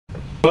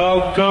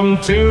Welcome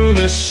to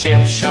the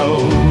shit show.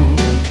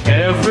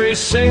 Every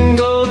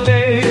single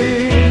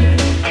day,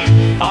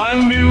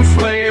 a new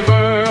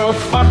flavor of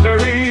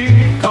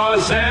fuckery.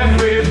 Cause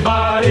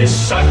everybody's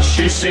such,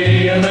 you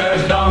see, and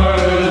they're dumber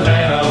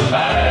than a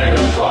bag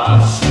of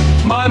clots.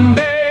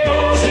 Monday,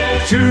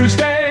 bullshit.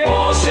 Tuesday,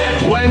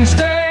 bullshit.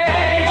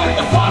 Wednesday,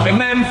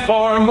 and then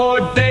 4 more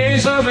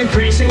days of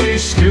increasingly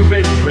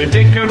stupid,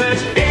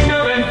 ridiculous,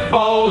 ignorant,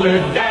 boulder,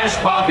 dash,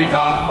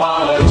 poppycock,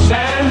 bollocks,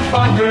 and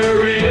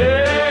fuckery.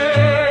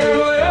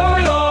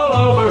 Living all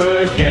over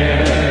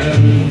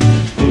again.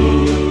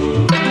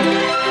 Ooh.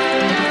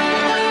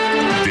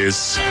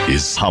 This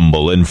is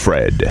Humble and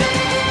Fred.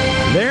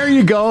 There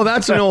you go.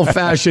 That's an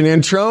old-fashioned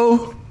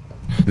intro.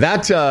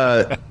 That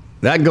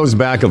goes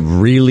back a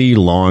really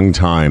long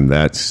time.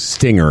 That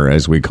stinger,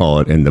 as we call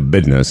it in the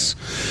business.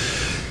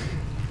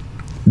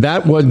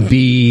 That would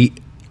be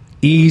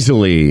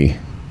easily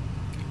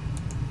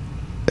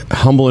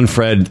Humble and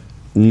Fred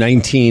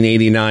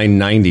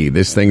 1989-90.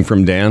 This thing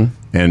from Dan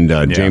and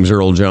James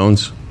Earl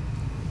Jones.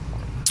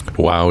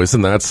 Wow,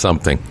 isn't that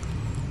something?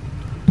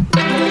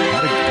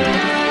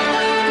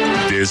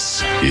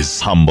 This is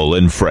Humble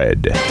and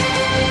Fred.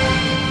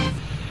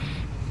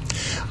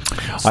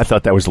 I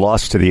thought that was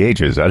lost to the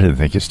ages. I didn't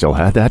think you still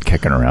had that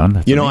kicking around.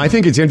 That's I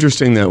think it's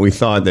interesting that we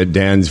thought that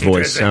Dan's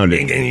voice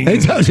sounded. I think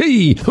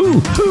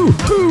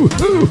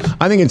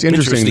it's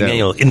interesting that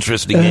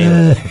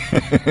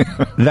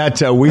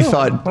we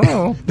thought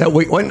that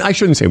we. Well, I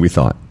shouldn't say we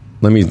thought.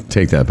 Let me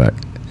take that back.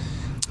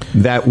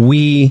 That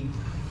we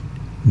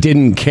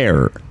didn't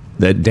care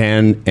that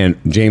Dan and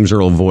James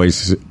Earl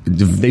voice,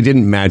 they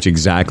didn't match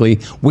exactly.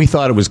 We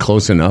thought it was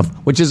close enough,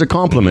 which is a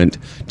compliment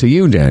to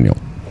you, Daniel.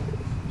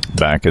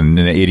 Back in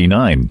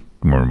 '89,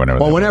 or whenever.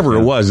 Well, whenever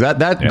it was,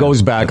 that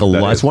goes back a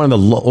lot. It's one of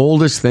the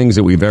oldest things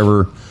that we've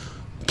ever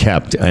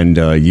kept and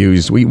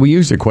used. We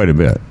used it quite a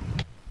bit.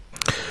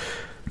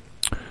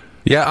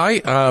 Yeah,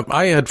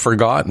 I had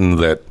forgotten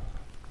that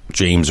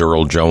James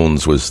Earl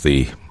Jones was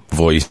the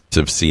voice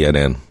of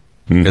CNN.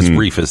 Mm-hmm. As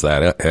brief as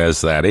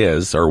that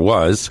is or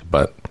was,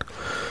 but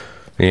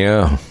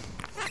yeah,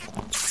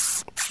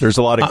 there's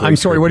a lot of. I'm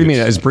sorry. What do you mean?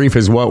 As brief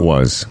as what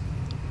was?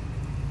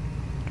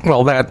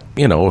 Well, this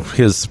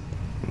is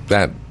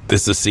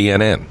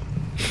CNN.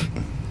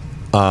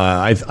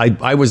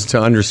 I was to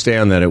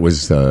understand that it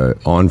was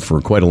on for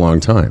quite a long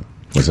time.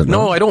 Was it?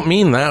 No, I don't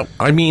mean that.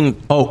 I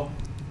mean,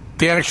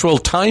 the actual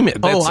time.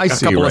 That's I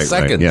see. A couple of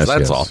seconds. Right. Yes,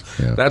 that's all.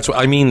 Yeah. That's what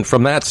I mean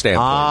from that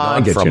standpoint.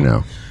 I get you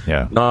now.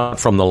 Yeah, not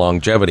from the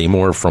longevity,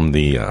 more from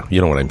the.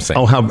 You know what I'm saying?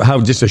 Oh, how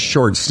just a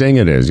short sting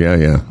it is.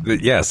 Yeah.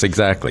 Yes,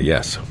 exactly.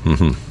 Yes.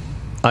 Mm-hmm.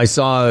 I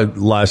saw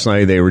last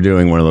night they were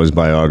doing one of those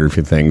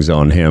biography things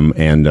on him,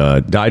 and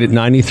died at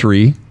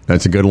 93.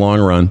 That's a good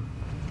long run.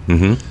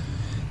 Mm-hmm.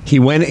 He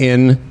went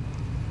in.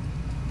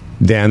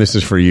 Dan, this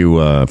is for you,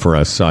 for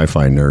us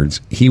sci-fi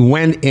nerds. He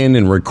went in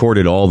and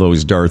recorded all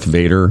those Darth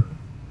Vader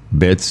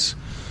bits.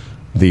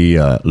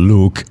 The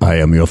Luke, I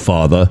am your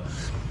father.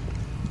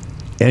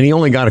 And he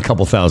only got a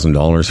couple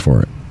 $1,000s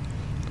for it.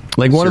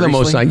 Like one of the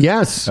most...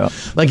 yes. Oh.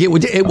 Like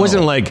it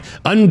wasn't like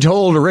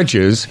untold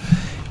riches.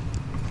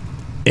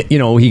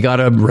 He got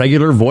a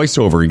regular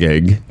voiceover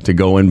gig to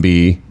go and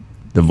be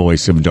the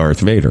voice of Darth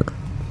Vader.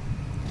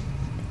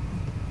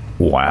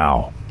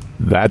 Wow.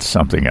 That's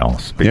something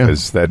else.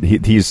 Because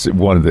he's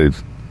one of the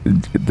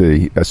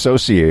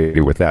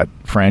associated with that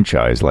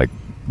franchise like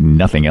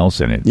nothing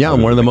else in it. Yeah,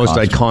 one of the most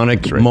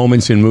iconic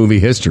moments in movie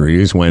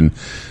history is when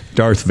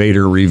Darth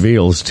Vader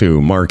reveals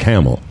to Mark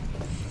Hamill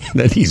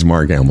that he's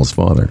Mark Hamill's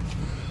father.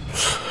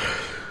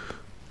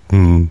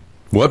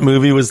 What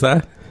movie was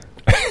that?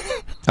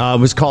 It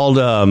was called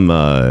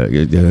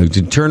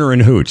Turner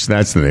and Hooch.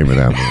 That's the name of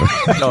that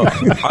movie. No,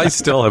 I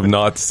still have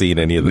not seen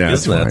any of them.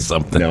 Isn't that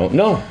something?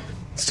 No.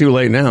 It's too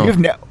late now.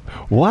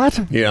 What?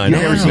 Yeah, I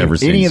know. I've never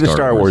seen any of the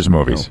Star Wars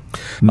movies.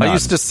 No. I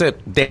used to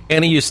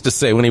Danny used to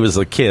say when he was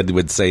a kid, he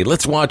would say,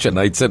 let's watch it. And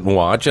I'd sit and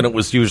watch, and it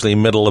was usually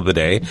middle of the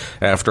day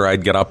after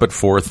I'd get up at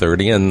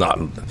 4:30, and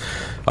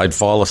I'd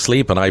fall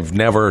asleep, and I've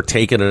never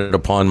taken it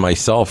upon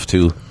myself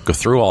to go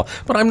through all.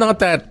 But I'm not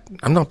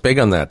big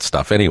on that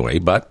stuff anyway,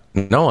 but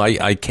no,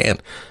 I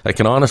can't. I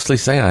can honestly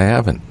say I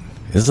haven't.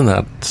 Isn't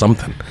that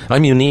something?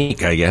 I'm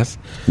unique, I guess.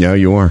 Yeah,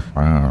 you are.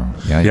 Wow.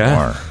 Yeah, you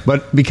are.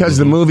 But because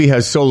the movie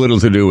has so little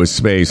to do with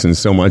space and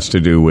so much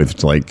to do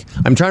with, like,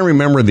 I'm trying to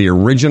remember the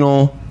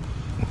original.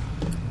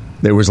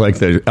 There was like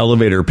the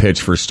elevator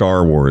pitch for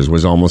Star Wars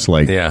was almost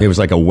like it was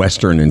like a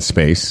Western in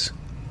space.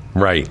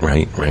 Right.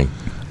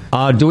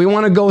 Do we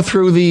want to go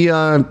through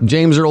the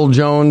James Earl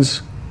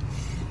Jones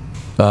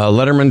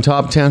Letterman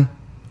top 10?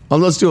 Well,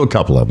 let's do a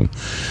couple of them.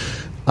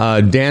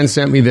 Dan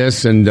sent me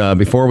this, and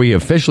before we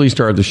officially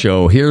start the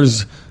show,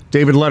 here's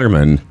David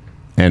Letterman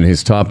and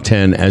his top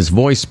 10 as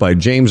voiced by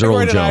James Earl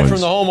Jones. Tonight from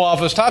the Home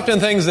Office, top 10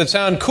 things that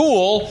sound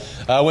cool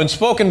when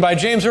spoken by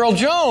James Earl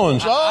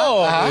Jones.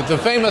 It's a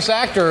famous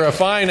actor, a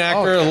fine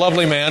actor, a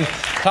lovely man.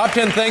 Top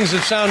 10 things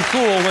that sound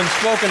cool when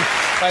spoken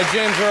by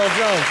James Earl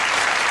Jones.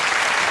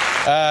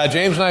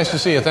 James, nice to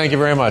see you. Thank you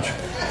very much.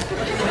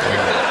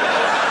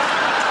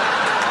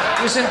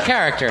 Who's in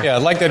character? Yeah,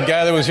 like that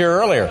guy that was here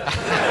earlier.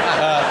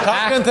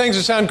 Top 10 things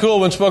that sound cool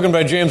when spoken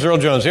by James Earl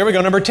Jones. Here we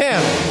go, number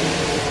 10.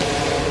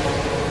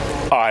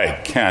 I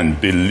can't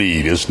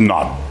believe it's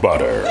not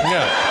butter.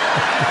 Yeah.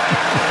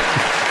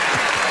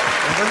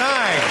 Number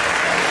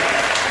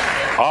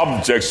 9.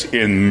 Objects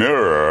in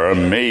mirror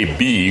may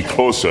be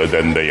closer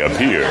than they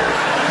appear.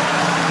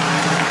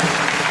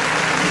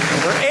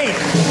 Number 8.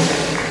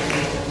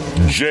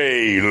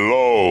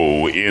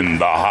 J-Lo in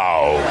the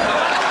house.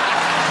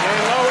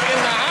 J-Lo in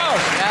the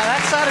house. Yeah,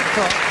 that sounded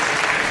cool.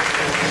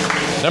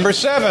 Number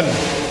 7.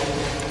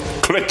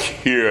 Click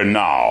here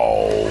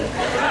now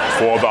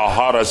for the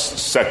hottest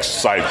sex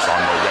sites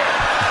on the web.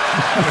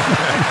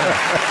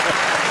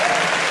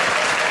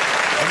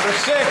 Number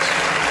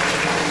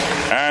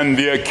 6. And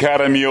the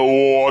Academy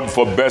Award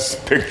for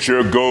Best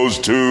Picture goes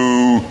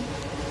to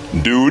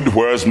Dude,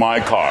 Where's My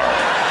Car?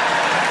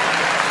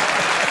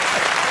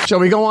 Shall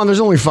we go on?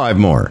 There's only 5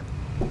 more.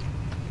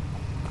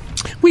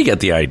 We get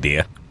the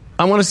idea.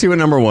 I want to see what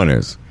number 1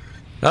 is.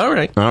 All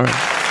right. All right.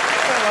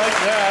 I like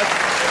that.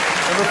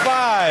 Number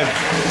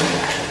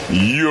 5.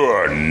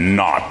 You're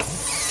not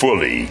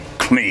fully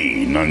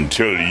clean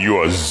until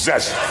you're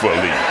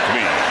zestfully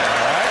clean.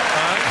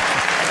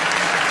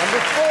 Number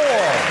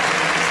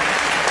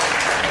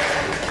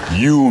 4.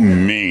 You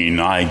mean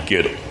I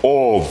get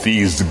all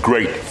these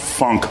great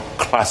funk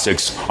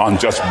classics on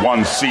just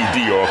one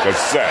CD or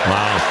cassette?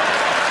 Wow.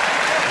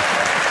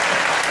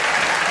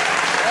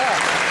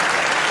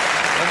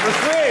 Number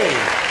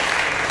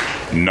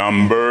 3.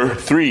 Number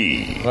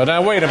 3. Well,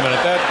 now, wait a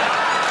minute. That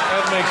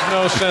makes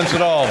no sense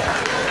at all.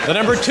 The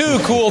number 2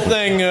 cool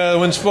thing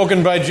when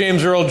spoken by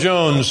James Earl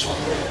Jones.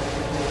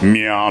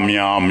 Meow,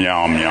 meow,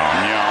 meow, meow, meow,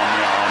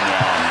 meow,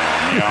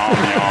 meow, meow,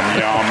 meow,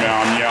 meow,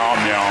 meow, meow,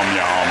 meow,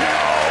 meow,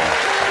 meow.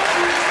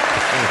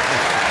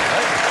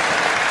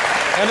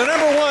 And the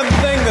number 1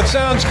 thing that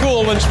sounds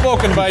cool when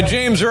spoken by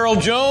James Earl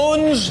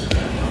Jones.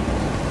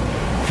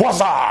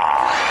 Whatza?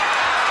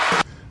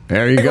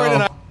 There you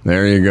go.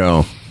 There you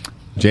go.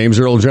 James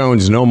Earl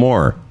Jones, no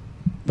more.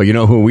 But you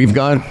know who we've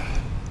got?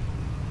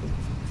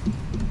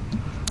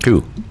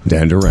 Who?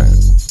 Dan Duran.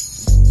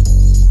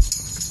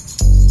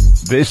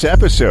 This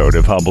episode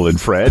of Humble and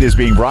Fred is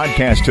being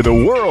broadcast to the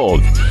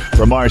world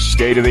from our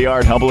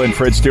state-of-the-art Humble and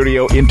Fred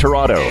studio in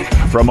Toronto,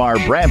 from our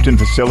Brampton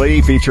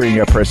facility featuring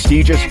a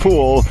prestigious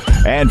pool,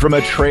 and from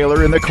a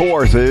trailer in the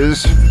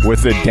Kawarthas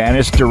with the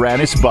Danis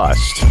Duranis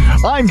bust.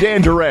 I'm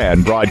Dan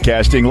Duran,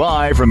 broadcasting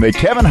live from the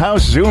Kevin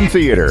House Zoom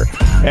Theater,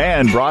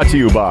 and brought to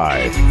you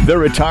by the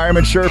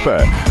Retirement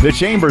Sherpa, the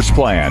Chambers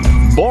Plan,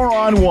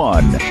 Boron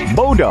One,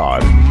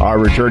 Bodog, our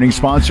returning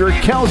sponsor,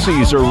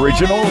 Kelsey's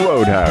Original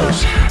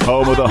Roadhouse,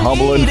 home of the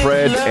Humble and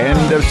Fred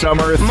End of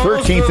Summer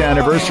 13th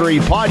Anniversary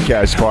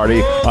Podcast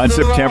Party on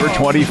September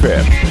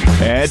 25th.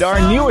 And our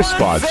newest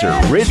sponsor,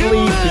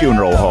 Ridley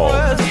Funeral Home.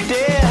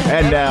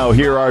 And now,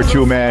 here are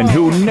 2 men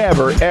who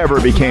never, ever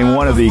became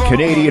one of the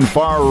Canadian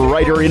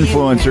far-righter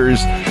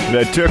influencers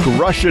that took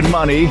Russian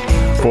money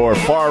for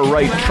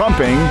far-right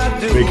trumping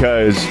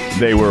because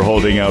they were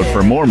holding out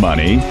for more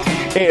money.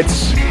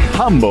 It's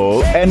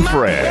Humble and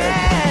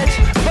Fred.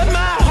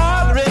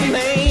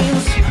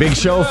 Big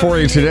show for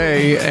you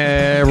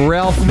today.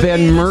 Ralph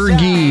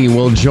Benmergui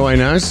will join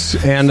us.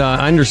 And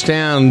I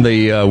understand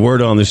the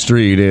word on the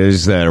street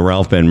is that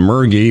Ralph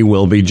Benmergui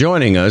will be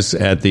joining us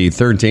at the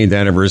 13th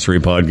anniversary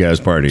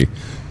podcast party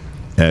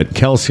at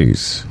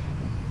Kelsey's.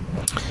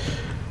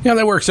 Yeah,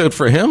 that works out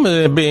for him,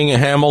 being a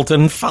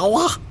Hamilton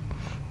fella.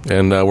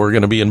 And we're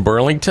going to be in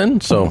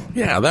Burlington. So,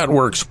 yeah, that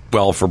works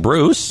well for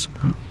Bruce.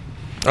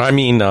 I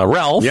mean,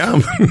 Ralph. Yeah.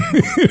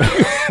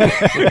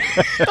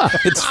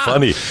 It's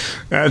funny.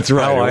 That's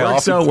right. How It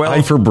works out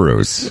well for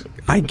Bruce.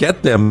 I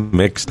get them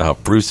mixed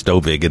up, Bruce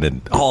Stobigan,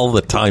 and all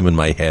the time in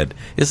my head.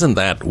 Isn't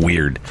that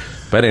weird?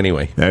 But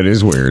anyway. That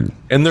is weird.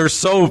 And they're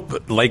so,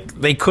 like,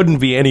 they couldn't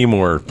be any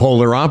more.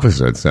 Polar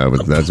opposites.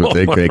 That's what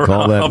they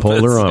call that,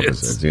 polar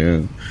opposites.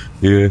 Yeah.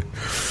 Yeah.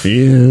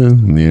 Yeah.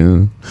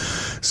 Yeah.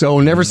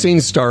 So, never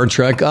seen Star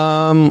Trek.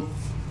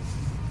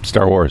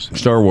 Star Wars.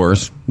 Star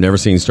Wars. Never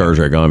seen Star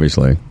Trek,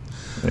 obviously.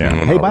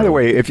 Yeah. Hey, by the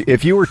way,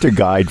 if you were to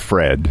guide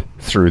Fred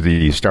through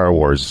the Star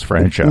Wars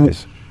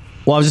franchise.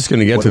 Well, I was just going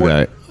to get to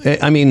that.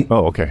 I mean.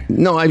 Oh, okay.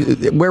 No,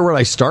 where would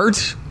I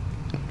start?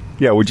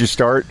 Yeah, would you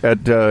start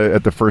at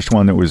the first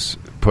one that was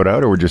put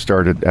out, or would you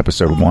start at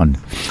episode 1?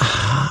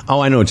 Oh,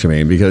 I know what you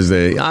mean, because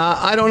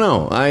I don't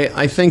know.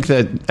 I think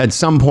that at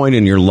some point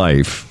in your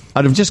life,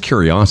 out of just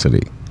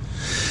curiosity,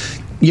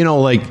 you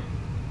know, like,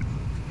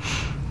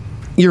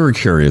 you're a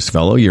curious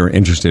fellow. You're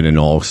interested in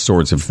all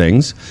sorts of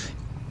things.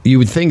 You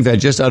would think that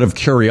just out of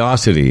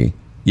curiosity,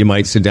 you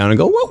might sit down and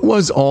go, what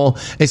was all,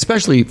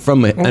 especially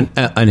from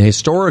an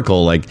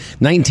historical, like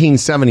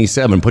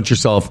 1977, put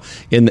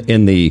yourself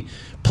in the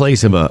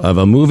place of a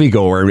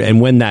moviegoer,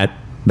 and when that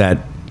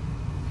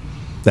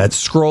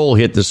scroll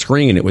hit the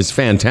screen, it was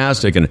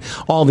fantastic, and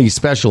all these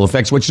special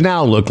effects, which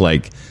now look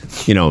like,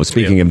 you know,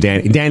 speaking of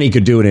Danny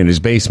could do it in his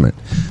basement.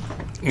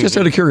 Just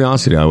out of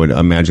curiosity, I would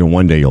imagine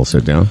one day you'll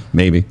sit down.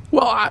 Maybe.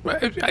 Well,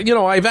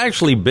 I've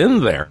actually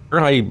been there.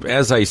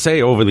 As I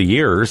say, over the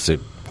years,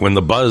 when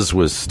the buzz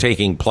was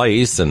taking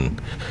place,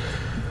 and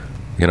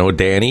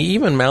Danny,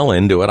 even Mel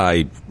into it,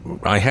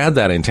 I had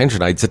that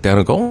intention. I'd sit down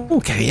and go,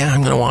 okay, yeah,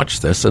 I'm going to watch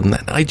this, and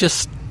then I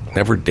just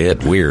never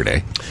did. Weird,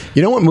 eh?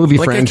 You know what movie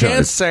franchise? I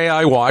can't say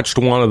I watched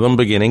one of them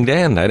beginning to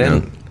end. I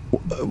didn't.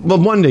 Yeah. Well,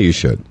 one day you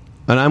should.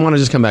 And I want to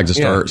just come back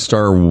to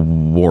Star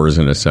Wars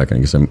in a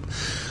second, because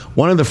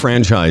one of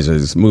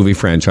the movie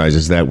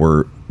franchises that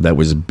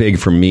was big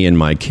for me and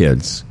my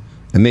kids,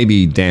 and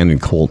maybe Dan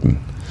and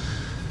Colton,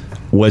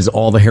 was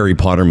all the Harry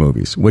Potter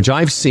movies, which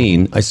I've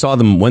seen. I saw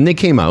them when they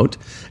came out,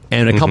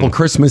 and a couple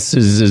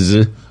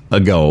Christmases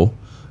ago,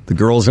 the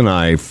girls and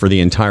I, for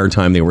the entire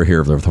time they were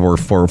here, for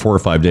 4 or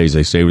 5 days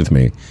they stayed with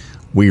me,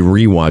 we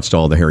rewatched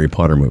all the Harry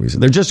Potter movies.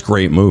 They're just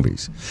great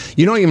movies.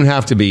 You don't even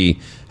have to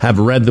have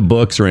read the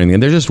books or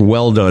anything. They're just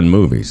well done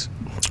movies.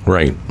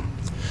 Right.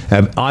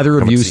 Have either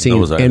of you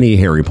seen any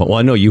Harry Potter? Well,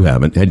 I know you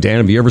haven't. Dan,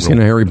 have you ever seen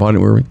a Harry Potter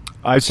movie?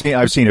 I've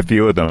seen a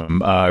few of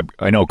them.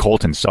 I know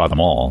Colton saw them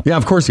all. Yeah,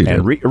 of course he did.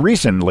 And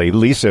recently,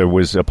 Lisa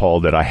was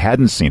appalled that I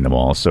hadn't seen them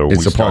all. So we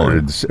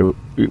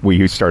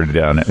started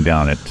down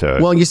at.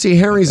 Well, you see,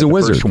 Harry's a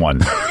wizard. First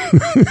one.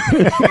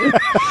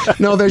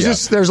 No,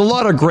 there's a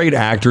lot of great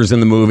actors in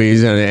the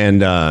movies,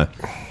 and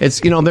it's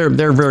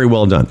they're very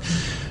well done.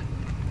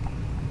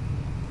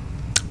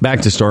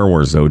 Back to Star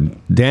Wars, though,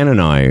 Dan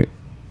and I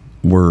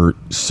were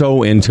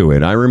so into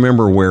it. I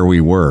remember where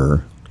we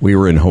were. We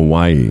were in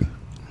Hawaii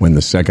when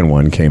the second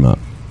one came up,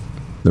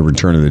 The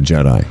Return of the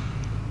Jedi,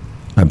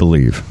 I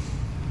believe.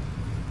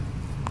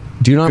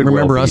 Do you not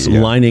remember us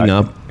lining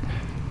up?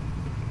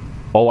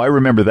 Oh, I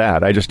remember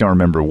that. I just don't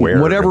remember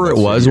where. Whatever it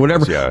was,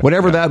 whatever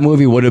that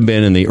movie would have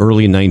been in the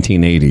early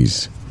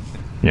 1980s.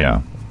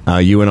 Yeah.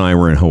 You and I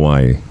were in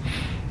Hawaii.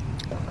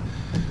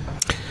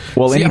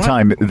 Well,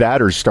 anytime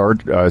that or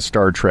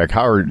Star Trek,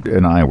 Howard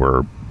and I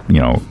were,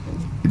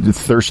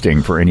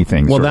 thirsting for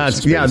anything. Well,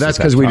 that's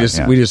because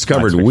we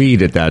discovered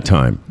weed at that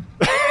time.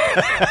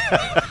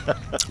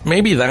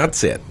 Maybe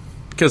that's it.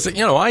 Because,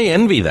 I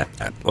envy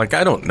that. Like,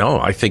 I don't know.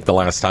 I think the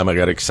last time I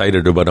got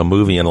excited about a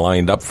movie and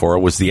lined up for it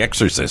was The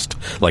Exorcist,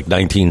 like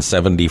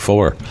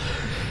 1974.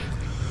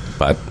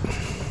 But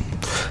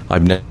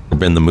I've never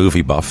been the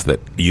movie buff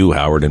that you,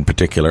 Howard, in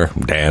particular,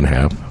 Dan,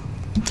 have.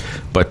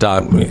 But,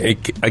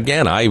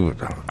 again,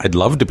 I'd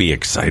love to be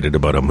excited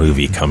about a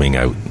movie coming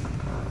out.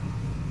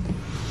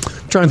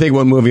 I'm trying to think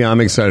what movie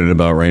I'm excited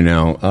about right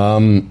now.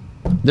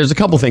 There's a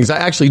couple things.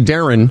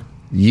 Darren,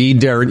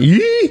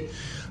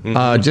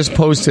 just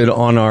posted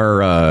on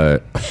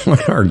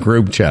our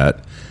group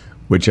chat,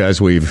 which,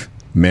 as we've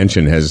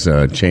mentioned, has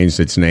changed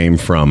its name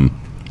from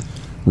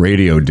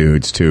Radio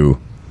Dudes to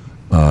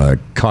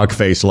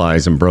Cockface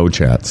Lies and Bro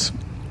Chats.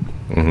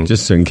 Mm-hmm.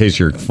 Just in case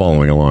you're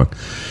following along.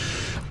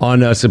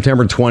 On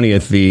September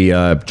 20th,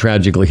 the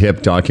Tragically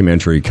Hip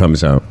documentary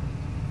comes out.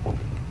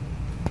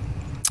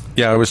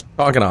 Yeah, I was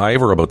talking to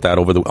Ivor about that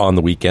on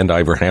the weekend.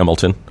 Ivor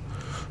Hamilton,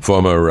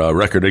 former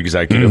record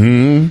executive.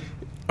 Mm-hmm.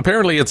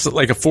 Apparently, it's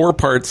like a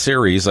 4-part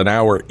series, an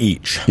hour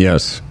each.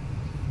 Yes.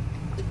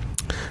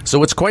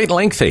 So it's quite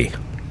lengthy.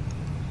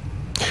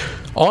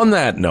 On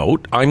that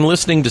note, I'm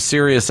listening to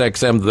Sirius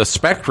XM The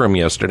Spectrum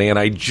yesterday, and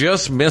I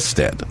just missed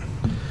it.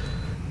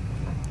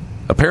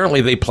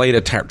 Apparently, they played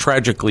a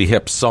Tragically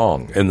Hip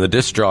song, and the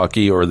disc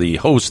jockey or the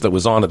host that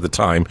was on at the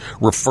time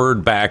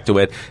referred back to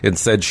it and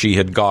said she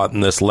had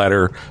gotten this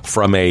letter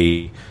from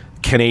a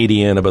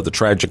Canadian about the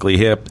Tragically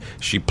Hip.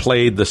 She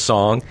played the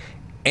song,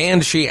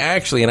 and she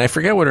actually, and I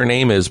forget what her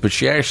name is, but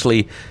she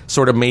actually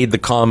sort of made the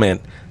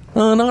comment,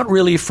 not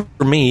really for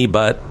me,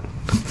 but...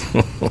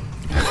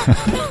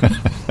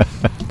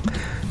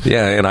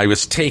 Yeah, and I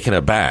was taken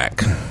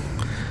aback.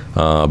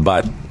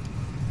 But,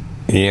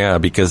 yeah,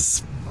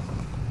 because...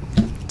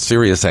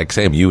 Sirius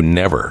XM, you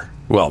never.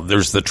 Well,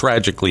 there's the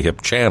Tragically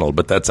Hip channel,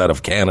 but that's out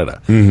of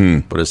Canada.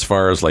 Mm-hmm. But as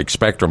far as like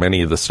Spectrum,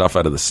 any of the stuff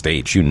out of the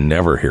States, you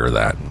never hear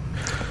that.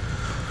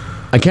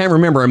 I can't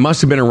remember. It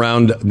must have been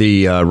around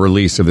the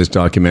release of this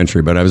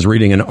documentary, but I was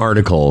reading an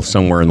article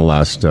somewhere in the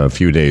last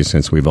few days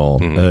since we've all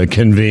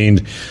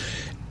convened,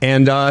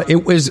 and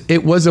it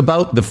was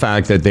about the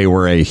fact that they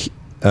were a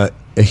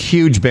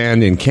huge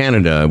band in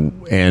Canada,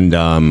 and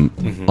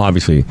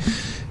obviously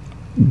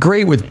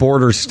great with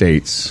border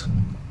states.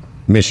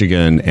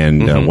 Michigan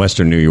and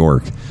Western New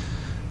York.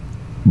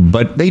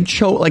 But they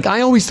chose, like,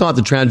 I always thought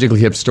the Tragically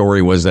Hip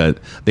story was that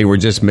they were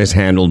just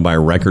mishandled by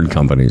record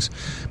companies.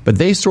 But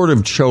they sort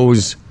of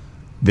chose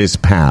this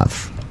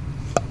path.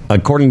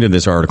 According to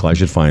this article, I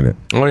should find it.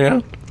 Oh, yeah?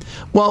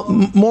 Well,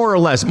 more or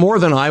less. More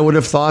than I would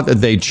have thought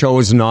that they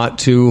chose not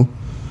to.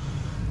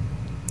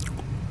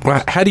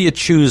 Well, how do you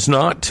choose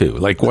not to?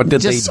 Like, what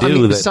did they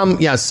do?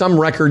 Some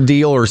record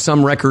deal or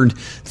some record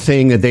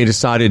thing that they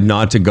decided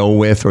not to go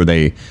with, or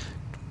they...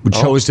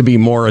 chose to be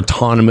more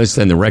autonomous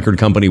than the record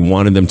company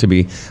wanted them to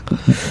be.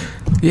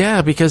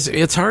 Yeah, because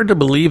it's hard to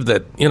believe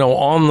that, a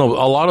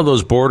lot of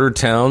those border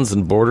towns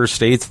and border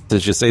states,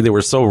 as you say, they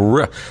were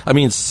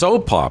so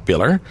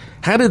popular.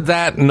 How did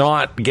that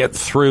not get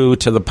through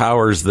to the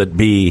powers that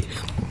be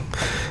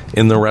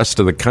in the rest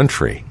of the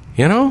country?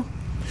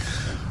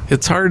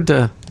 It's hard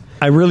to...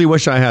 I really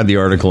wish I had the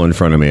article in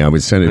front of me. I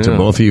would send it to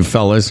both of you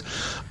fellas.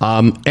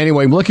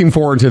 Anyway, looking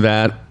forward to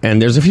that.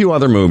 And there's a few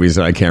other movies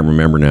that I can't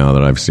remember now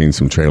that I've seen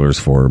some trailers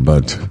for.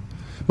 But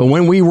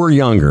when we were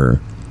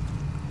younger...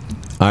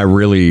 there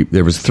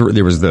was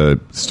the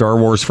Star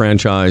Wars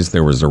franchise,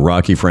 there was the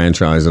Rocky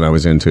franchise that I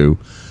was into.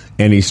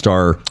 Any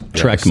Star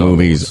Trek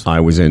movies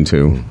I was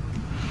into.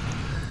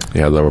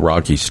 Yeah, the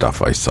Rocky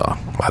stuff I saw.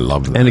 I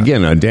love that. And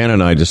again, Dan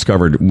and I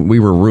discovered we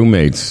were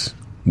roommates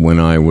when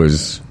I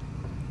was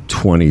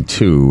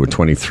 22 or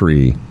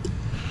 23,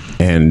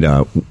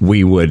 and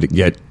we would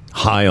get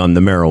high on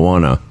the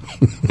marijuana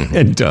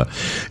and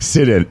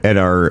sit at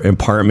our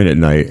apartment at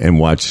night and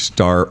watch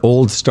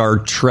old Star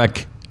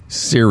Trek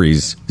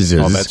series.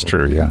 Oh, that's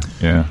true. Yeah.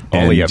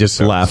 And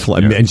just laugh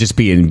and just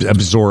being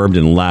absorbed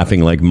and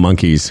laughing like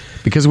monkeys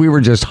because we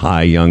were just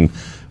high young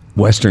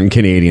Western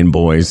Canadian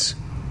boys.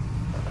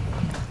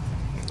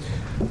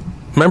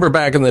 Remember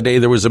back in the day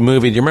there was a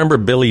movie. Do you remember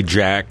Billy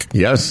Jack?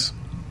 Yes.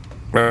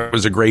 It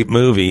was a great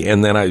movie.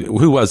 And then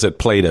who was it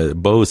played a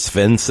Bo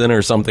Svensson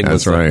or something?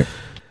 That's right.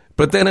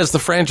 But then as the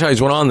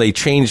franchise went on, they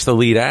changed the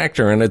lead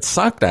actor, and it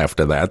sucked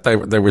after that.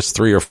 There was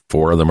 3 or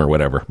 4 of them or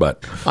whatever.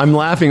 But I'm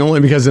laughing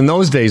only because in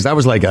those days, that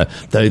was like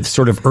the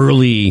sort of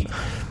early,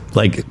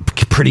 like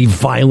pretty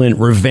violent,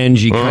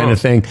 revengey kind of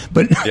thing.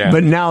 But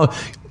now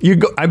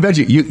I bet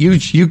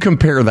you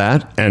compare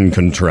that and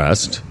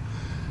contrast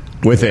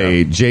with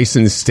a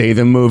Jason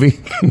Statham movie.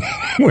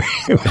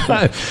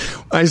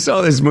 I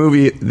saw this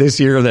movie this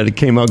year that it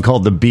came out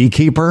called The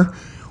Beekeeper.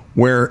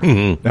 Where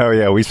oh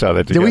yeah, we saw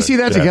that together. Did we see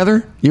that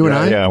together? You and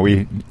I? Yeah,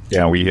 we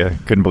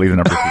couldn't believe the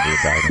number of people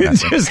that died.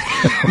 It's just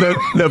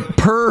the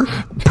per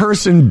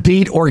person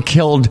beat or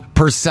killed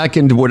per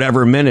second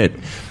whatever minute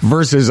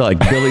versus like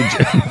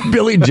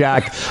Billy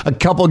Jack. A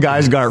couple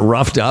guys got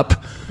roughed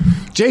up.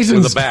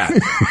 Jason's with a bat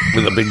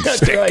with a big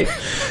stick. Right.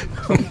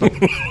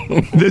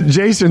 The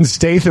Jason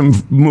Statham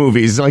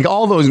movies, like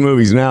all those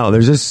movies now,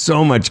 there's just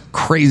so much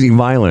crazy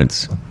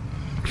violence.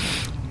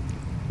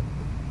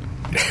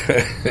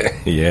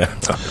 Yeah.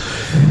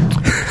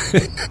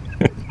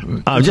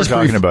 Just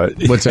talking about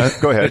what's that?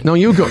 Go ahead. No,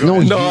 you go. No,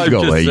 you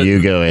go. You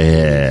go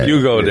ahead.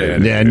 You go,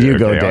 Dan. Dan, you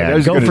go,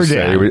 Dan. Go for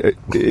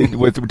Dan.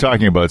 With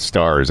talking about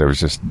stars, I was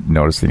just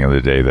noticing the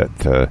other day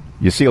that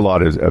you see a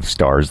lot of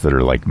stars that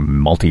are like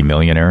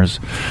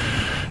multimillionaires.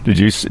 Did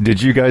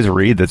you guys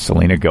read that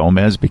Selena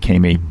Gomez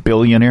became a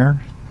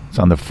billionaire? It's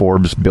on the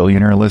Forbes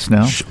billionaire list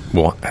now.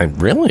 Well,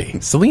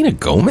 really? Selena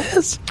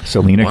Gomez?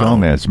 Selena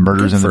Gomez,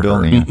 Murders in the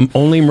Building.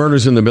 Only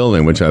Murders in the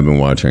Building, which I've been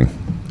watching.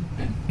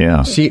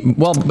 Yeah.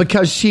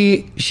 Because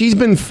she's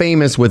been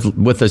famous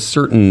with a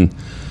certain,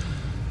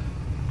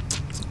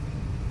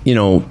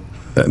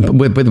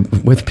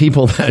 with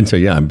people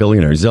that,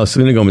 billionaires.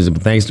 Selena Gomez,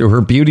 thanks to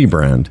her beauty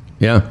brand.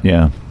 Yeah.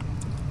 Yeah.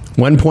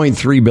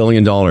 $1.3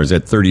 billion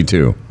at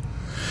 32.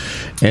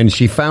 And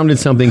she founded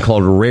something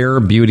called Rare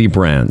Beauty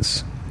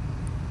Brands.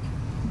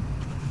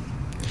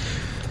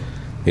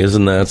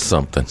 Isn't that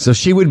something? So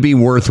she would be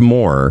worth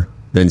more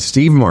than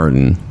Steve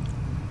Martin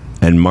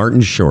and Martin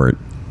Short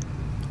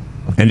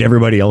and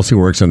everybody else who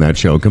works on that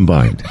show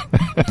combined.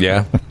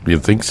 Yeah,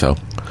 you'd think so.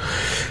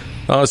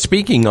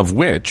 Speaking of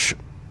which,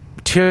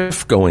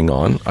 TIFF going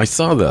on. I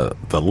saw the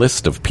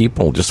list of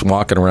people just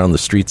walking around the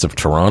streets of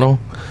Toronto.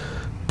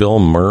 Bill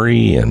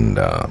Murray and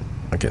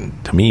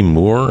Demi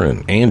Moore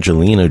and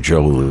Angelina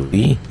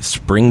Jolie,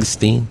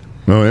 Springsteen.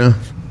 Oh, yeah?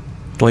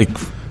 Like...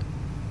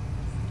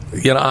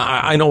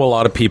 I know a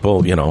lot of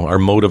people, are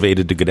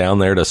motivated to go down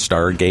there to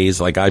stargaze.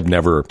 Like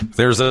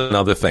there's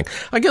another thing.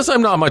 I guess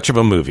I'm not much of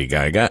a movie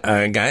guy.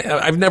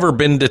 I've never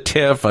been to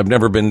TIFF. I've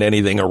never been to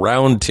anything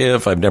around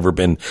TIFF. I've never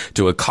been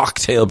to a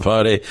cocktail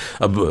party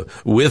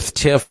with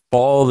TIFF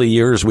all the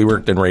years we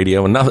worked in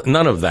radio, and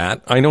none of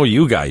that. I know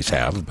you guys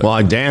have. But.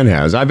 Well, Dan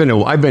has. I've been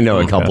to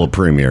a couple of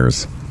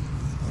premieres.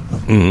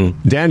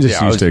 Mm-hmm. Dan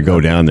just used to go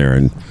down there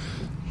and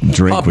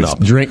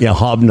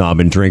hobnob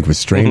and drink with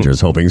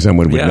strangers, hoping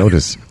someone would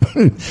notice.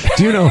 Do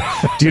you know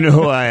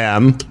who I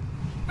am?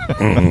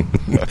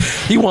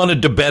 He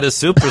wanted to bet a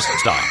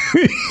superstar.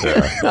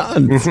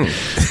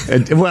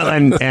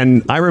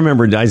 and I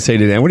remember I'd say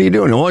to Dan, "What are you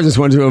doing?" "Oh, I just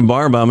went to a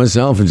bar by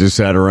myself and just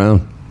sat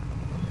around."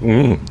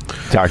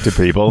 Talk to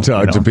people.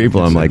 To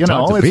people. I'm like, it's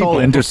people. all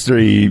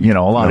industry. A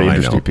lot of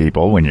industry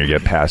people. When you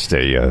get past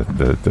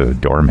the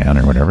doorman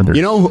or whatever.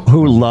 You know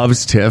who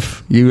loves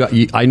TIFF?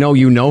 I know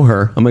you know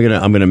her. I'm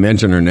gonna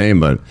mention her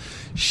name, but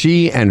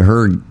she and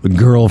her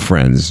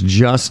girlfriends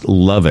just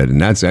love it,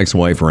 and that's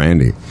ex-wife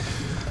Randy.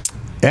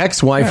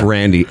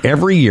 Randy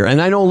every year,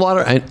 and I know a lot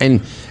of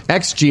and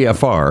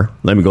ex-GFR.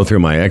 Let me go through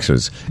my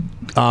exes.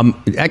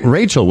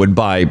 Rachel would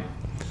buy.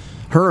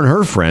 Her and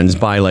her friends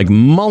buy like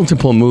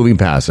multiple movie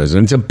passes,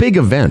 and it's a big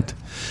event.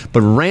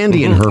 But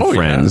Randy and her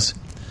friends,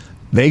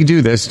 they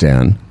do this,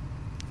 Dan.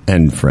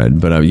 and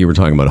Fred, but you were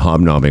talking about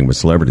hobnobbing with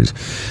celebrities.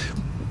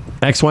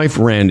 Ex-wife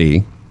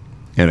Randy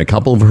and a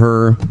couple of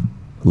her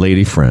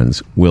lady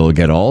friends will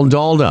get all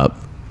dolled up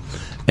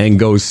and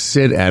go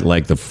sit at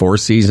like the Four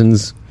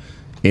Seasons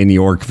in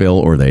Yorkville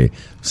or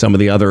some of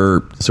the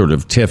other sort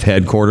of TIFF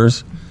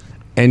headquarters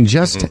and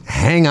just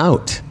hang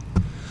out.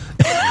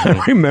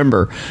 I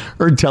remember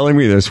her telling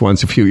me this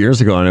once a few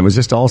years ago, and it was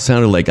just all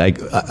sounded like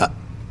the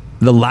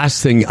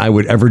last thing I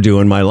would ever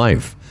do in my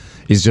life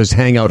is just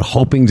hang out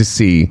hoping to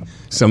see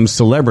some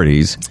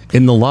celebrities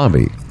in the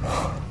lobby.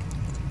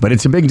 But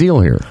it's a big deal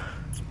here.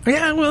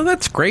 Yeah, well,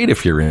 that's great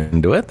if you're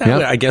into it.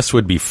 That, I guess,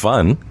 would be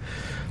fun.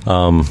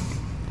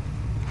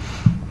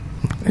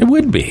 It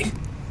would be.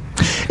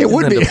 It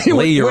would be. To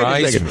lay your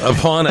eyes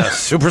upon a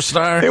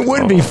superstar. It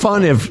would be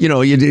fun if you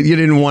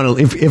didn't want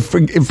to.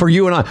 If for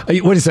you and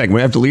I. Wait a second.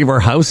 We have to leave our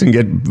house and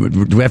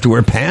do we have to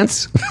wear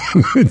pants?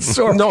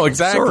 No,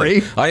 exactly.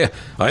 Sorry.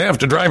 I have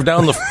to drive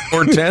down the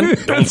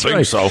 410. Don't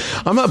think so.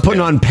 I'm not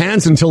putting on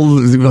pants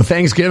until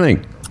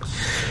Thanksgiving.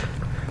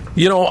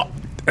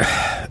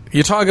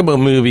 You talk about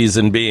movies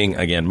and being,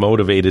 again,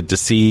 motivated to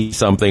see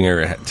something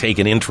or take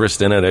an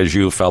interest in it, as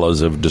you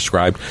fellows have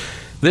described.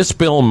 This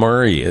Bill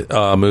Murray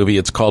movie,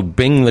 it's called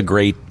Bing the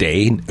Great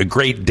Dane. A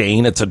Great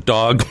Dane. It's a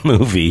dog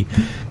movie,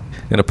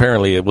 and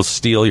apparently it will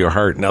steal your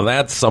heart. Now,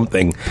 that's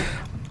something.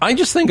 I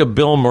just think of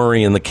Bill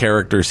Murray and the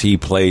characters he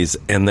plays,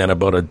 and then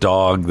about a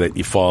dog that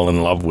you fall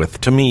in love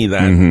with. To me,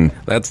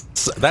 that's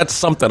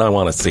something I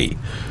want to see.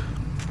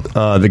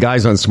 The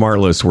guys on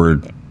SmartList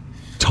were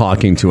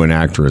talking to an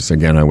actress.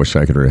 Again, I wish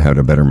I could have had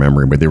a better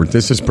memory, but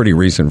this is pretty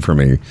recent for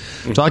me.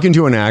 Talking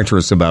to an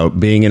actress about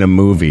being in a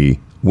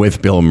movie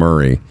with Bill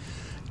Murray,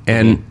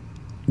 and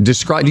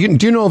describe. Do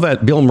you know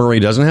that Bill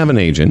Murray doesn't have an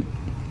agent?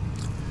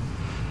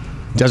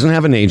 Doesn't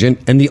have an agent,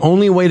 and the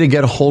only way to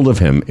get a hold of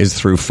him is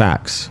through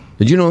fax.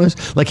 Did you know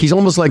this? Like, he's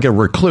almost like a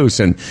recluse,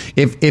 and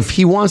if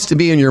he wants to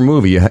be in your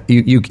movie,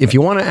 if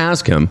you want to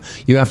ask him,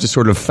 you have to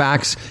sort of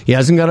fax. He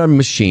hasn't got a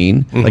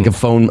machine, like a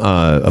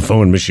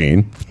phone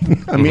machine.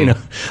 I mean,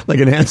 like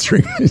an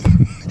answering.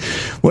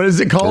 What is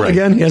it called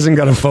again? He hasn't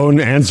got a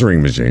phone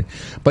answering machine.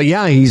 But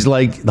yeah, he's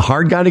like the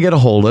hard guy to get a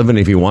hold of, and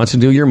if he wants to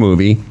do your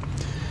movie,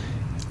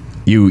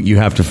 you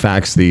have to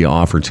fax the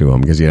offer to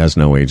him because he has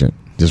no agent.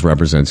 Just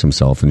represents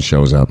himself and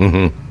shows up.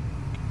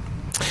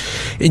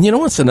 And you know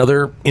what's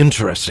another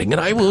interesting,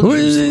 and I will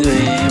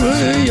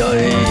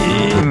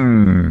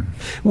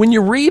when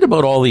you read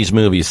about all these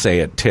movies, say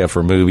at TIFF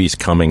or movies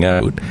coming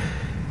out,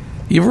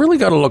 you've really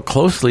got to look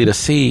closely to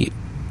see,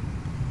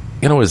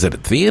 is it a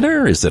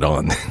theater? Is it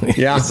on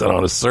is it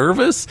on a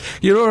service?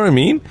 You know what I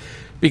mean?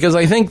 Because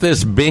I think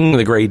this Bing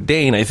the Great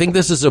Dane, I think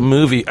this is a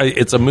movie,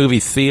 it's a movie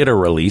theater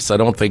release. I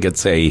don't think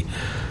it's a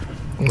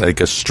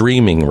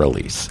streaming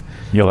release.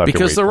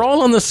 Because they're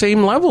all on the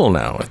same level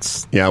now.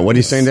 What are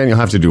you saying, Dan? You'll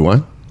have to do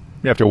what?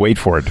 You have to wait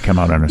for it to come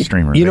out on a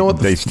streamer. You know what?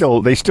 They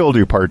still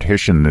do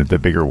partition the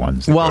bigger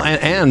ones. Well,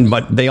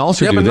 but they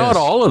also do but this. Not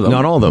all of them.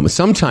 Not all of them.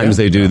 Sometimes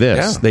they do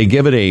this. Yeah. They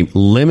give it a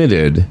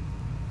limited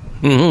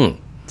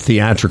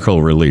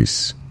theatrical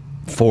release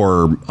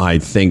for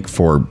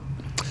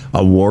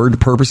award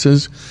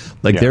purposes.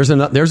 Like there's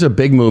a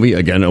big movie.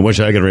 Again, I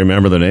wish I could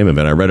remember the name of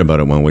it. I read about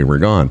it when we were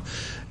gone.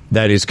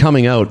 That is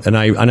coming out, and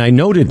I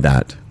noted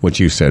that what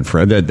you said,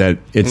 Fred, that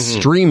it's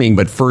streaming,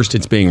 but first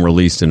it's being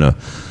released in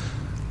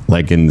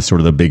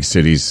sort of the big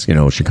cities,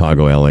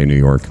 Chicago, LA, New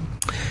York.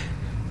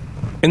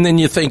 And then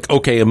you think,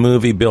 okay, a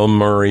movie, Bill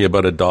Murray,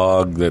 about a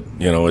dog that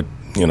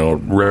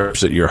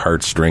rips at your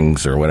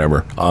heartstrings or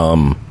whatever.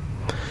 I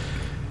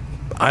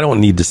don't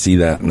need to see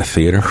that in the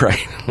theater,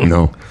 right?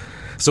 No.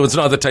 So it's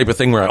not the type of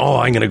thing where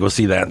I'm going to go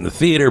see that in the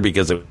theater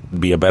because it would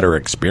be a better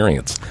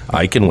experience.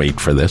 I can wait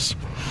for this.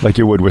 Like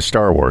you would with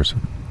Star Wars.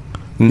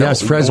 No,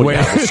 yes, Fred's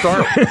waiting.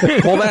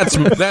 Well,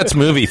 that's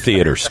movie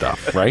theater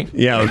stuff, right?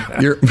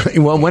 Yeah.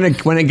 When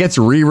it gets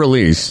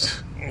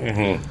re-released,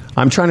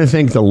 I'm trying to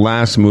think the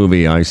last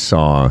movie I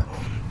saw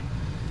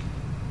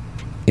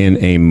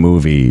in a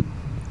movie,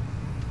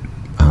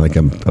 like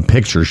a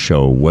picture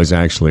show, was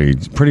actually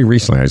pretty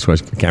recently. I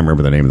can't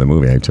remember the name of the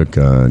movie. I took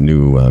a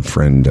new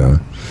friend.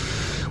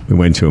 We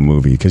went to a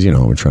movie because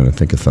we're trying to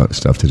think of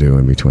stuff to do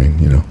in between,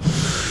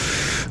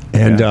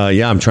 And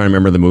I'm trying to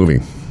remember the movie.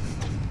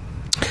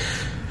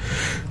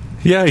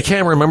 Yeah, I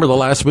can't remember the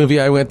last movie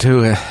I went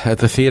to at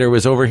the theater. It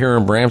was over here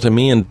in Brampton.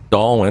 Me and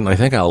Dahl went. I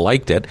think I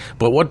liked it.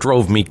 But what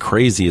drove me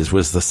crazy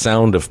was the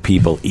sound of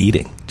people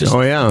eating. Just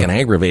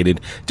aggravated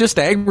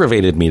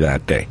me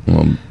that day.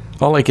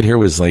 All I could hear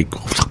was like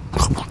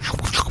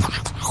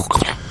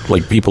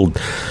people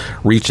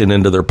reaching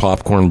into their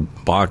popcorn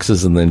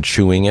boxes and then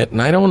chewing it.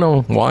 And I don't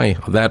know why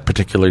that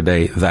particular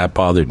day that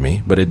bothered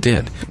me, but it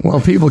did. Well,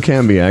 people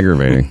can be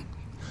aggravating.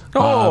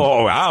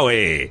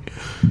 Owie.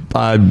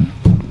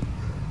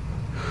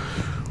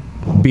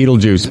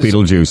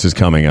 Beetlejuice is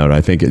coming out.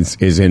 I think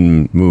is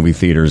in movie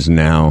theaters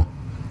now.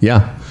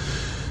 Yeah.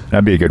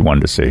 That'd be a good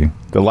one to see.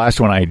 The last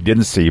one I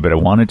didn't see, but I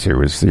wanted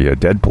to, is the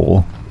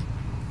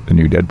The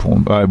new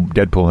Deadpool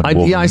and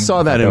Wolverine. I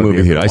saw that in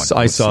movie theater.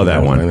 I saw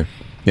that one.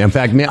 Yeah, in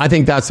fact, I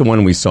think that's the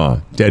one we saw.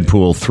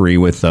 Deadpool 3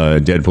 with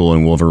Deadpool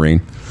and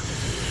Wolverine.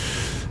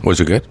 Was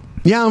it good?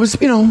 Yeah, it was,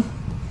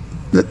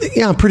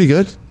 yeah, pretty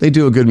good. They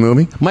do a good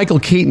movie. Michael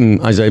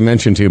Keaton, as I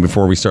mentioned to you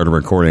before we started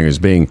recording, is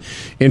being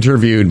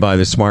interviewed by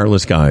the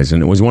Smartless guys,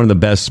 and it was one of the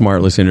best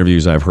Smartless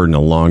interviews I've heard in a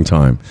long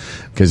time.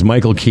 Because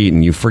Michael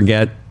Keaton, you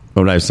forget,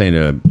 what I was saying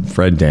to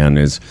Fred, Dan,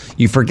 is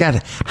you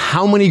forget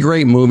how many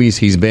great movies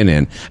he's been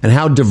in and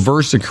how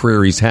diverse a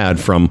career he's had,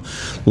 from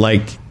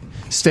like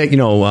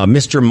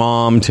Mr.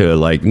 Mom to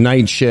like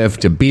Night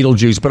Shift to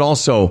Beetlejuice, but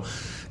also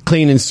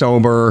Clean and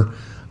Sober.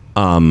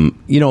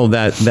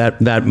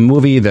 That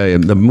movie,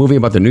 the movie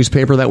about the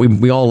newspaper that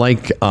we all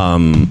like.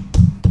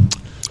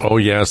 Oh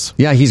yes,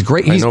 yeah, he's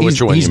great. I know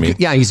which one you mean.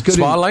 Yeah, he's good.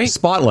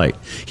 Spotlight.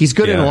 He's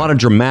good in a lot of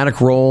dramatic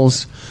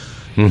roles.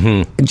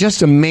 Mm-hmm.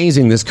 Just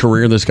amazing, this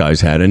career this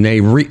guy's had, and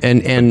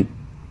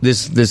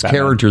this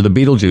character, the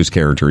Beetlejuice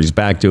character, he's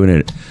back doing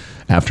it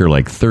after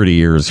like 30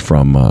 years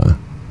from.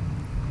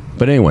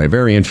 But anyway,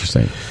 very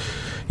interesting.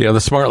 Yeah, the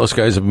Smartless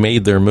guys have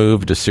made their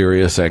move to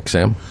Sirius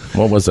XM.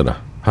 What was it?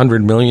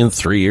 100 million,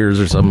 3 years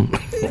or something.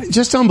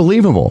 Just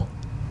unbelievable.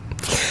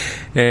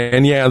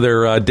 And yeah,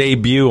 their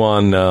debut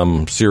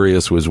on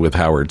Sirius was with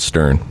Howard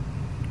Stern.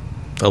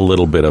 A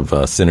little bit of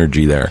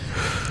synergy there.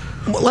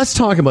 Well, let's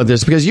talk about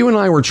this, because you and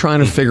I were trying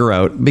to figure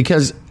out,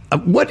 because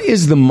what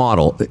is the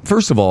model?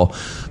 First of all,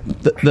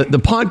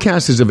 the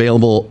podcast is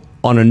available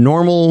on a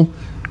normal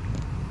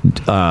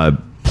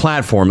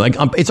platform. Like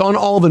it's on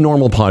all the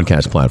normal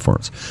podcast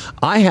platforms.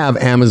 I have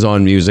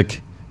Amazon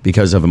Music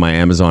because of my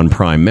Amazon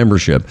Prime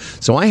membership.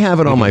 So I have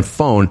it on my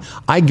phone.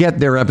 I get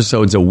their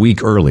episodes a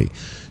week early.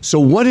 So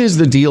what is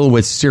the deal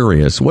with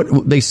Sirius?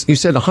 You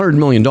said $100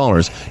 million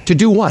to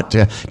do what?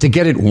 To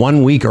get it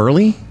 1 week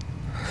early?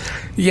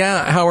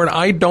 Yeah, Howard,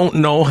 I don't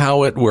know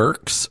how it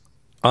works.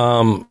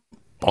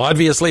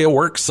 Obviously it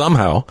works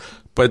somehow,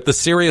 but the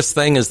Sirius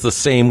thing is the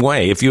same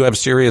way. If you have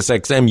Sirius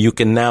XM, you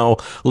can now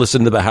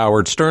listen to the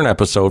Howard Stern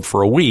episode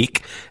for a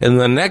week, and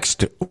the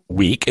next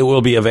week it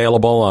will be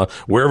available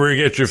wherever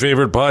you get your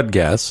favorite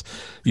podcasts.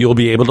 You'll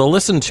be able to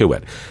listen to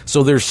it.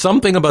 So there's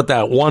something about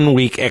that 1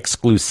 week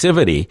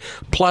exclusivity.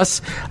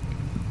 Plus,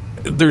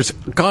 there's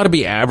got to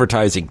be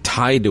advertising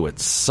tied to it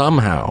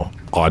somehow,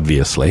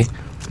 obviously.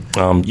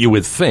 You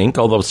would think,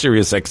 although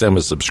Sirius XM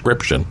is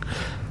subscription.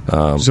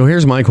 So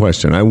here's my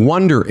question. I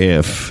wonder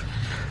if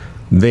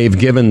they've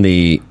given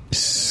the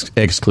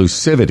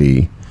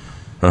exclusivity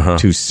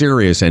to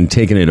Sirius and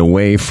taken it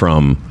away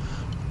from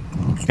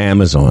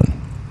Amazon.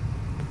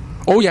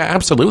 Oh, yeah,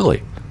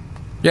 absolutely.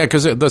 Yeah,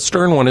 because the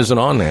Stern one isn't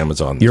on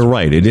Amazon. You're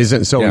right. It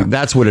isn't. So yeah.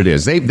 That's what it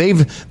is.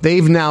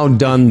 They've now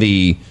done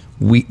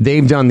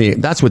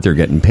that's what they're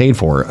getting paid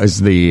for, is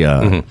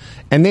the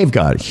and they've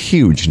got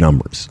huge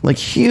numbers, like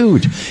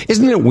huge.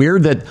 Isn't it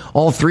weird that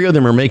all three of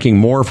them are making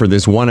more for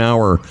this 1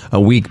 hour a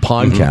week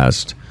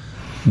podcast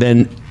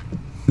than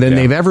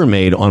they've ever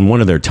made on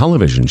one of their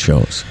television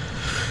shows?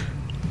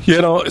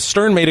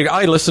 Stern made it.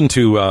 I listened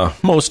to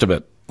most of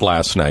it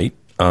last night.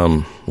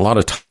 A lot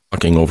of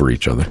talking over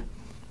each other.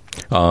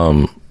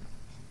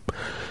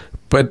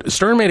 But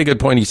Stern made a good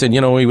point. He said,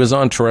 he was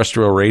on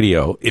terrestrial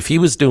radio. If he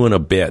was doing a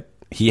bit,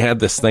 he had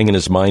this thing in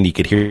his mind. He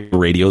could hear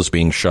radios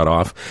being shut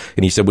off.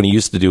 And he said when he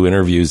used to do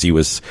interviews,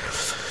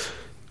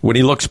 when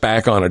he looks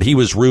back on it, he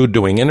was rude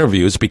doing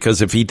interviews,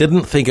 because if he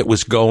didn't think it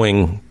was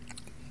going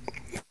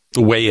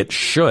the way it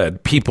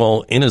should,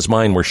 people in his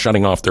mind were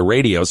shutting off their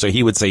radio. So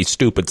he would say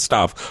stupid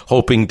stuff,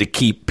 hoping to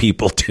keep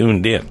people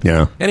tuned in.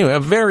 Yeah. Anyway,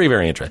 very,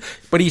 very interesting.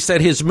 But he said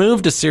his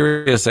move to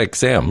Sirius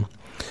XM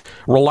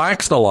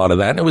relaxed a lot of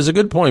that. And it was a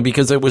good point,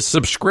 because it was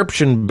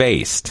subscription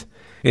based.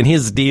 And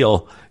his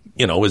deal,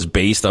 was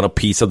based on a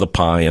piece of the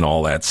pie and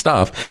all that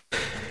stuff.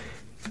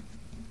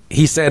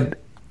 He said,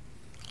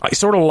 I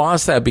sort of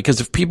lost that, because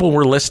if people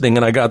were listening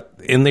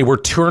and they were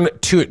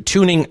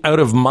tuning out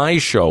of my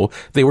show,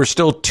 they were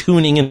still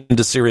tuning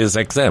into Sirius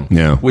XM.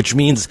 Yeah. Which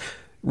means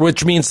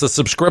the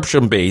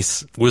subscription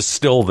base was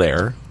still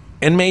there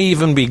and may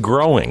even be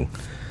growing.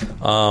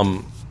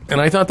 And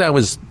I thought that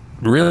was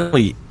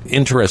really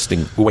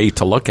interesting way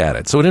to look at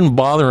it. So it didn't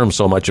bother him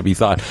so much if he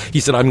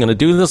said, I'm going to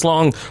do this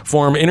long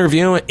form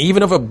interview.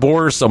 Even if it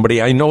bores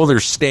somebody, I know they're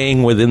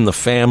staying within the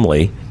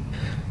family,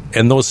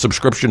 and those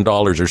subscription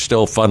dollars are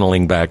still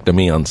funneling back to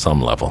me on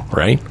some level,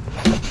 right?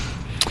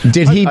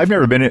 Did he? I've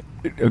never been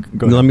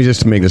Let me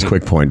just make this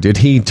quick point. Did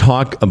he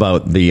talk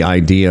about the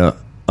idea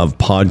of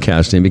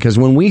podcasting? Because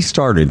when we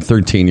started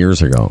 13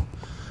 years ago,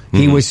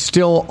 he was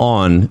still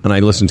on, and I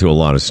listened to a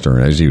lot of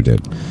Stern, as you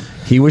did.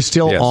 He was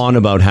still on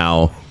about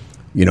how,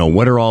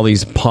 what are all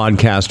these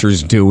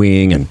podcasters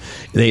doing, and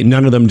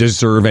none of them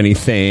deserve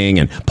anything,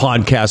 and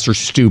podcasts are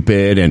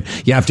stupid, and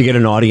you have to get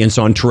an audience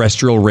on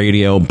terrestrial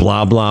radio,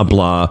 blah, blah,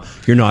 blah.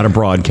 You're not a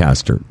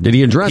broadcaster. Did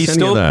he address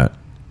any of that?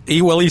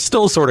 He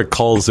still sort of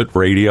calls it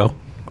radio,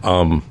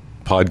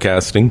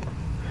 podcasting,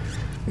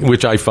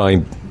 which I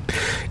find...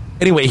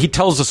 Anyway, he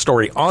tells a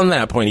story. On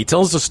that point, he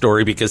tells a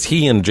story because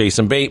he and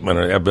Jason Bateman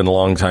have been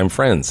longtime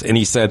friends. And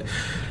he said,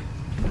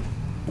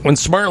 when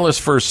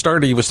Smartless first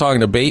started, he was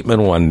talking to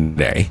Bateman one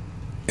day,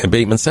 And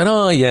Bateman said,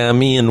 "Oh yeah,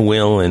 me and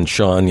Will and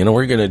Sean,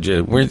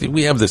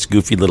 we have this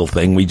goofy little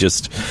thing.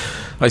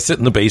 I sit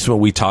in the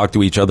basement, we talk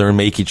to each other and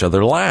make each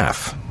other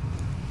laugh."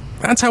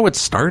 That's how it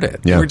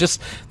started. Yeah.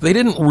 They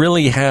didn't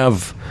really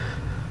have,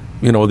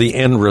 the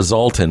end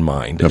result in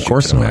mind. Of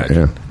course not.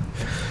 Yeah.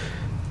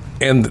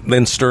 And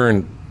then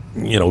Stern,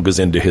 goes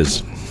into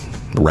his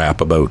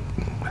rap about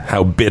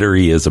how bitter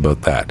he is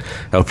about that.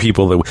 How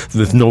people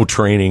with no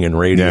training in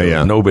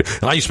radio, nobody.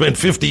 I spent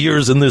 50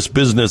 years in this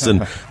business,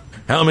 and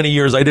how many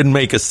years I didn't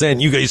make a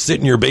cent? You guys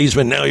sit in your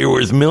basement, now you're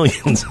worth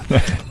millions.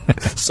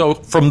 So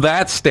from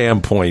that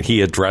standpoint,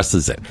 he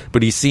addresses it,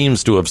 but he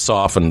seems to have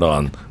softened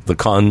on the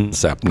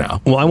concept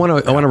now. Well, I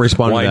want to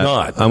respond. Why to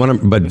that.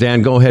 not? But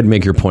Dan, go ahead and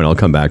make your point. I'll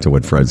come back to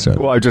what Fred said.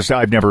 Well,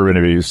 I've never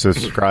been a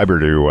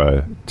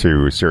subscriber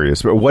to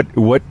Sirius, but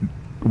what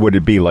would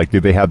it be like? Do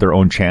they have their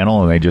own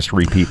channel and they just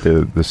repeat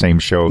the same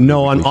show?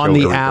 No, on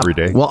the app every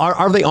day. Well,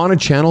 are they on a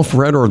channel,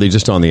 Fred, or are they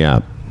just on the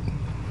app?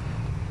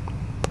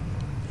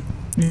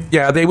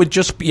 Yeah, they would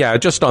just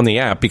on the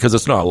app because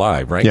it's not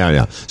live, right?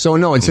 Yeah. So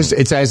no,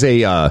 it's as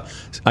a.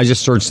 I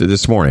just searched it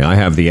this morning. I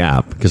have the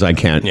app because I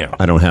can't. Yeah.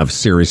 I don't have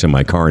Sirius in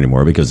my car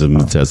anymore because of the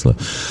Tesla.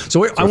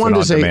 So I wanted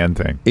to say, on-demand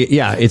thing.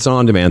 Yeah, it's an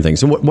on-demand thing.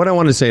 So what I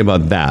want to say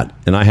about that,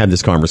 and I had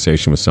this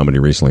conversation with somebody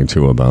recently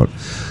too about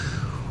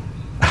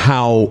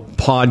how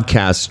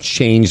podcasts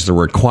change the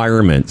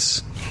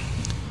requirements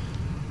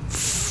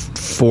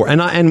for,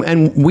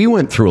 and we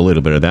went through a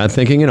little bit of that,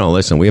 thinking,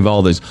 listen, we have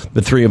all this.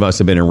 The three of us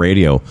have been in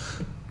radio,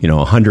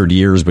 100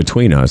 years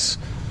between us,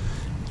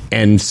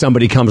 and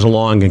somebody comes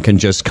along and can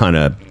just kind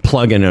of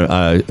plug in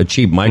a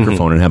cheap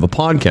microphone and have a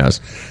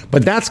podcast.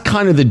 But that's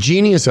kind of the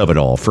genius of it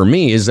all for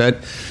me, is that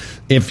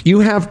if you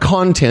have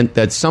content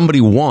that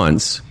somebody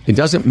wants, it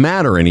doesn't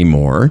matter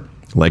anymore,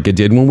 like it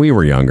did when we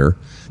were younger,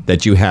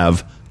 that you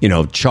have,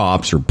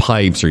 chops or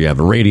pipes or you have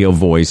a radio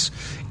voice.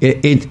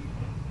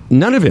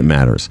 None of it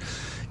matters.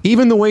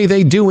 Even the way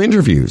they do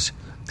interviews,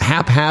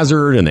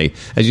 haphazard, and they,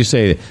 as you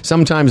say,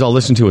 sometimes I'll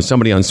listen to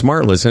somebody on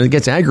Smart List and it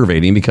gets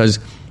aggravating because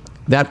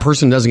that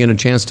person doesn't get a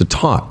chance to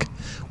talk,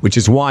 which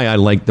is why I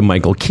like the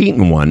Michael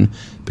Keaton one,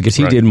 because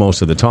he did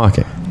most of the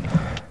talking.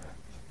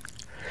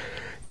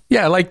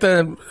 Yeah, like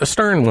the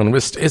Stern one,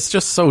 it's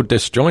just so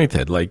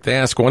disjointed. Like, they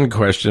ask one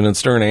question and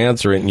Stern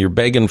answer it, and you're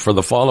begging for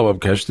the follow-up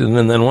question,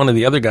 and then one of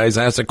the other guys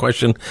asks a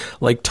question,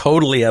 like,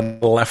 totally out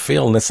of left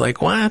field, and it's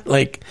like, what?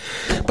 Like,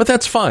 but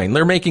that's fine.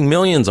 They're making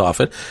millions off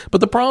it.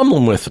 But the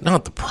problem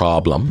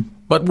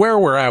but where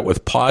we're at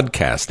with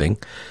podcasting,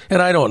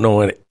 and I don't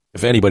know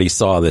if anybody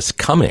saw this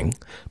coming,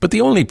 but the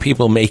only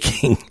people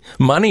making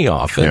money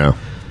off it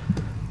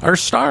are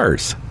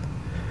stars.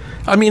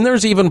 I mean,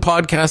 there's even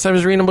podcasts. I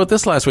was reading about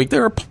this last week.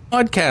 There are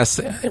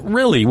podcasts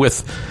really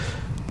with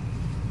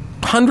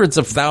hundreds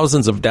of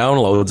thousands of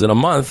downloads in a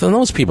month, and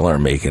those people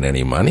aren't making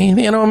any money.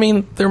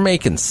 They're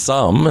making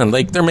some, and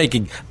they're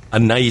making a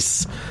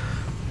nice,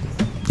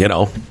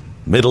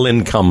 middle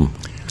income,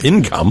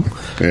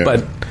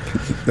 but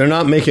they're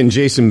not making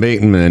Jason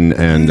Bateman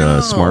and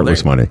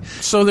Smartless money.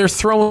 So they're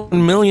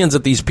throwing millions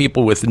at these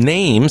people with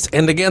names,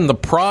 and again, the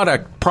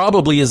product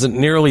probably isn't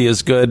nearly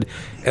as good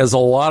as a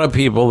lot of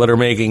people that are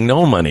making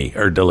no money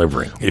are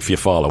delivering, if you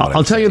follow what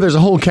I'll tell you, there's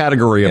a whole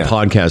category of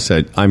podcasts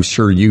that I'm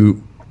sure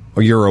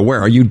you're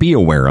aware, or you'd be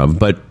aware of,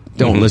 but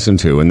don't listen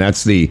to, and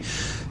that's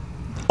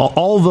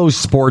all those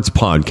sports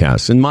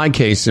podcasts. In my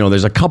case,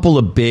 there's a couple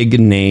of big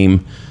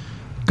name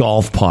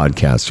golf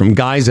podcasts from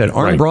guys that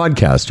aren't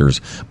broadcasters,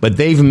 but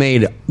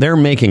they're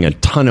making a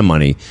ton of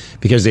money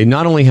because they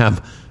not only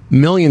have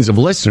millions of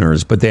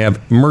listeners, but they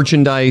have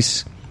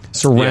merchandise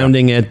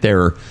surrounding it.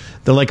 They're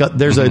like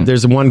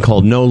there's one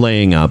called No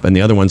Laying Up, and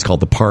the other one's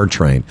called The Par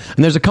Train,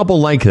 and there's a couple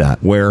like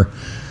that where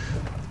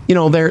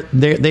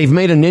they've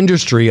made an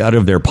industry out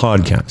of their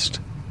podcast.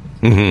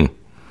 And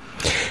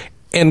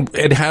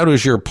how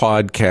does your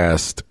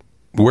podcast?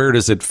 Where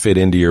does it fit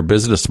into your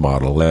business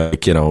model?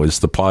 Like, is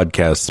the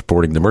podcast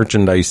supporting the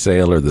merchandise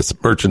sale, or the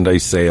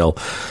merchandise sale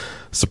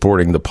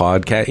supporting the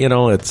podcast?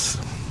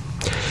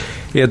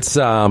 It's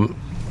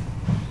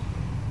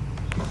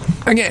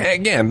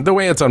again, the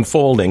way it's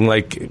unfolding.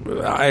 Like,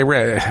 I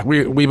read,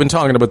 we've been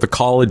talking about the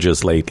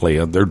colleges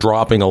lately. They're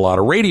dropping a lot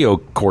of radio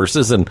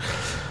courses, and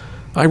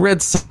I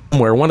read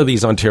somewhere one of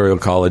these Ontario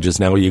colleges,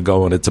 now you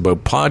go and it's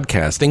about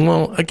podcasting.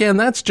 Well, again,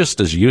 that's just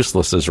as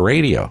useless as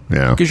radio.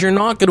 Yeah. Because you're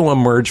not going to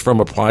emerge from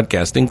a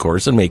podcasting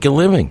course and make a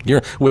living.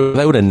 You're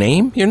without a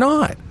name, you're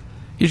not.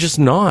 You're just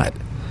not.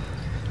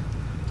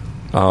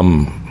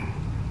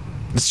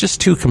 It's just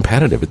too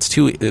competitive.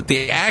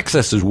 The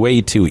access is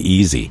way too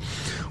easy.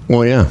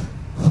 Well, yeah.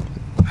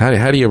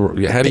 How do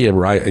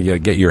you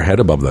get your head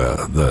above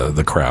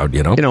the crowd?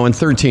 And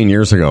 13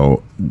 years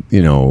ago,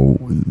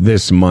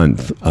 this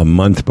month, a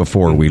month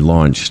before we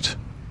launched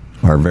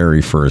our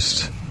very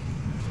first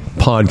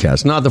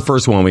podcast, not the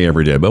first one we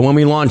ever did, but when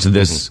we launched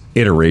this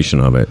iteration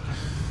of it,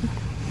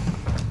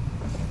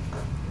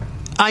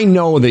 I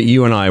know that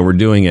you and I were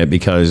doing it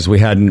because we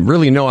had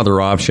really no other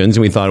options,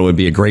 and we thought it would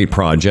be a great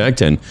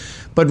project,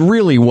 but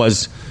really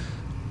was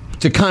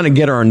to kind of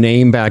get our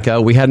name back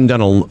out. We hadn't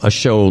done a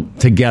show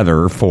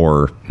together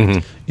for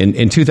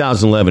in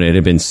 2011. It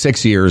had been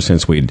 6 years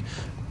since we'd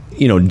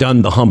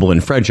done the Humble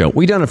and Fred show.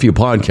 We'd done a few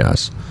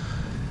podcasts,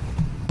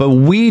 but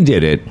we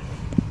did it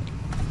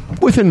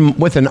with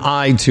an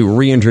eye to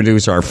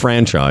reintroduce our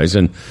franchise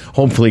and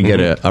hopefully get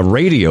a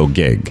radio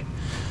gig.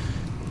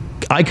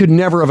 I could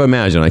never have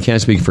imagined, I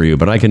can't speak for you,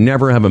 but I could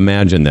never have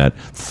imagined that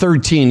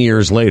 13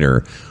 years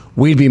later,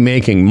 we'd be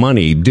making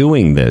money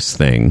doing this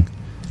thing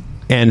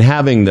and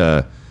having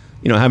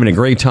having a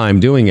great time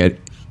doing it,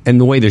 and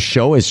the way the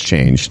show has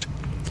changed.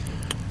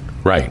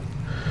 Right.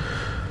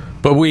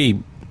 But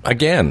we,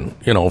 again,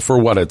 for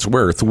what it's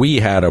worth, we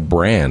had a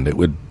brand. It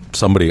would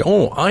somebody,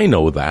 I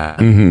know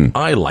that.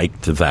 I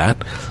liked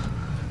that.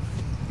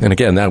 And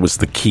again, that was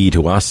the key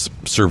to us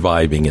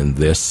surviving in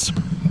this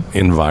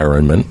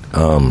environment.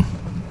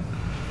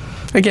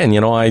 Again,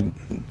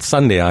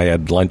 Sunday I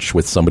had lunch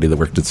with somebody that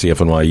worked at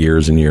CFNY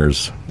years and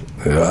years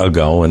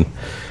ago, and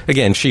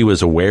again, she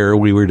was aware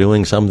we were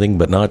doing something,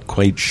 but not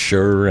quite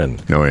sure.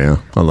 And oh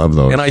yeah, I love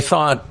those. And I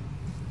thought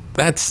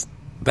that's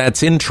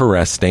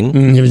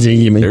interesting.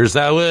 There's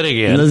that word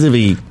again.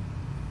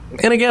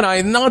 And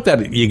again, not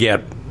that you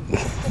get,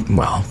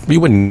 you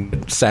wouldn't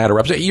get sad or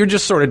upset. You're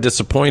just sort of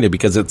disappointed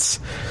because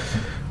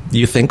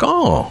you think,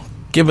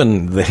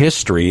 given the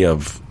history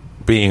of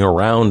being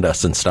around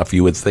us and stuff,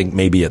 you would think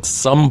maybe at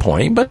some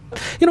point, but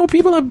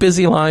people have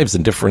busy lives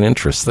and different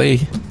interests. They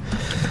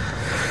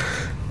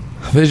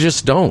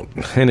just don't,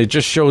 and it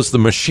just shows the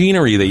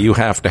machinery that you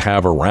have to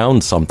have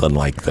around something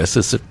like this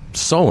is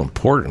so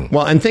important.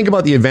 Well, and think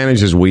about the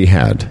advantages we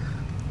had.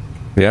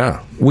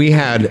 Yeah, we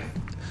had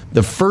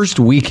the first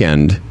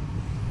weekend.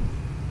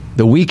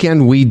 The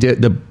weekend we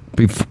did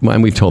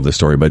and we've told this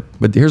story, but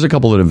here's a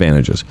couple of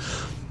advantages.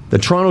 The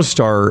Toronto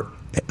Star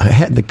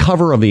had the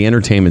cover of the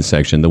entertainment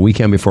section the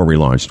weekend before we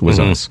launched was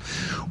us.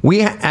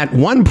 We at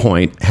one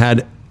point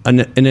had an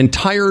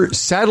entire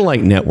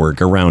satellite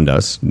network around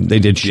us. They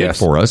did shit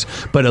for us,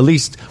 but at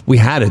least we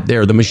had it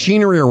there. The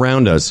machinery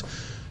around us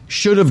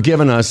should have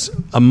given us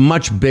a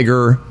much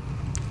bigger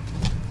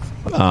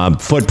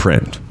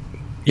footprint.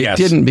 It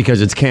didn't,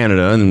 because it's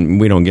Canada and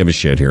we don't give a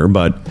shit here,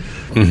 but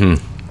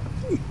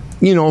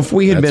if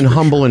we had been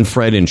Humble and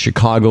Fred in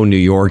Chicago, New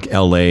York,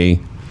 LA,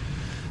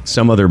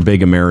 some other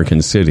big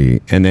American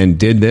city, and then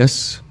did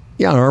this,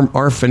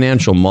 our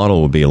financial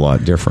model would be a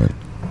lot different.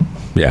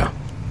 Yeah,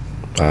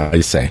 I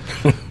say.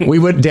 We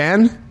would,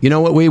 Dan, you know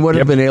what? We would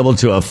have been able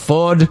to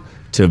afford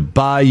to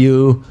buy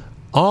you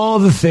all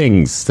the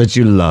things that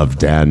you love,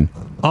 Dan.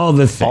 All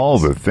the things. All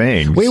the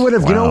things. We would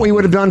have, you know what we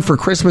would have done for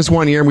Christmas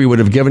one year? We would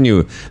have given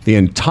you the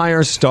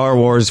entire Star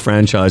Wars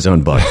franchise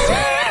on bucks.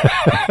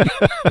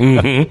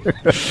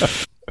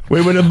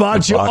 We would have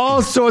bought you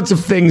all sorts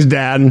of things,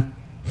 Dan.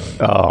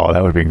 Oh,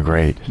 that would have been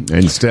great.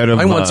 Instead of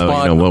I once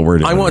bought, what we're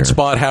doing I once here.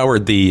 bought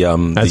Howard the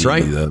That's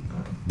right.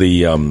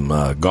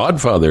 the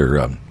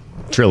Godfather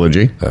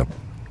trilogy.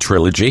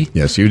 Trilogy.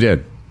 Yes, you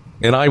did.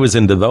 And I was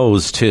into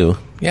those too.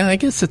 Yeah, I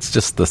guess it's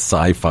just the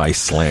sci-fi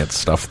slant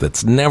stuff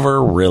that's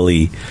never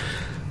really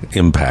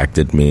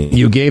impacted me.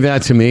 You gave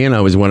that to me, and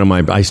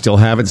I still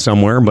have it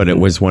somewhere, but it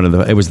was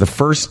the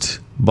first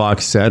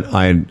box set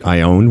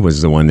I owned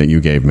was the one that you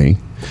gave me.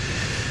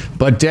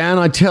 But Dan,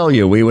 I tell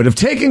you, we would have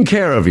taken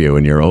care of you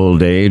in your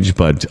old age,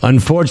 but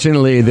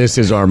unfortunately, this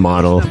is our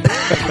model.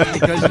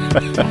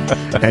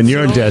 And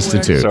you're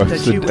destitute. So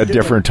it's a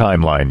different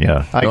timeline,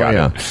 yeah. I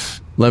got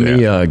it. Let me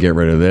get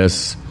rid of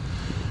this.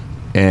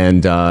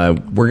 And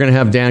we're going to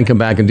have Dan come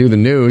back and do the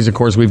news. Of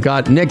course, we've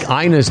got Nick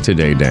Innes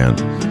today, Dan.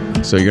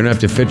 So you're going to have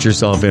to fit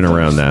yourself in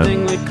around that.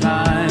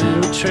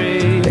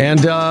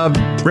 And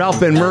Ralph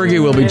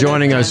Benmergui will be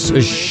joining us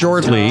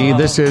shortly.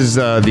 This is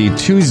the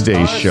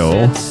Tuesday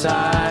show.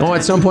 Oh,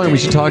 at some point we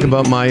should talk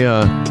about my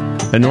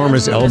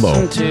enormous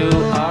elbow.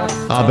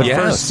 But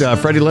first,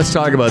 Freddie, let's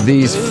talk about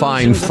these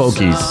fine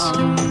folkies.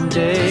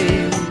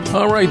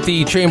 All right,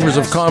 the Chambers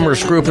of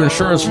Commerce Group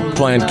Insurance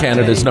Plan,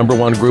 Canada's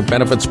 #1 group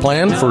benefits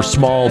plan for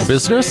small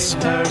business.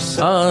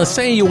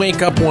 Say you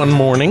wake up one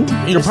morning,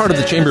 you're part of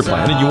the Chamber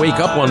plan, and you wake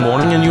up one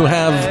morning and you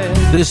have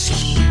this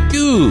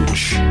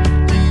huge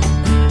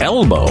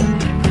elbow.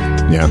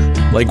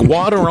 Yeah. Like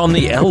water on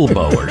the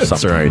elbow or something.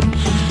 That's right.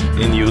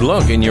 And you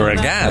look and you're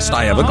aghast.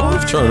 I have a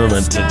golf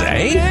tournament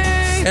today,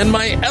 and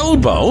my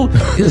elbow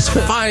is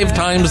 5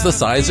 times the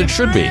size it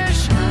should be.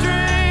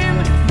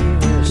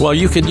 Well,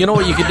 you know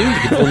what you could do? You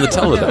could phone the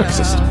Teledoc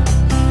system.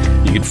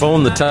 You could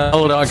phone the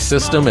Teledoc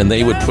system, and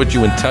they would put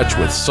you in touch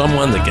with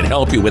someone that can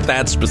help you with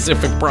that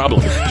specific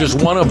problem.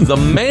 Just one of the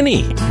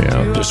many.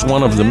 Yeah. Just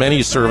one of the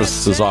many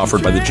services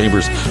offered by the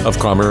Chambers of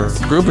Commerce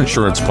Group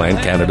Insurance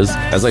Plan, Canada's,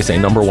 as I say,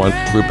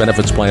 #1 group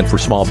benefits plan for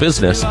small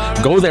business.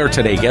 Go there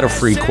today. Get a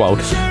free quote.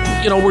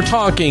 We're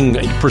talking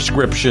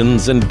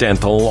prescriptions and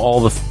dental, all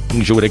the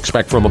things you would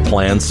expect from a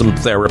plan, some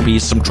therapy,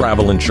 some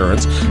travel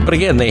insurance. But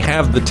again, they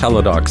have the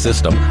Teledoc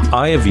system.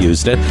 I have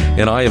used it,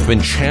 and I have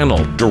been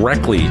channeled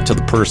directly to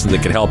the person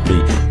that can help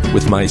me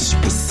with my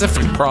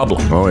specific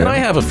problem. Oh, yeah. And I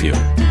have a few.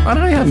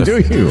 Do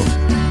you?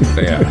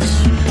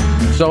 Yes.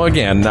 So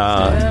again,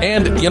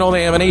 and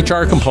they have an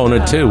HR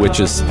component too, which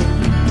is,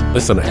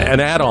 listen, an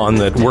add-on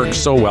that works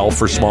so well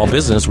for small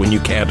business when you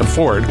can't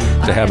afford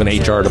to have an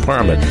HR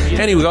department.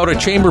 Anyway, go to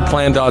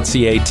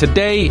chamberplan.ca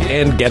today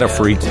and get a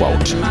free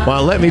quote.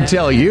 Well, let me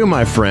tell you,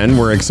 my friend,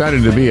 we're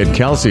excited to be at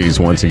Kelsey's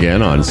once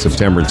again on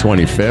September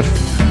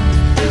 25th.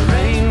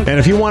 And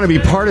if you want to be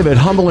part of it,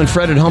 Humble and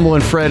Fred at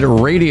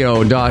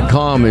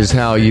humbleandfredradio.com is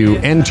how you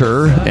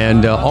enter,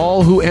 and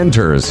all who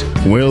enters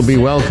will be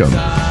welcome.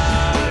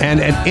 And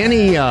at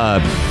any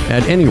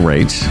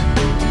rate,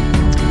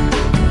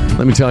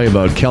 let me tell you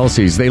about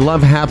Kelsey's. They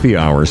love happy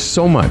hours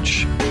so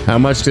much. How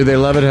much do they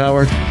love it,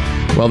 Howard?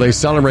 Well, they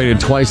celebrate it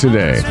twice a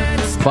day.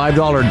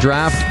 $5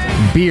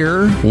 draft,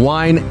 beer,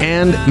 wine,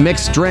 and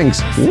mixed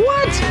drinks.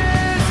 What?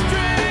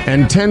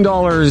 And $10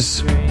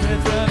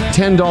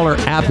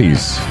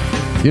 appies.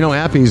 You know,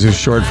 appies is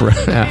short for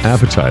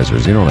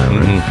appetizers. You know that,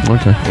 right? Mm-hmm.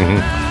 Okay.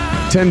 Mm-hmm.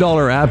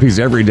 $10 appies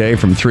every day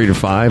from 3 to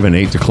 5 and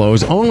 8 to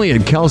close. Only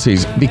at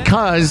Kelsey's,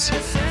 because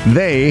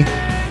they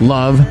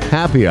love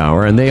happy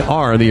hour, and they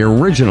are the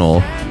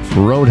original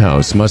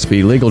Roadhouse. Must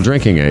be legal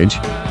drinking age.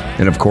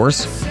 And of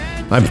course,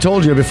 I've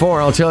told you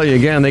before, I'll tell you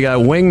again, they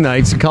got wing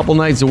nights a couple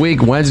nights a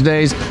week,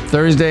 Wednesdays,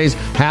 Thursdays,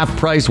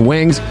 half-price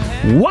wings.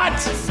 What?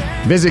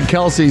 Visit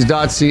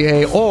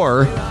kelseys.ca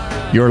or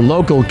your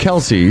local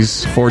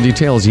Kelsey's for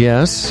details.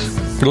 Yes?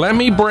 Let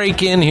me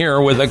break in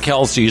here with a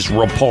Kelsey's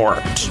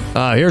report.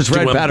 Here's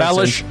Fred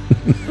Patterson.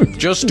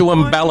 Just to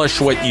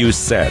embellish what you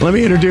said. Let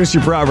me introduce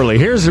you properly.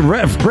 Here's the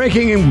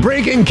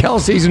breaking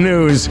Kelsey's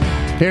news.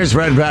 Here's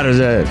Fred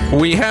Patterson.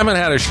 We haven't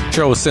had a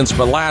show since,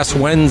 but last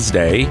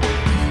Wednesday,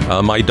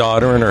 my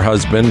daughter and her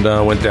husband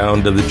went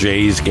down to the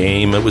Jays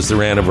game. It was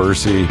their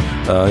anniversary,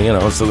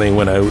 so they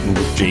went out and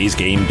Jays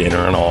game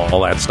dinner and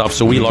all that stuff.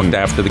 So we looked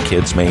after the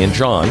kids, May and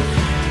John.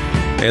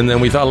 And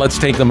then we thought, let's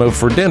take them out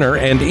for dinner.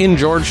 And in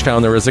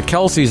Georgetown, there is a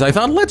Kelsey's. I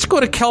thought, let's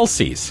go to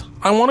Kelsey's.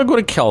 I want to go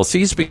to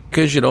Kelsey's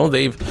because,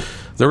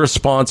 they're a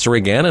sponsor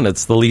again, and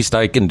it's the least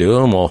I can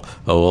do, and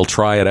we'll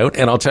try it out.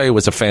 And I'll tell you, it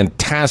was a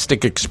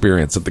fantastic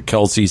experience at the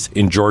Kelsey's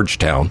in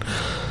Georgetown.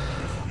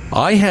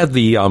 I had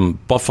the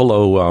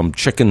buffalo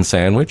chicken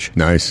sandwich.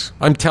 Nice.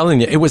 I'm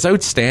telling you, it was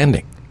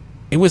outstanding.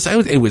 It was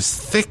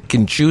thick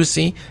and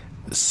juicy,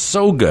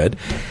 so good.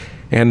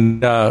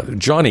 And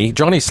Johnny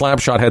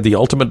Slapshot had the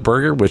ultimate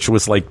burger, which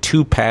was like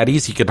 2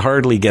 patties. He could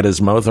hardly get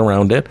his mouth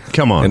around it.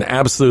 Come on. And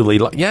absolutely,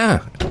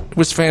 it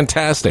was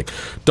fantastic.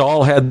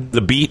 Doll had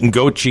the beet and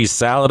goat cheese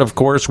salad, of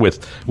course,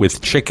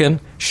 with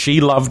chicken.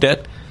 She loved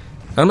it.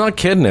 I'm not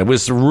kidding. It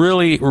was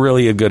really,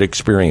 really a good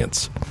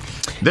experience.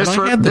 This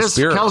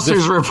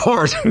Kelsey's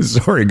report.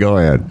 Sorry, go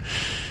ahead.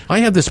 I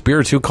had this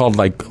beer, too, called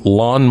like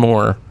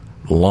Lawnmower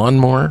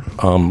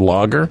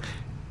Lager.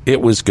 It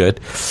was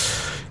good.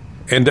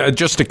 And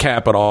just to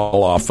cap it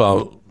all off,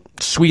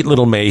 sweet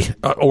little May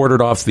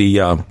ordered off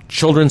the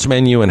children's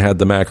menu and had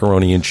the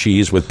macaroni and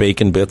cheese with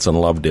bacon bits and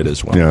loved it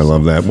as well. Yeah, I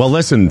love that. Well,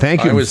 listen,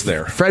 thank you. I was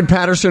there. Fred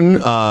Patterson,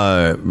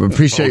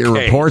 appreciate your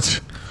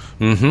reports.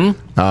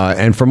 Mm-hmm.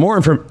 And for more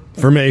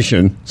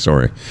information,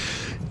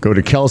 go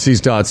to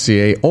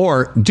kelseys.ca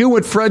or do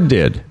what Fred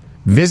did.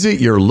 Visit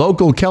your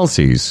local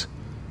Kelsey's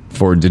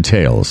for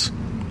details.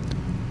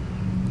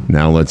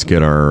 Now let's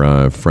get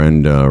our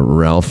friend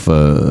Ralph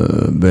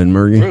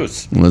Benmergui.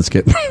 Bruce. Let's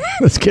get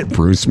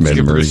Bruce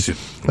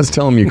Benmergui. Let's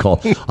tell him you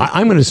called.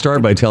 I'm going to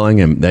start by telling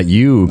him that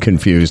you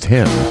confused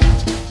him.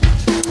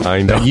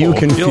 I know. That you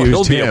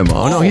confused he'll him.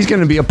 Oh no, he's going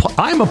to be.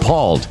 I'm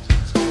appalled.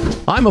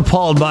 I'm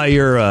appalled by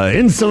your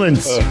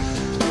insolence.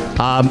 But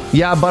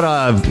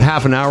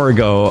half an hour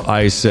ago,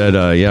 I said,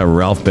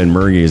 Ralph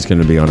Benmergui is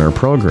going to be on our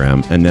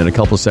program, and then a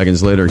couple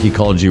seconds later, he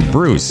called you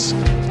Bruce.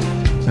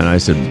 And I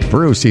said,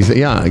 Bruce, he said,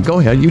 yeah, go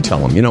ahead, you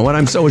tell him. You know what?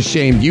 I'm so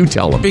ashamed, you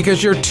tell him.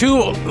 Because you're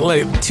two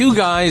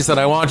guys that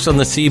I watched on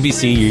the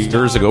CBC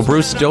years ago,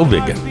 Bruce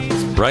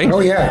Stobigin, right? Oh,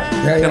 yeah.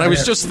 And I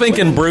was just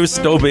thinking Bruce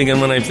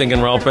Stobigin when I'm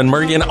thinking Ralph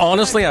Benmergui. And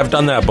honestly, I've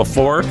done that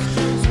before.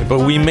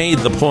 But we made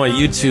the point,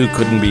 you two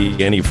couldn't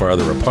be any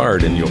farther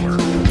apart in your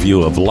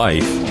view of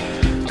life.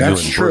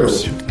 That's true.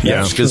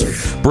 Yes,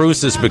 because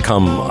Bruce has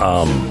become,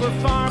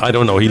 I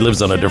don't know, he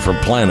lives on a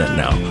different planet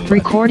now.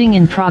 Recording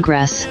in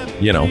progress.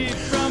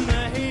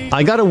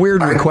 I got a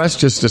weird request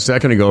just a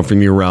second ago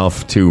from you,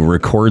 Ralph, to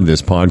record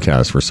this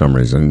podcast for some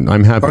reason.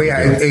 I'm happy. Oh,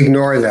 yeah,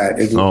 ignore that.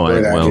 It's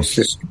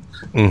this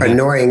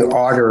annoying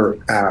otter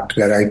app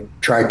that I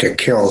tried to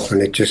kill,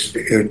 and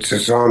it's a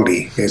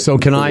zombie. So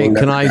can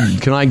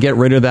I get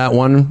rid of that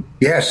one?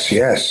 Yes.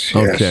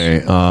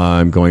 Okay,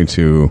 I'm going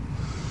to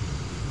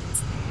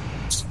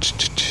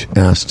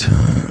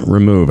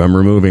remove. I'm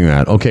removing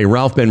that. Okay,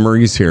 Ralph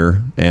Benmergui's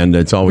here, and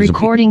it's always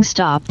recording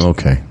stopped.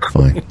 Okay,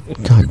 fine.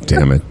 God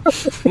damn it!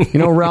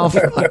 Ralph,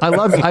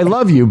 I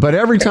love you, but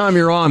every time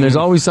you're on, there's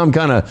always some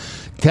kind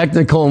of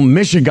technical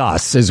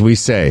mishigas, as we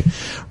say.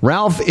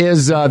 Ralph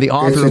is the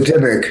author. It's a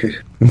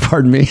Dybbuk.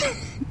 Pardon me.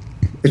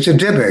 It's a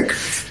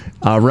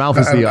Dybbuk. Ralph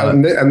is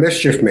a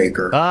mischief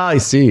maker. I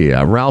see.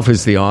 Ralph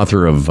is the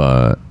author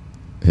of.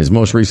 His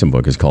most recent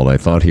book is called I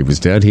Thought He Was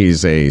Dead.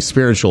 He's a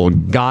spiritual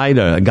guide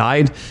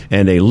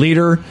and a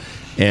leader,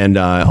 And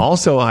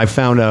also, I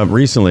found out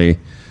recently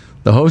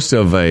the host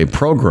of a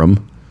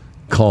program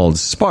called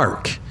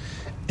Spark.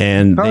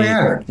 And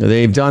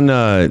they've done.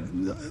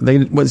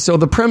 So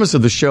the premise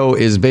of the show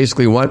is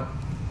basically what?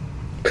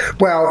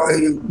 Well,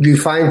 you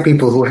find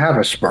people who have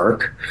a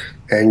spark,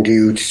 and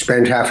you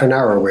spend half an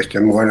hour with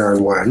them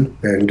one-on-one,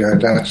 and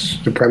that's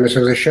the premise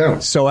of the show.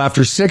 So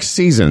after 6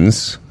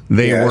 seasons,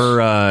 they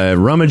were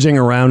rummaging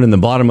around in the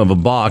bottom of a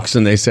box,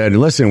 and they said,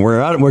 "Listen, we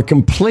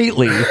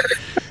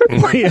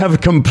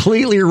have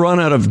completely run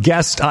out of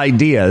guest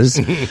ideas,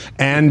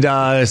 and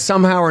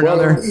somehow or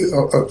another."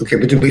 Okay,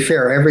 but to be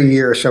fair, every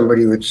year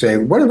somebody would say,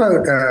 "What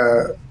about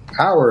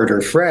Howard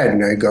or Fred?"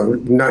 And I go,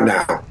 "Not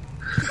now."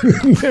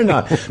 They're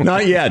not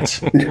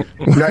yet.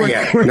 Not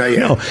yet.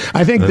 No,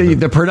 I think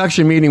the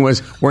production meeting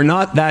was, we're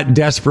not that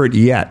desperate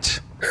yet.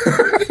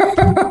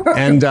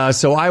 And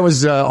so I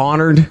was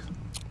honored,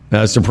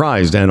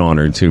 surprised and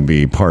honored to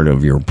be part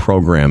of your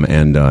program,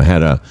 and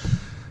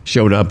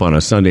showed up on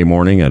a Sunday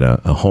morning at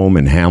a home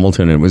in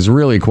Hamilton. It was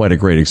really quite a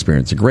great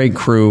experience. A great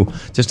crew,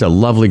 just a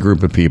lovely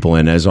group of people,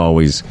 and as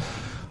always,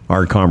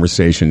 our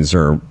conversations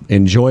are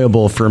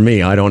enjoyable for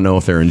me. I don't know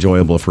if they're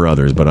enjoyable for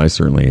others, but I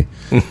certainly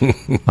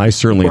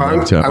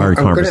liked our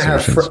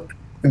conversations.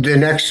 The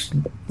next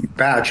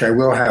batch, I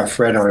will have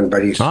Fred on,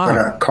 but he's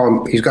got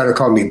to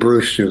call me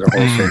Bruce through the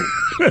whole thing.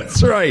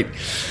 That's right.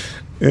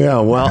 Yeah.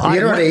 Well, what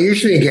I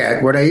usually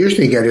get? What I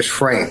usually get is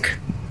Frank.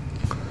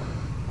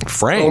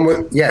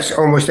 Frank. Yes,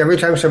 almost every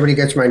time somebody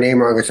gets my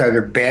name wrong, it's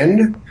either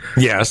Ben,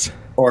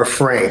 or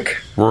Frank.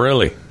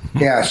 Really?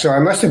 Yeah, so I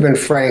must have been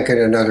Frank in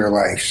another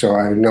life, so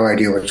I have no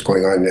idea what's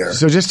going on there.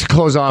 So just to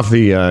close off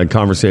the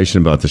conversation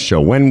about the show,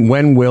 when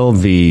will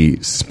the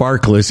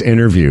Sparkless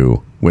interview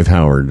with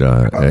Howard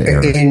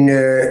air?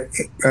 In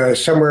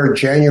somewhere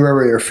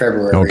January or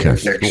February. Okay.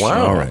 Next wow.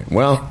 year. All right.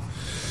 Well,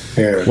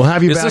 yeah. We'll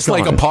have you is back this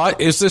like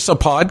on. Is this a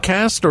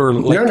podcast or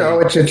like no?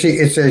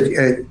 It's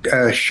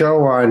a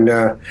show on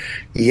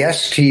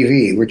Yes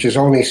TV, which is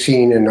only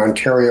seen in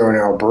Ontario and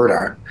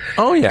Alberta.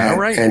 Oh yeah,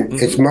 right. And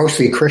it's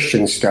mostly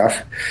Christian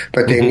stuff,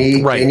 but they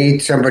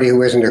need somebody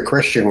who isn't a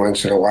Christian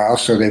once in a while,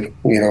 so they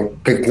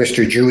pick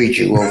Mr. Jewy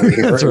Jew over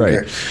here. That's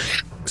right.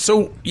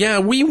 So yeah,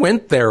 we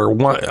went there.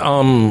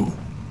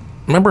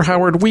 Remember,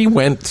 Howard? We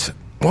went.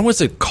 What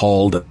was it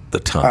called at the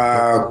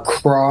time?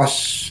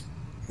 Cross.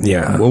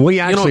 Yeah. Well,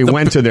 we actually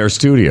went to their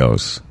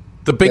studios.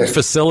 The big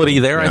facility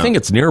there. Yeah. I think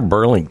it's near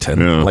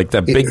Burlington, like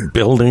that big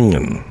building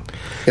and.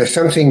 Yeah,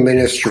 something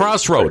ministry.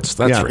 Crossroads.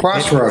 That's right.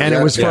 Crossroads. And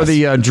it was for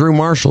the Drew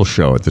Marshall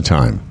show at the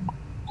time.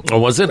 Oh,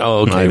 was it?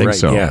 Oh, okay. I think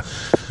so.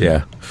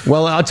 Yeah.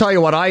 Well, I'll tell you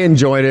what. I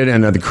enjoyed it,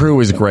 and the crew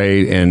was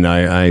great, and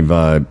I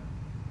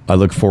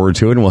look forward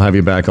to it, and we'll have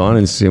you back on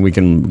and see. We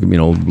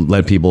can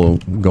let people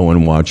go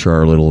and watch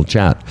our little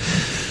chat.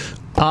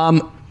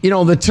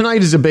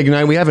 Tonight is a big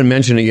night. We haven't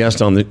mentioned it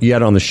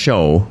yet on the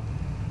show,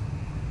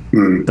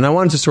 and I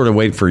wanted to sort of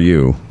wait for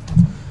you.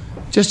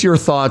 Just your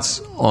thoughts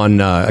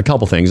on a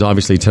couple things.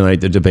 Obviously, tonight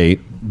the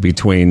debate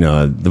between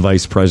the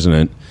vice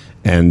president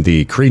and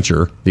the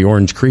creature, the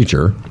orange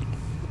creature.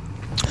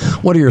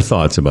 What are your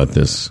thoughts about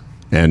this?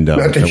 And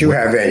not that you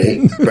have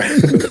any.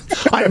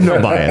 I have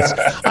no bias.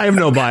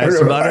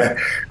 About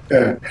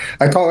it.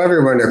 I call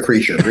everyone a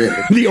creature. Really.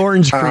 The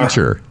orange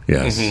creature.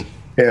 Yes. Mm-hmm.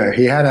 Yeah,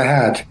 he had a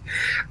hat.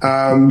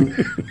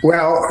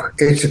 Well,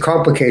 it's a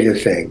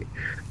complicated thing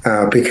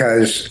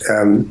because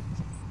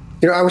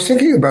I was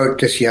thinking about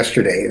this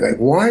yesterday.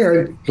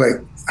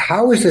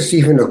 How is this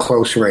even a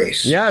close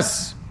race?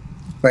 Yes.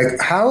 Like,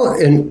 how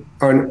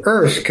on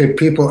earth could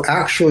people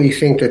actually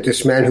think that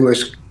this man who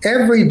is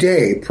every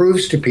day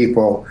proves to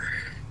people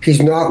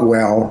he's not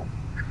well,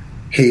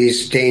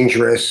 he's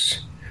dangerous,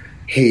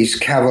 he's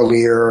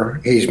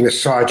cavalier, he's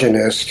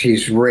misogynist,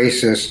 he's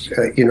racist,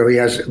 he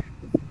has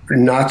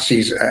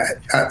Nazis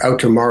out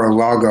to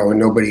Mar-a-Lago and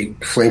nobody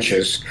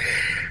flinches,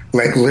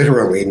 like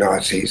literally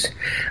Nazis.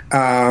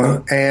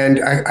 And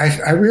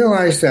I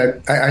realized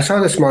that I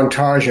saw this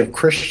montage of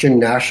Christian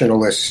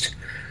nationalist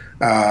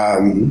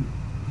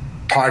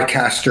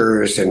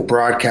podcasters and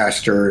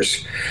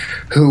broadcasters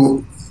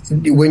who,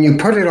 when you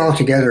put it all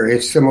together,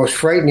 it's the most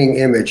frightening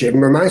image. It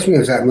reminds me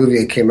of that movie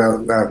that came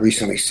out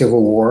recently,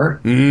 Civil War.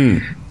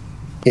 Mm.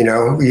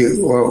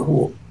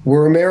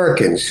 We're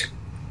Americans.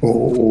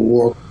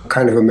 What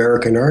kind of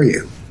American are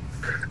you?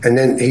 And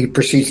then he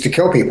proceeds to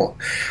kill people.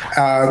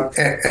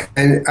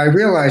 And I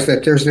realized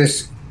that there's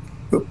this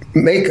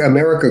make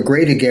America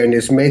great again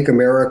is make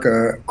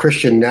America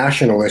Christian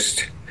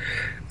nationalist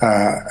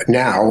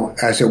now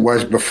as it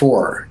was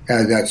before,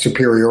 that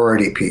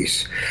superiority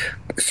piece.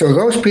 So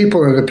those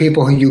people are the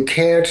people who you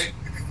can't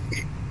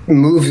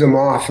move them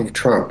off of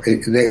Trump.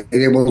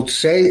 They will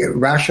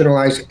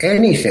rationalize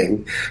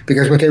anything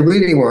because what they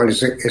really want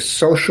is a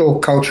social,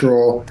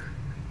 cultural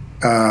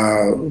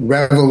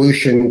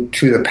revolution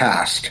to the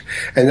past.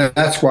 And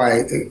that's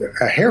why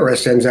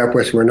Harris ends up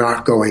with, we're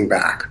not going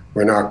back.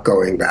 We're not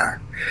going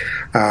back.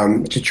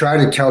 To try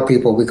to tell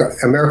people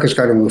America's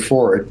got to move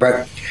forward.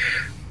 But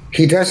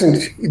he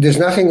doesn't. There's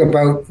nothing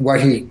about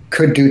what he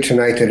could do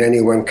tonight that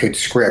anyone could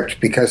script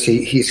because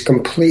he's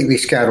completely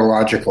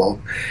scatological.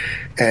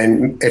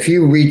 And if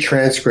you read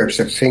transcripts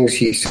of things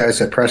he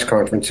says at press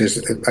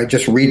conferences, I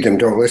just read them,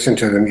 don't listen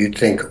to them. You'd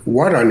think,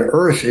 what on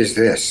earth is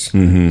this?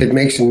 Mm-hmm. It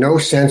makes no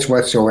sense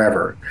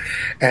whatsoever.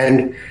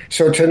 And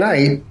so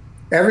tonight,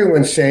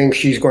 everyone's saying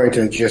she's going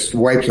to just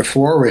wipe the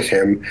floor with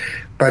him.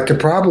 But the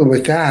problem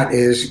with that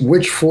is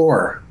which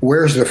floor?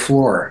 Where's the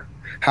floor?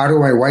 How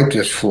do I wipe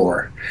this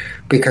floor?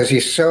 Because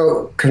he's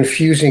so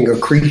confusing a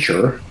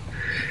creature,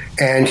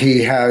 and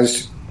he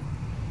has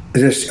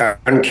this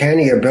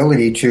uncanny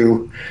ability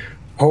to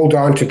hold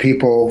on to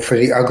people for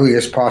the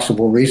ugliest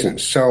possible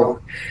reasons. So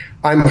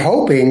I'm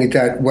hoping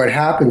that what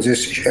happens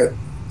is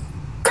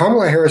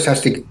Kamala Harris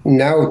has to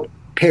now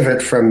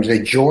pivot from the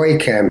joy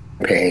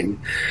campaign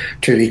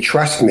to the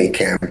trust me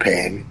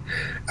campaign,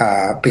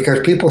 because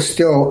people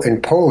still, in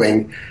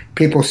polling,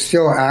 people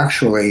still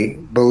actually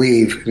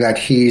believe that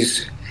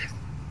he's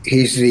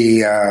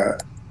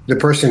the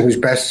person who's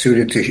best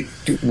suited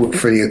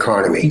for the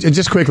economy.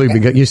 Just quickly,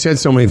 because you said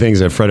so many things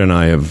that Fred and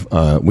I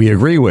have we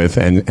agree with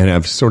and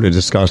have sort of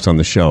discussed on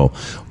the show.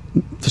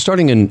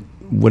 Starting in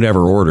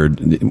whatever order,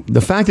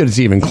 the fact that it's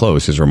even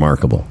close is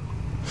remarkable.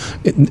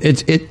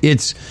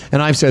 It's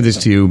and I've said this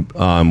to you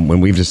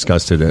when we've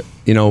discussed it.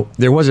 You know,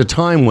 there was a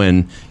time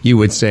when you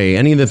would say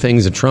any of the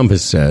things that Trump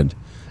has said,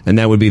 and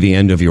that would be the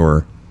end of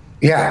your.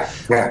 Yeah.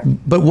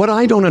 But what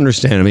I don't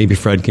understand, and maybe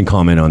Fred can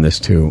comment on this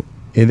too,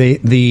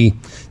 the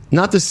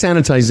not the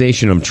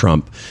sanitization of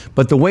Trump,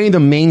 but the way the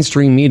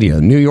mainstream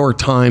media, New York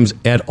Times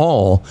et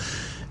al.,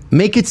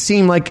 make it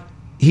seem like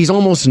he's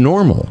almost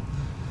normal.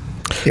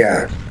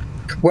 Yeah.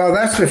 Well,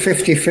 that's the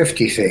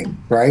 50-50 thing,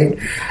 right?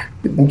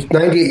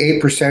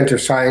 98% of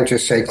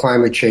scientists say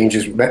climate change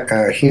is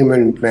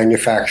human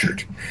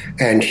manufactured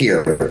and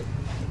here.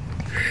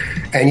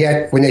 And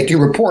yet, when they do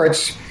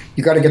reports,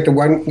 you got to get the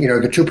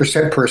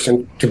 2%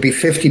 person to be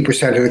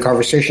 50% of the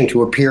conversation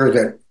to appear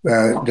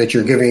that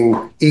you're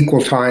giving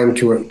equal time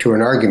to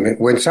an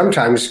argument, when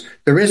sometimes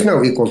there is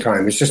no equal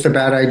time. It's just a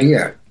bad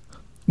idea.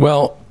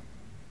 Well,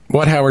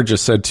 what Howard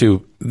just said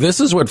too, this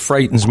is what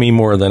frightens me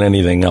more than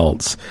anything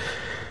else.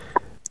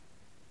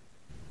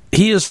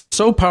 He is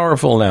so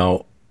powerful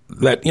now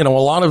that, a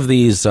lot of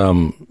these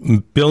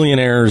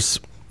billionaires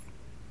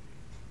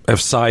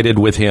have sided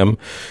with him.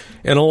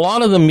 And a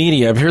lot of the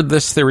media, I've heard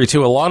this theory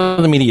too, a lot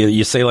of the media,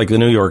 you say like the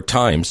New York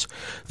Times,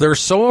 they're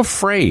so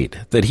afraid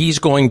that he's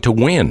going to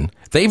win,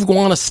 they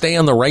want to stay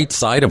on the right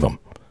side of him,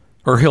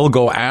 or he'll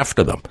go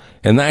after them.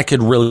 And that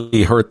could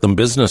really hurt them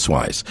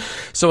business-wise.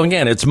 So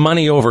again, it's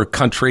money over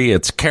country,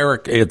 it's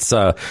character, it's,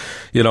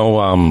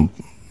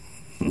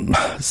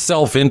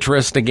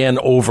 self-interest again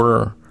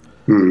over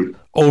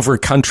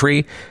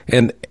country.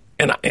 And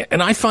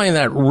I find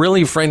that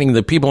really frightening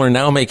that people are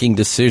now making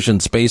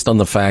decisions based on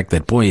the fact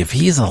that, boy, if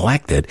he's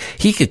elected,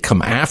 he could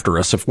come after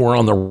us if we're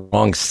on the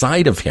wrong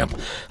side of him.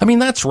 I mean,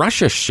 that's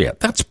Russia shit.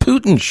 That's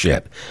Putin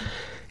shit.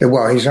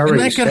 Well, he's already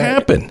and that could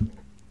happen.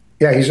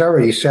 Yeah, he's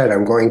already said,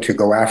 I'm going to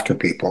go after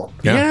people.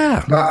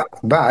 Yeah.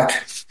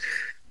 But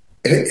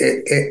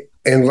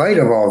in light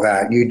of all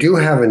that, you do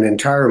have an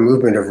entire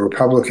movement of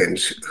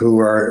Republicans who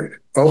are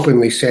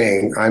openly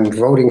saying, I'm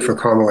voting for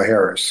Kamala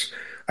Harris.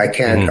 I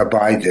can't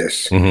abide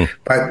this. Mm-hmm.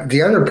 But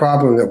the other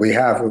problem that we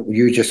have,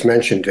 you just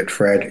mentioned it,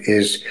 Fred,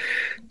 is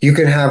you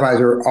can have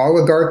either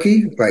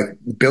oligarchy, like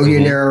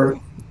billionaire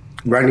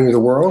running the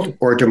world,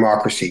 or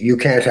democracy. You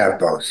can't have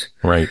both.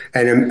 Right.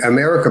 And in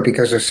America,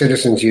 because of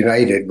Citizens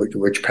United,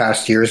 which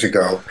passed years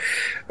ago,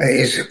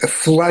 is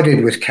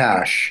flooded with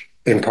cash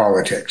in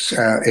politics.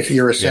 If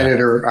you're a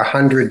senator,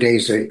 100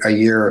 days a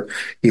year,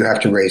 you have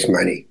to raise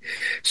money.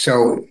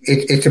 So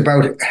it's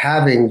about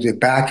having the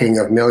backing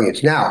of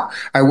millions. Now,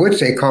 I would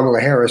say Kamala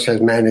Harris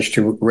has managed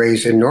to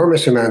raise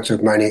enormous amounts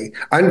of money,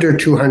 under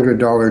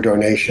 $200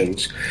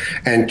 donations,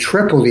 and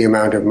triple the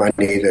amount of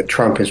money that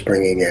Trump is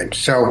bringing in.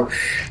 So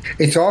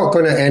it's all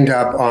going to end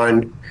up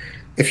on,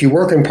 if you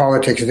work in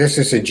politics, this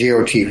is a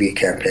GOTV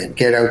campaign,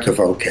 get out the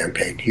vote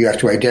campaign. You have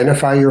to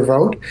identify your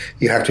vote.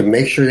 You have to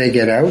make sure they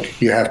get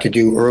out. You have to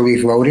do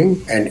early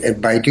voting. And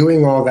by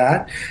doing all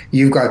that,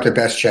 you've got the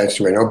best chance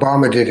to win.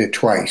 Obama did it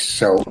twice.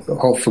 So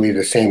hopefully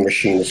the same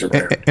machine is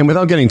around. And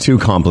without getting too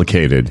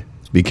complicated,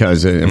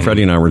 because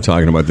Freddie and I were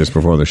talking about this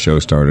before the show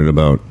started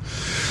about,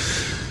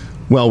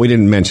 well, we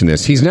didn't mention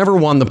this. He's never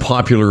won the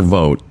popular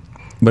vote.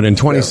 But in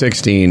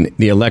 2016,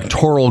 the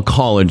Electoral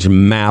College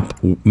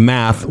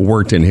math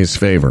worked in his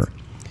favor.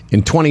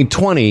 In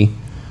 2020,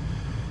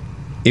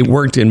 it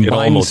worked in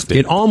Biden's.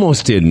 It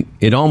almost didn't.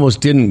 It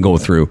almost didn't go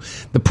through.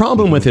 The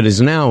problem with it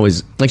is now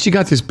is like she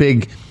got this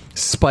big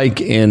spike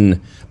in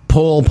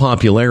poll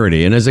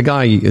popularity. And as a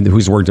guy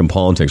who's worked in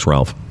politics,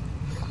 Ralph,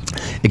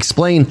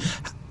 explain.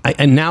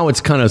 And now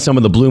it's kind of some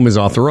of the bloom is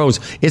off the rose.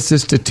 It's a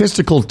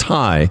statistical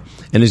tie.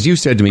 And as you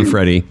said to me,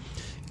 Freddie,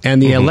 and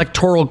the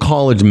Electoral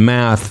College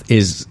math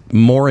is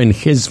more in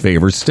his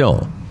favor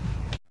still.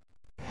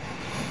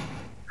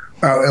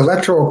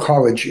 Electoral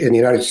College in the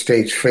United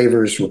States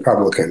favors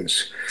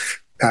Republicans.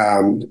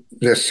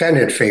 the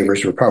Senate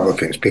favors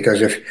Republicans,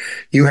 because if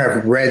you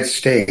have red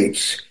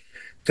states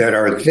that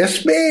are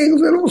this big,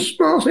 little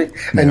small thing,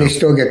 and they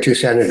still get 2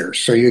 senators.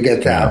 So you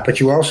get that, but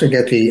you also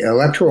get the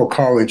Electoral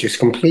College is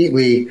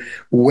completely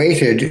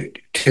weighted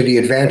to the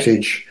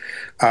advantage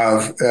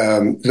of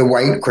the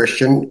white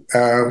Christian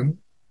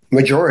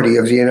majority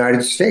of the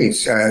United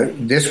States.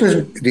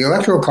 The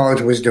Electoral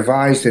College was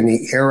devised in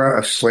the era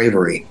of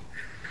slavery.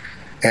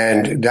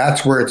 And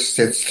that's where it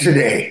sits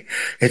today.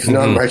 It's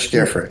not much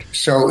different.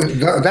 So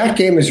that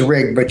game is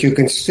rigged, but you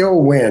can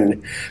still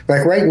win.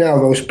 Like right now,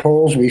 those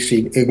polls we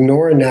see,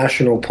 ignore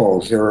national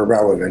polls. They're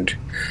irrelevant.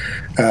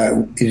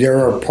 There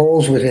are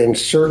polls within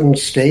certain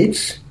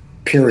states,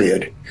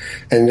 period.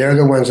 And they're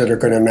the ones that are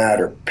going to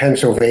matter.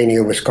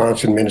 Pennsylvania,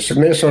 Wisconsin,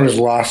 Minnesota. Minnesota's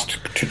lost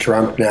to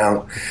Trump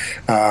now.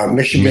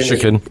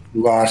 Michigan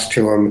lost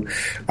to him.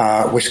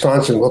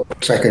 Wisconsin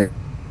looks like a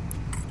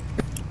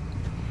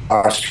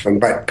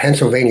but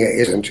Pennsylvania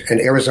isn't, and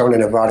Arizona,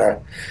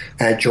 Nevada,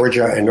 and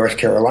Georgia, and North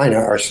Carolina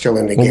are still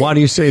in the game. Why do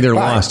you say they're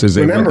lost? Is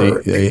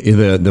remember,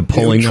 the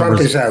polling Trump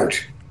numbers? Is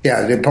out.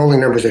 Yeah, the polling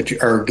numbers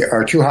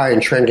are too high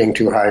and trending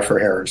too high for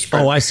Harris.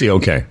 But I see.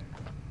 Okay.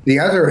 The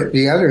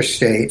other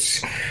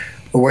states,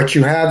 what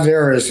you have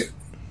there is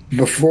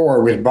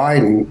before with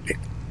Biden,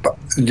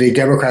 the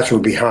Democrats were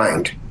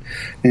behind.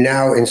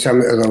 Now, in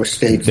some of those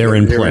states, they're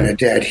in a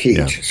dead heat.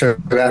 Yeah. So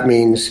that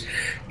means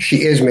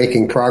she is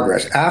making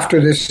progress. After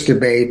this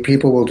debate,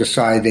 people will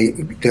decide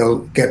they'll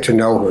get to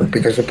know her,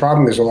 because the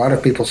problem is a lot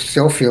of people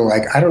still feel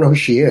like, I don't know who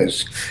she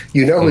is.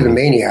 You know who the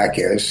maniac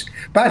is,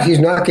 but he's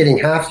not getting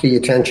half the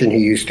attention he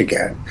used to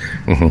get.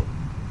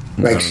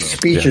 Like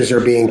speeches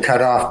are being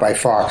cut off by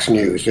Fox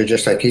News. They're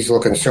just like, he's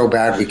looking so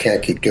bad, we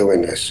can't keep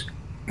doing this.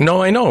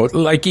 No, I know.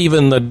 Like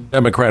even the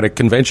Democratic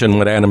convention,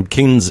 when Adam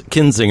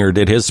Kinzinger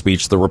did his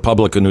speech, the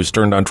Republican who's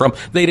turned on Trump,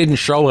 they didn't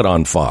show it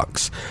on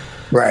Fox.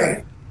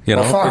 Right. You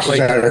know, Fox is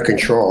out of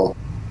control.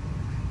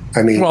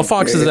 I mean,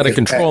 Fox is out of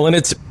control, and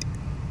it's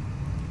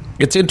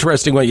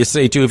interesting what you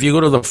say too. If you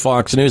go to the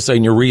Fox News site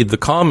and you read the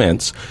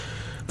comments,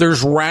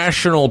 there's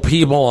rational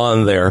people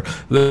on there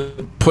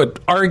that put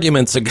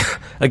arguments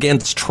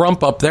against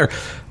Trump up there,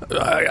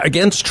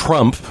 against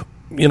Trump.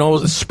 You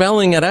know,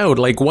 spelling it out,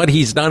 like what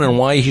he's done and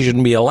why he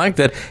shouldn't be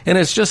elected. And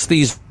it's just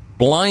these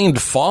blind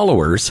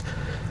followers.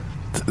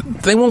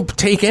 They won't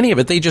take any of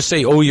it. They just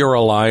say, "Oh, you're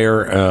a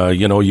liar.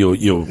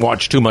 You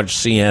watch too much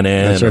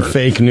CNN. That's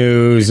fake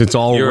news. It's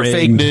all you're rigged.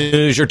 Fake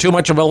news. You're too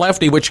much of a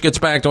lefty." Which gets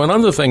back to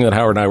another thing that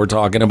Howard and I were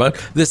talking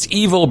about: this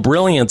evil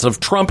brilliance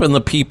of Trump and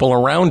the people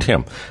around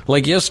him.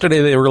 Like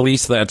yesterday, they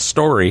released that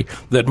story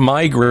that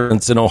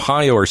migrants in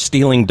Ohio are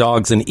stealing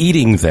dogs and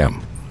eating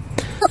them.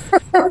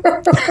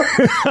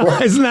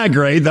 Well, isn't that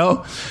great,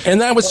 though?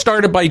 And that was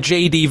started by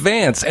J.D.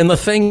 Vance. And the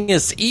thing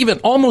is, even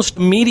almost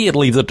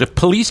immediately, the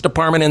police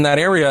department in that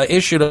area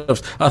issued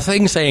a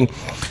thing saying,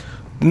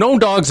 no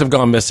dogs have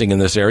gone missing in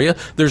this area.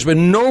 There's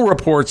been no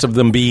reports of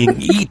them being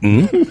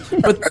eaten.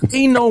 But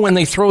they know when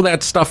they throw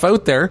that stuff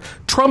out there,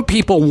 Trump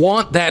people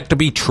want that to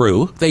be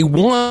true. They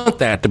want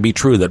that to be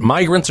true, that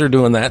migrants are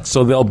doing that,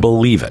 so they'll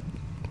believe it.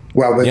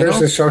 Well, but there's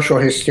the social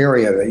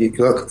hysteria that you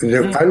look.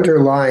 The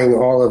underlying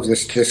all of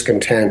this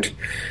discontent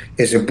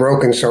is a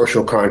broken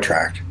social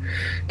contract.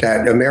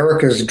 That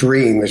America's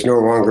dream is no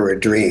longer a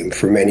dream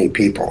for many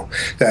people.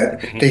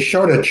 That they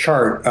showed a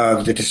chart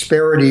of the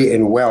disparity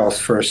in wealth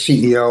for a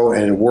CEO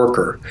and a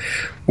worker.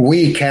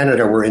 We,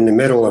 Canada, were in the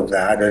middle of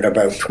that at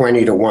about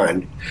 20 to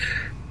 1.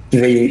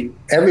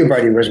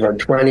 Everybody was about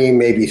 20,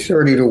 maybe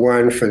 30 to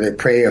 1 for the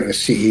pay of a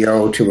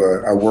CEO to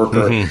a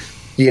worker.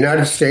 The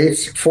United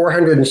States,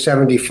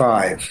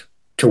 475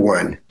 to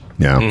 1.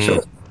 Yeah.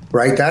 So,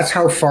 right, that's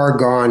how far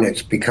gone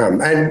it's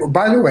become. And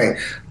by the way,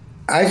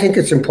 I think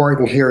it's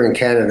important here in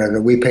Canada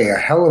that we pay a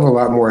hell of a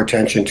lot more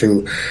attention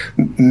to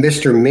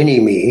Mr.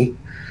 Mini-Me,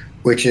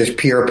 which is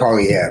Pierre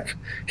Poilievre.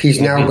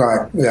 He's now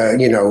got,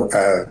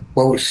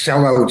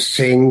 Sellout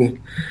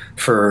Singh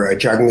for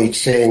Jagmeet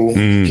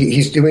Singh.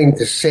 He's doing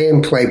the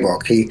same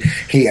playbook.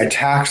 He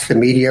attacks the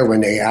media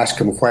when they ask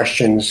him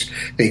questions.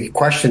 He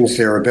questions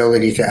their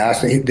ability to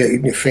ask.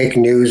 The fake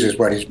news is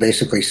what he's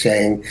basically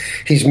saying.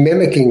 He's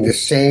mimicking the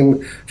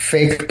same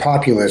fake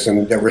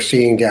populism that we're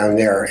seeing down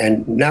there.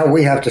 And now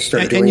we have to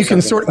start doing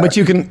something. But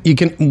you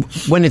can,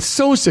 when it's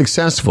so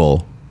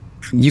successful,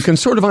 you can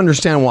sort of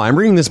understand why. I'm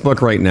reading this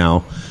book right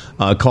now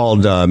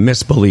called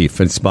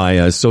Misbelief. It's by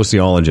a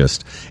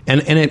sociologist.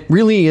 And it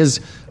really is,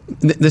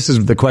 this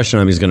is the question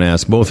I was going to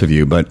ask both of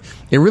you, but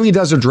it really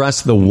does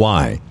address the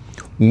why.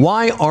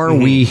 Why are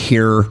we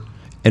here,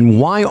 and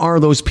why are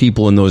those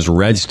people in those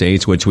red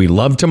states, which we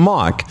love to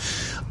mock?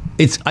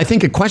 I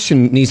think a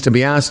question needs to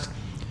be asked,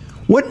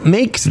 what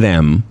makes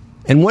them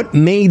and what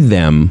made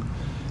them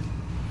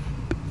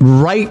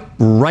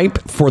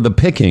ripe for the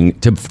picking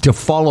to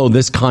follow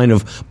this kind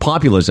of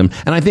populism?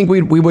 And I think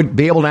we would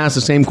be able to ask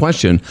the same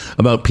question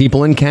about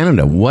people in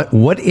Canada.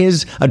 What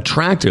is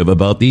attractive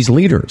about these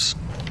leaders?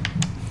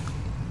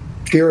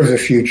 Fear of the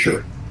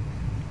future.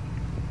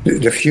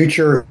 The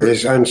future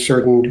is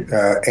uncertain.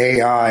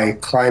 AI,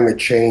 climate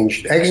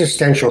change,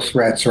 existential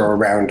threats are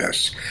around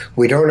us.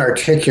 We don't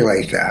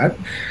articulate that.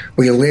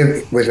 We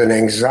live with an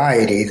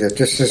anxiety that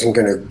this isn't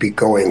going to be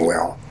going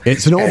well.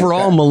 It's an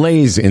overall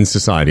malaise in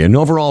society, an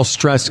overall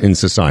stress in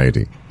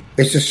society.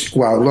 It's just,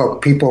 well,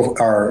 look, people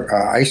are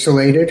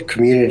isolated.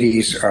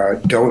 Communities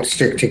don't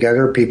stick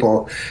together.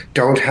 People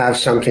don't have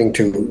something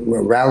to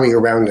rally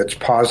around that's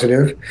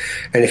positive.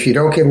 And if you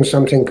don't give them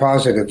something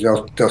positive,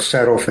 they'll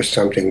settle for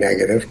something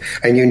negative.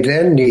 And you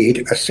then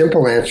need a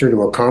simple answer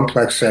to a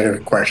complex set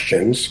of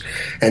questions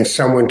and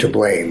someone to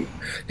blame.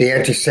 The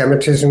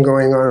anti-Semitism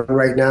going on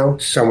right now,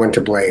 someone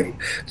to blame.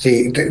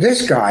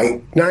 This guy,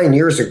 9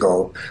 years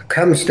ago,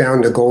 comes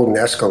down the golden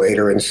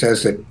escalator and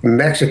says that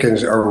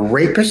Mexicans are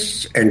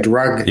rapists and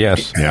drug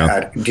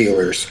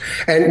dealers.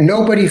 And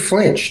nobody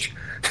flinched.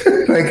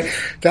 Like,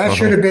 that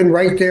should have been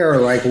right there.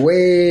 Like,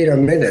 wait a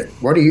minute.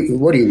 What are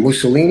you,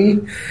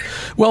 Mussolini?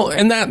 Well,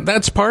 and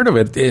that's part of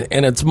it,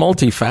 and it's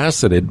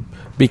multifaceted,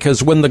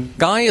 because when the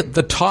guy at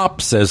the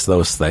top says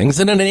those things,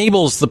 it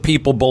enables the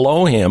people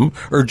below him,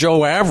 or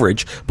Joe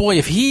Average, boy,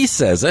 if he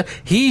says it,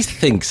 he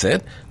thinks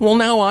it, well,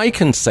 now I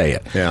can say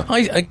it. Yeah.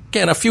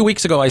 Again, a few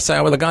weeks ago, I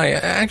sat with a guy,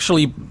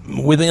 actually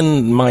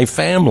within my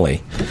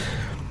family,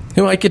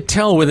 who I could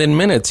tell within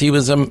minutes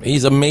he's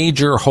a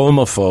major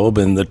homophobe,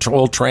 and the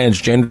whole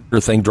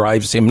transgender thing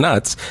drives him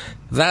nuts.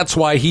 That's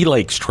why he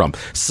likes Trump.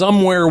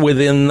 Somewhere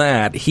within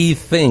that, he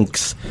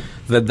thinks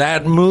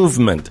that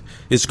movement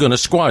is going to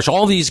squash.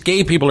 All these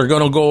gay people are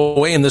going to go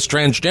away, and this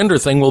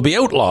transgender thing will be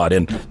outlawed,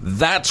 and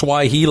that's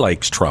why he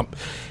likes Trump.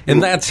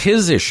 And that's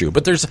his issue.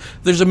 But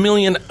there's a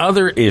million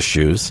other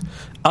issues,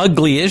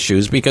 ugly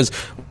issues, because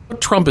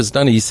what Trump has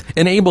done, he's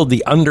enabled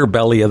the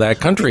underbelly of that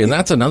country, and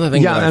that's another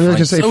thing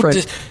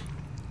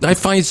I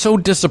find so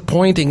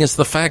disappointing is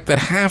the fact that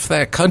half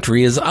that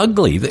country is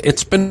ugly.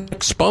 It's been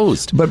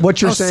exposed. But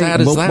what you're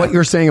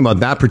saying about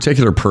that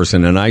particular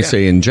person, and I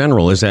say in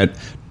general, is that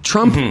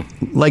Trump,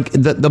 like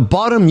the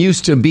bottom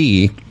used to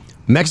be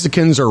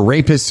Mexicans are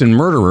rapists and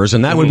murderers,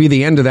 and that would be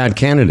the end of that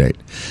candidate.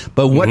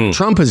 But what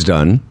Trump has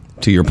done,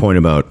 to your point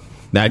about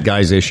that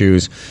guy's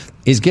issues,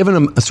 is given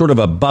him a sort of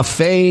a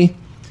buffet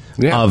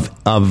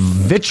of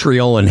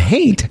vitriol and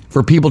hate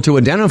for people to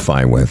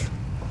identify with.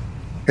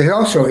 It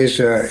also is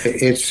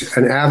it's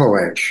an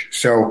avalanche.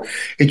 So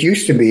it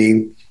used to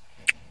be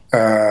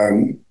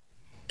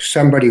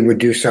somebody would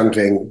do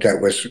something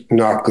that was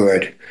not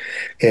good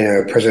in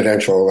a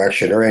presidential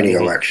election or any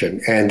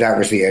election, and that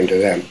was the end of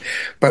them.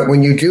 But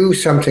when you do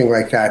something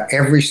like that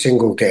every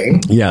single day,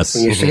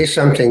 when you say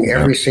something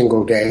every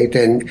single day,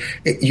 then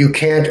you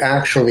can't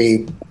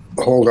actually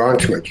hold on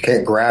to it. You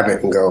can't grab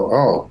it and go,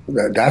 oh,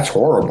 that's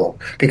horrible.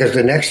 Because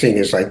the next thing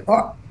is like,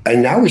 oh,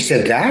 and now we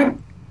said that?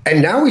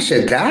 And now we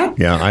said that?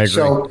 Yeah, I agree.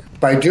 So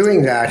by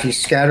doing that, he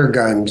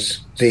scatterguns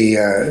the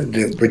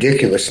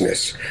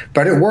ridiculousness.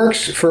 But it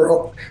works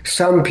for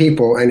some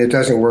people, and it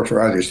doesn't work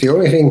for others. The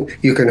only thing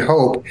you can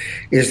hope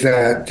is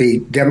that the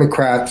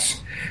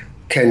Democrats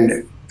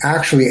can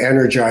actually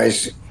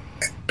energize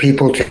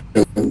people to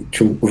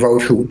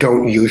vote who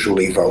don't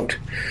usually vote.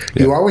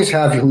 Yeah. You always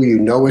have who you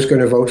know is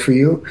going to vote for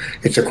you.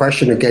 It's a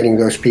question of getting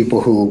those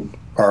people who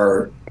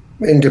are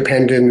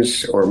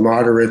independents or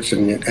moderates,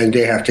 and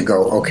they have to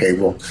go, okay,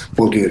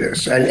 we'll do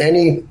this. And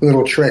any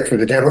little trick for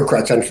the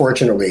Democrats,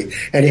 unfortunately,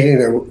 anything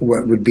that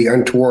would be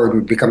untoward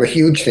would become a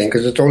huge thing,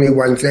 because it's only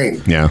one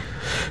thing. Yeah.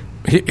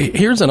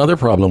 Here's another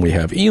problem we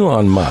have.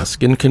 Elon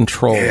Musk in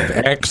control of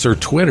X or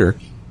Twitter.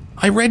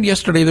 I read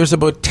yesterday there's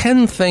about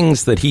 10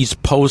 things that he's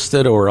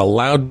posted or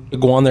allowed to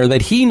go on there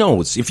that he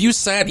knows. If you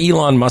sat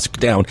Elon Musk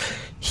down,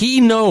 he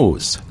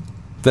knows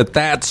that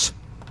that's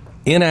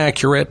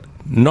inaccurate,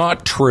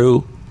 not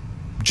true,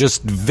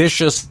 just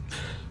vicious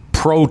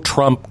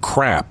pro-Trump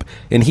crap,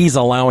 and he's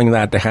allowing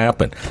that to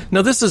happen.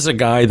 Now, this is a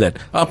guy that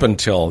up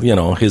until,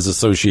 his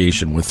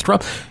association with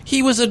Trump,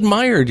 he was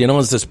admired,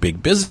 as this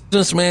big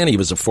businessman. He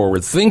was a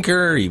forward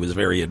thinker. He was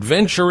very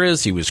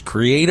adventurous. He was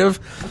creative.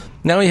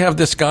 Now you have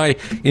this guy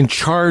in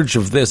charge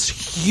of this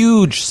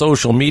huge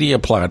social media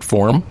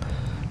platform,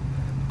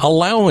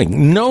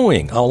 allowing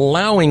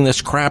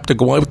this crap to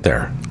go out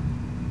there.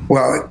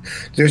 Well,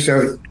 there's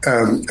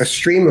a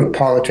stream of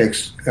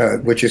politics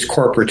which is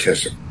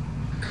corporatism.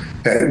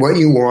 What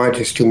you want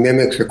is to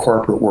mimic the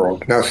corporate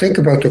world. Now, think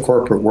about the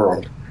corporate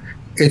world.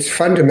 It's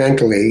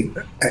fundamentally,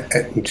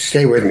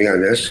 stay with me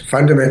on this,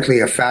 fundamentally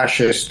a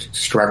fascist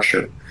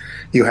structure.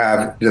 You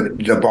have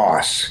the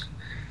boss,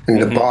 and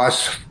the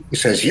boss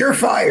says, you're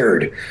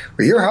fired,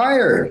 or you're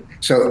hired.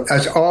 So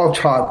it's all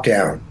top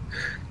down.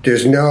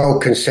 There's no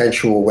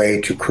consensual way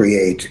to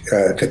create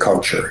the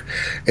culture.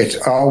 It's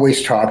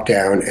always top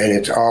down, and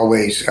it's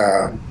always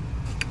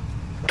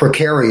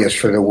precarious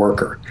for the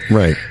worker.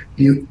 Right.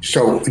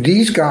 So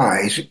these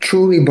guys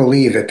truly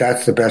believe that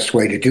that's the best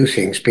way to do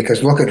things,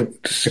 because look at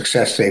the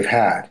success they've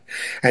had.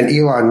 And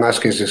Elon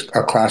Musk is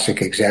a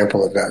classic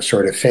example of that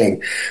sort of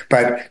thing.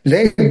 But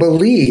they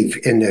believe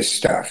in this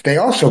stuff. They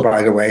also,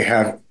 by the way,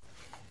 have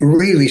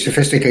really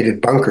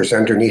sophisticated bunkers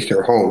underneath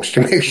their homes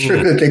to make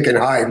sure that they can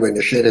hide when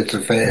the shit hits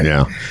the fan.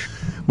 Yeah.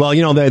 Well,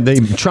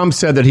 Trump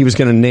said that he was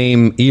going to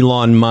name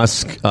Elon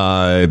Musk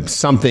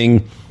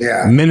something.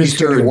 Yeah.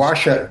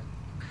 Minister.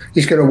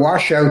 He's going to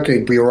wash out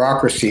the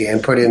bureaucracy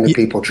and put in the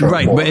people Trump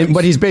right, wants.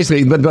 but he's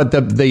basically, but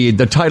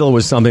the title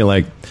was something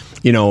like,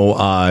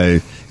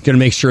 going to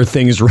make sure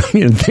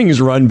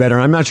things run better.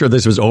 I'm not sure if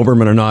this was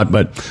Oberman or not,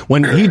 but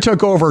when he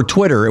took over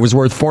Twitter, it was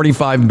worth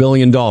 $45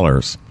 billion.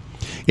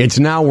 It's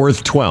now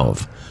worth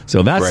 12.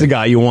 So that's the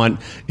guy you want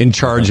in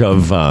charge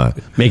of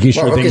making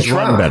sure things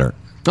run better.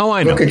 Oh,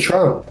 I know. Look at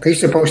Trump. He's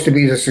supposed to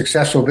be the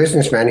successful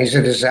businessman. He's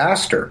a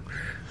disaster.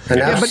 And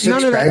but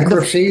none of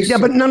bankruptcies.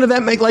 But none of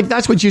that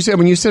that's what you said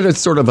when you said it's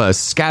sort of a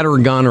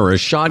scattergun or a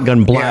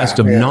shotgun blast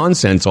of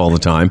nonsense all the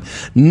time.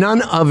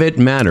 None of it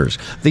matters.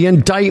 The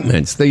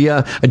indictments,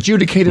 the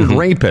adjudicated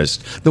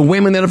rapist, the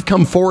women that have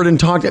come forward and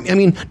talked. I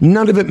mean,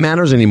 none of it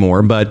matters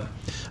anymore. But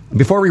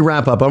before we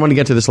wrap up, I want to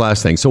get to this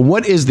last thing. So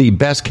what is the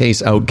best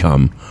case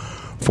outcome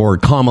for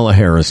Kamala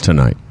Harris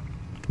tonight?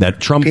 That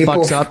Trump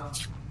fucks up?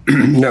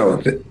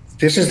 No,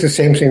 this is the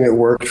same thing that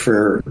worked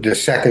for the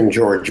second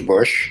George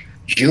Bush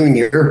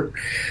Jr.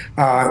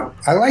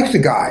 I like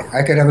the guy.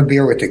 I could have a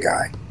beer with the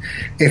guy.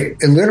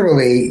 If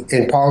literally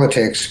in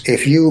politics,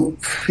 if you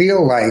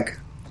feel like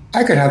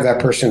I could have that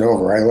person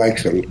over, I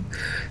like them,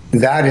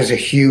 that is a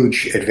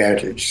huge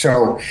advantage.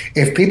 So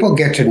if people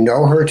get to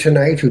know her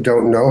tonight who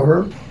don't know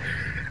her,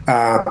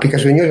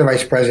 because when you're the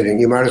vice president,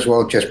 you might as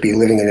well just be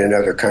living in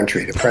another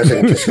country. The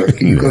president just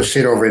goes, you go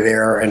sit over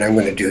there and I'm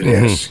going to do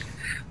this.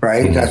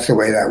 Right? That's the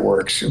way that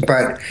works.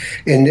 But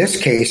in this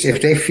case,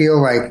 if they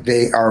feel like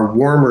they are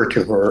warmer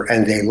to her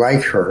and they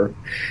like her,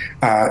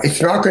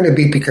 it's not going to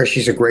be because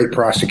she's a great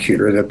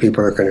prosecutor that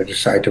people are going to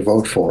decide to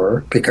vote for her,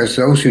 because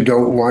those who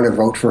don't want to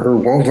vote for her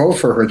won't vote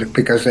for her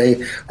because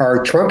they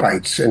are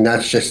Trumpites, and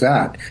that's just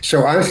that.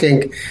 So I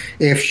think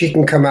if she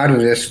can come out of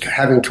this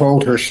having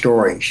told her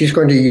story, she's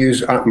going to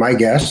use, my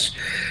guess,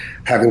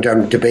 having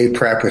done debate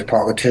prep with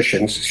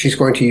politicians, she's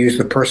going to use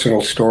the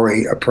personal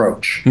story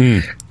approach.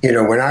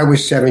 When I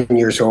was 7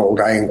 years old,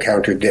 I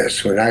encountered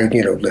this. When I,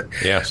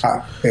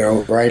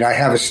 right, I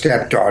have a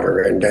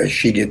stepdaughter and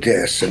she did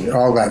this and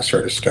all that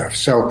sort of stuff.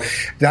 So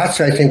that's,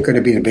 I think, going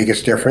to be the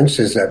biggest difference,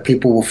 is that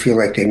people will feel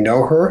like they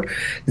know her.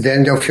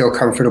 Then they'll feel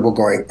comfortable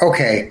going,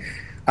 okay,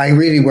 I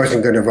really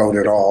wasn't going to vote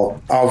at all.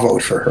 I'll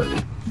vote for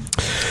her.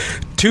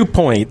 2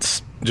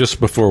 points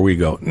just before we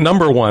go.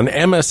 Number one,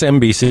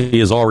 MSNBC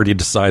has already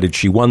decided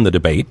she won the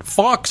debate.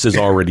 Fox has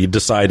already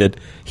decided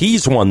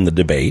he's won the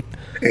debate.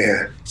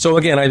 Yeah. So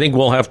again, I think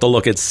we'll have to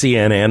look at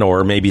CNN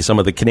or maybe some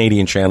of the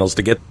Canadian channels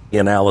to get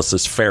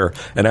the fair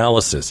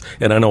analysis.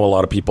 And I know a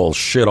lot of people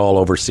shit all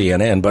over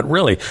CNN, but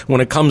really, when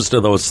it comes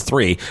to those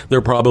three, they're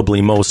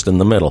probably most in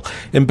the middle.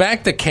 And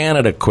back to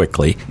Canada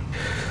quickly.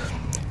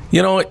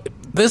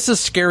 This is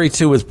scary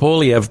too with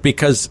Poilievre,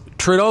 because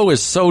Trudeau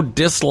is so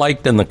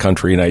disliked in the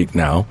country right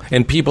now,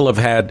 and people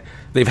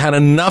they've had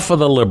enough of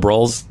the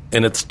Liberals,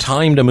 and it's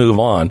time to move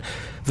on.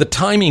 The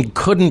timing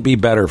couldn't be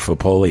better for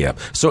Poilievre.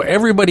 So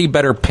everybody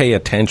better pay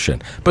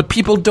attention. But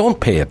people don't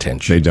pay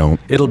attention. They don't.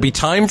 It'll be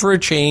time for a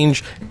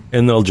change,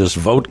 and they'll just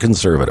vote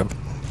Conservative.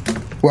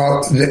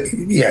 Well,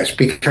 yes,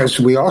 because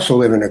we also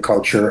live in a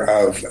culture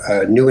of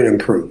new and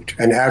improved,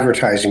 an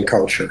advertising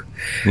culture.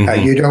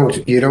 You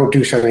don't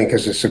do something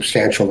because it's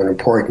substantial and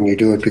important. You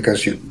do it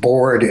because you're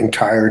bored and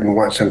tired and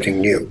want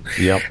something new.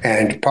 Yep.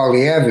 And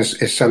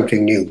Poilievre is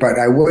something new. But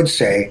I would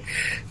say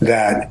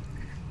that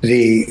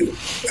the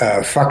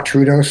fuck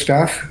Trudeau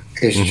stuff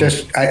is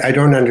just, I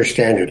don't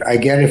understand it. I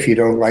get if you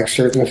don't like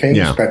certain things,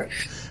 but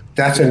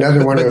that's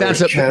another one of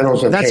those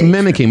channels of That's hate.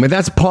 mimicking, but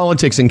that's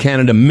politics in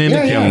Canada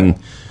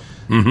mimicking.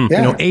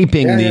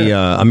 Aping the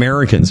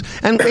Americans.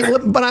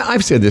 But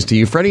I've said this to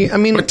you, Freddie. I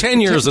mean, but 10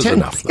 years is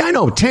enough. I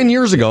know. 10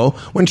 years ago,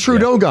 when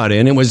Trudeau got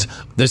in, it was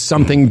there's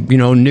something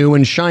new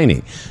and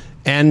shiny.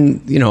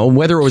 And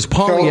whether it was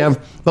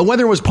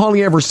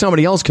Poilievre or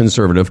somebody else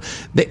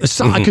conservative,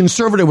 a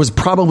conservative was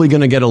probably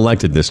going to get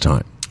elected this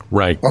time.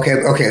 Right. Okay.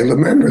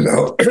 Remember,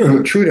 though,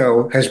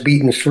 Trudeau has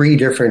beaten 3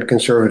 different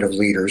conservative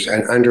leaders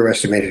and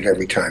underestimated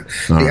every time.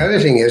 The other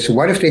thing is,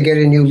 what if they get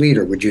a new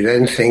leader? Would you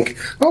then think,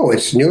 oh,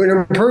 it's new and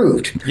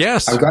improved?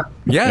 Yes.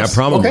 Yes. Yeah,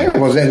 probably. Okay,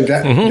 well, then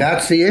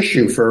that's the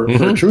issue for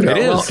Trudeau. It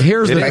is. Well,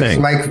 here's the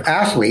thing. Like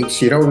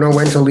athletes, you don't know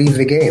when to leave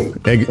the game.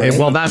 Right?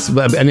 Well, that's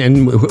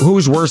and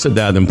who's worse at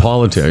that than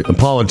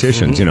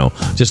politicians?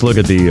 Just look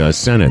at the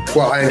Senate.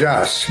 Well, and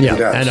us.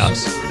 Yeah, and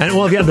us. And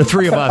well, the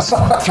 3 of us,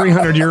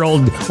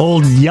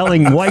 300-year-old yelling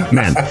white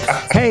men.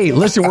 Hey,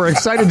 listen, we're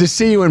excited to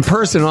see you in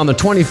person on the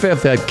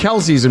 25th at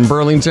Kelsey's in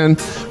Burlington.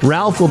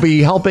 Ralph will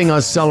be helping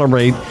us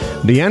celebrate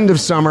the end of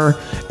summer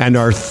and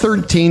our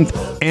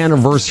 13th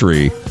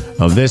anniversary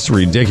of this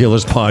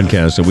ridiculous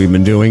podcast that we've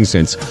been doing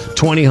since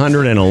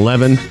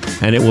 2011,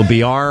 and it will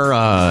be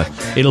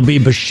it'll be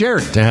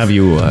beshert to have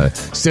you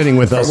sitting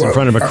with us in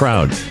front of a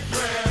crowd.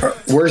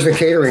 Where's the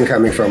catering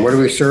coming from? What are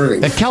we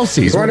serving? At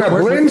Kelsey's. You want to have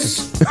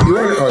Blintz?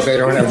 They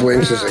don't have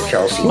Blintzes at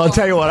Kelsey's. Well, I'll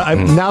tell you what.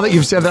 Now that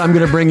you've said that, I'm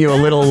going to bring you a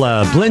little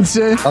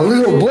Blintz. A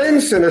little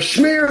Blintz and a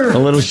schmear. A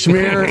little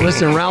schmear.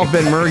 Listen, Ralph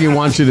Benmergui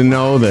wants you to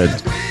know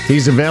that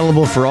he's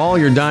available for all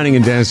your dining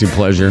and dancing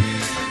pleasure.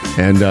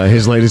 And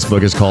his latest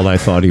book is called I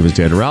Thought He Was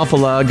Dead. Ralph,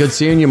 good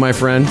seeing you, my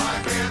friend.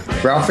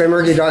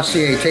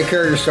 RalphBenmergui.ca. Take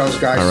care of yourselves,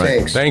 guys. All right.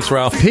 Thanks. Thanks,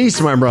 Ralph. Peace,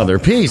 my brother.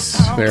 Peace.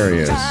 There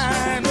he is.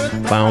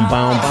 Bow,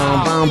 bow,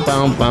 bow, bow,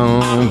 bow, bow,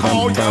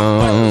 bow,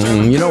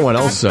 bow. You know what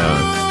else?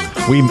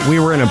 We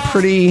were in a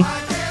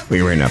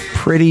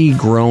pretty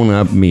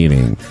grown-up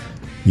meeting,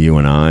 you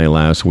and I,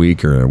 last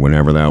week or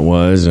whenever that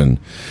was, and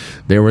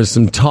there was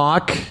some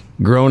talk,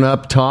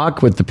 grown-up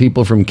talk with the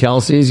people from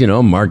Kelsey's,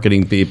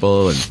 marketing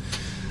people and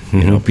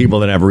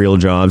people that have real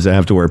jobs that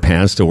have to wear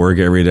pants to work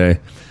every day.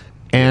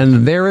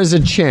 And there is a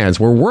chance,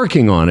 we're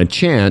working on a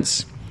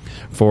chance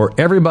for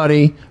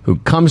everybody who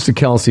comes to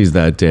Kelsey's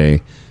that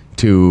day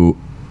to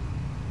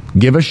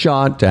give a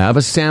shot, to have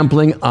a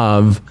sampling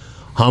of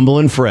Humble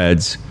and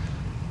Fred's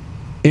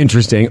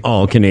interesting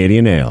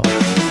all-Canadian ale.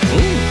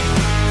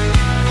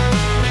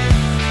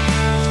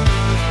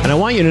 And I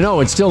want you to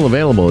know it's still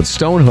available. It's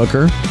Stone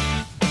Hooker.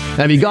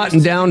 Have you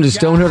gotten down to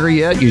Stone Hooker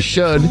yet? You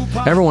should.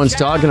 Everyone's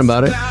talking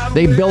about it.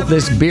 They built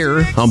this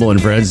beer, Humble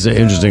and Fred's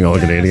interesting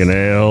all-Canadian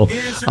ale,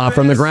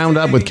 from the ground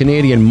up with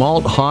Canadian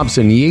malt, hops,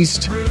 and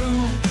yeast.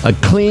 A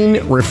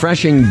clean,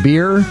 refreshing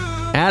beer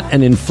at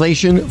an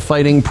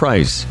inflation-fighting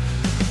price.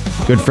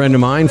 Good friend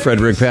of mine,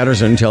 Frederick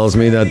Patterson, tells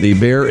me that the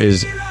beer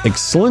is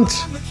excellent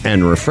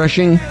and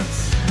refreshing.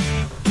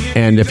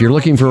 And if you're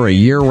looking for a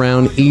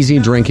year-round,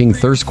 easy-drinking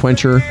thirst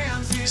quencher,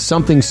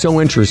 something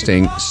so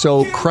interesting,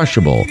 so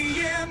crushable,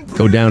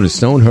 go down to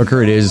Stone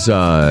Hooker. It is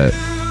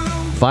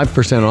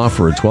 5% off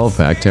for a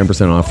 12-pack,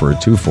 10% off for a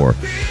 2-4.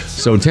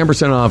 So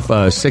 10% off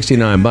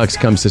 $69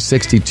 comes to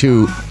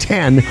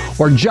 $62.10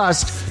 or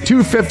just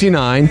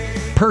 $2.59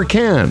 per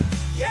can.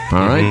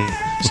 All right?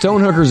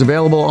 Stone Hooker is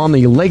available on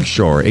the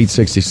Lakeshore,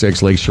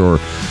 866 Lakeshore.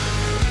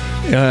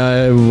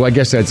 I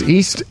guess that's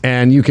east.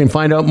 And you can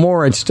find out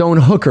more at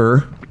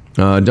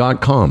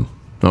stonehooker.com.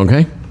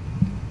 Okay?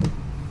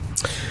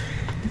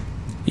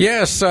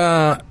 Yes,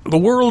 the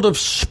world of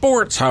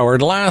sports,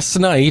 Howard. Last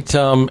night,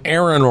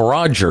 Aaron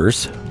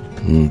Rodgers,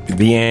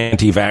 the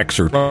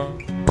anti-vaxxer,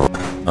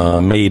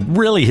 made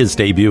really his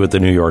debut at the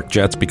New York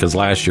Jets because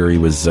last year he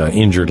was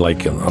injured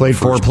played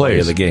 4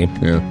 plays of the game.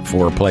 Yeah.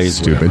 4 plays.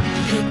 Stupid.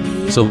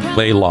 So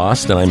they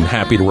lost, and I'm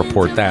happy to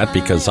report that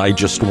because I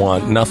just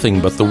want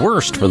nothing but the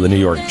worst for the New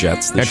York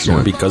Jets this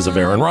year because of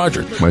Aaron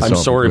Rodgers. I'm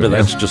sorry, but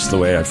that's just the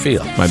way I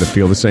feel. I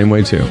feel the same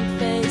way, too.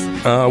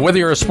 Whether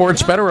you're a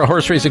sports bettor, a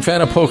horse racing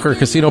fan, a poker,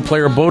 casino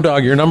player,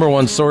 Bodog, your number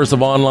one source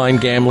of online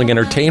gambling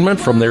entertainment,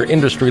 from their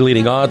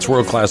industry-leading odds,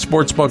 world-class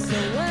sportsbook,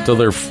 to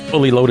their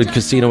fully loaded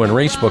casino and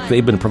racebook,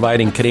 they've been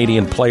providing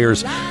Canadian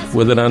players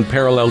with an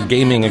unparalleled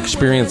gaming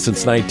experience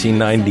since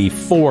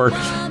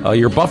 1994.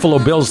 Your Buffalo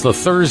Bills, the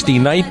Thursday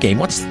night game.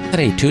 What's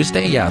today,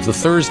 Tuesday? Yeah, the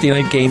Thursday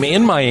night game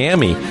in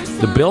Miami.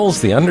 The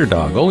Bills, the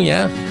underdog. Oh,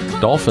 yeah.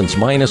 Dolphins,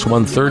 minus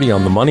 130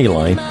 on the money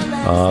line.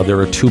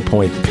 They're a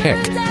 2-point pick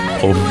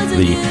over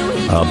the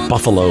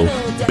Buffalo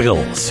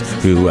Bills,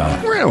 who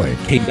really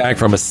came back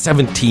from a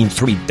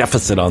 17-3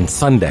 deficit on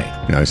Sunday.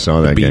 Yeah, I saw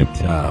that game.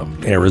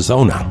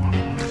 Arizona.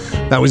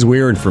 That was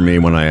weird for me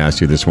when I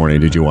asked you this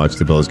morning, did you watch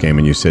the Bills game?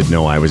 And you said,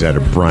 no, I was at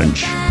a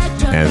brunch.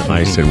 And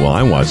I said, well,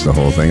 I watched the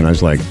whole thing. And I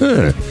was like,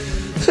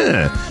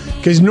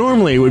 because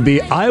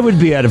normally I would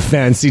be at a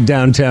fancy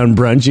downtown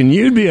brunch and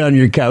you'd be on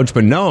your couch.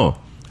 But no,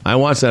 I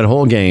watched that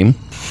whole game.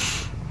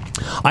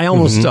 I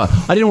almost,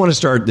 I didn't want to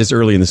start this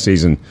early in the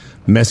season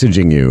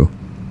messaging you.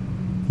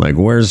 Like,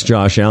 where's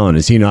Josh Allen?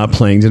 Is he not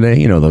playing today?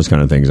 You know, those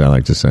kind of things I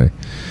like to say.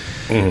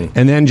 And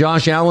then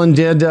Josh Allen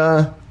did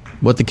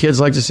what the kids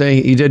like to say.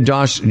 He did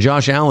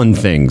Josh Allen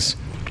things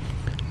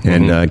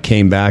and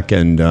came back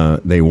and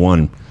they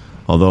won,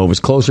 although it was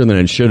closer than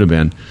it should have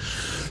been.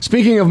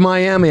 Speaking of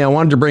Miami, I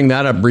wanted to bring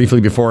that up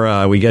briefly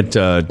before we get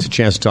a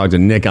chance to talk to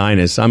Nick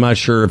Innes. I'm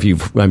sure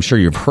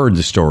you've heard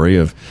the story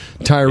of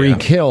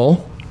Tyreek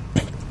Hill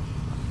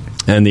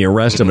and the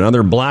arrest of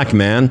another black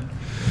man.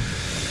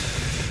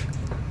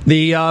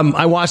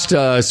 I watched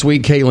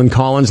sweet Caitlin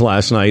Collins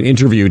last night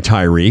interview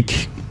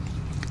Tyreek.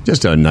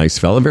 Just a nice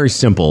fellow, very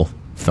simple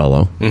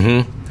fellow.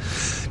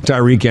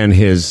 Tyreek and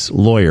his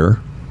lawyer.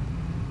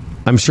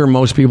 I'm sure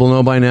most people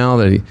know by now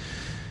that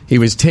he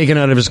was taken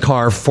out of his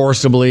car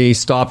forcibly,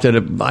 stopped at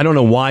I don't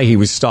know why he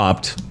was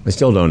stopped. I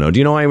still don't know. Do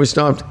you know why he was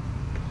stopped?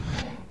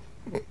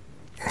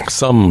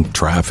 Some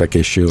traffic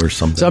issue or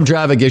something. Some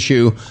traffic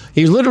issue.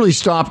 He literally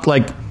stopped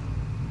like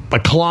a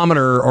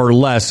kilometer or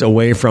less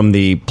away from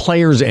the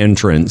players'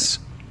 entrance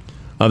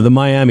of the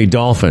Miami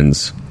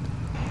Dolphins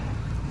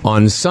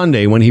on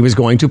Sunday when he was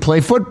going to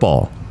play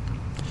football.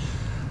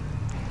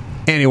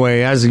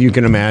 Anyway, as you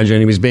can imagine,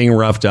 he was being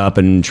roughed up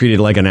and treated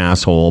like an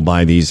asshole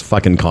by these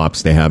fucking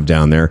cops they have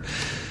down there.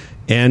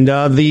 And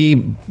the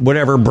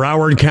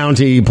Broward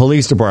County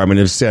Police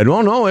Department has said,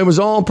 oh no, it was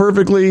all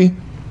perfectly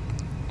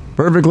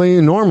perfectly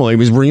normal. He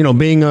was,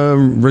 being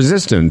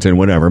resistant and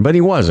whatever, but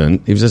he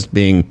wasn't. He was just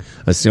being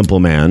a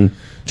simple man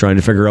trying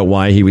to figure out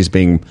why he was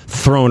being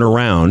thrown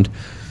around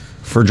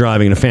for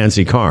driving a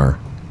fancy car.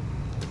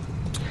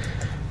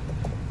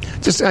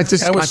 I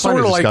find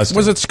it disgusting.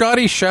 Was it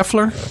Scotty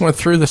Scheffler went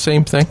through the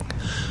same thing?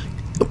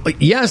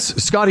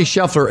 Yes, Scotty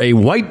Scheffler, a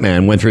white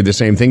man, went through the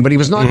same thing, but he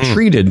was not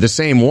treated the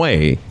same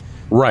way.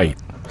 Right.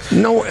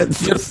 No,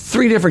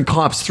 3 different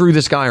cops threw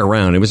this guy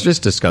around. It was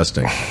just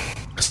disgusting.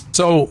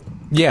 So,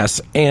 yes,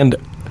 and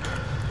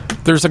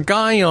there's a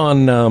guy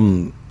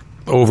on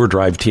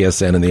Overdrive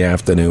TSN in the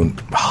afternoon.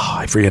 Oh,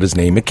 I forget his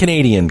name. A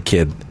Canadian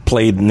kid,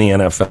 played in the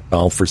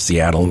NFL for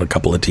Seattle and a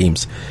couple of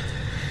teams.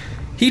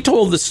 He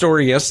told the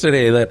story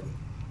yesterday that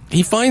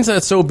he finds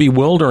that so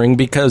bewildering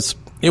because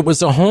it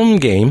was a home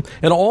game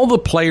and all the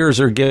players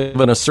are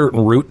given a certain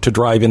route to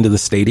drive into the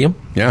stadium.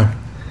 Yeah.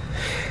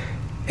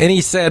 And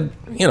he said,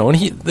 and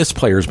this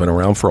player's been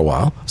around for a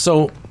while.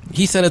 So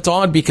he said it's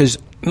odd because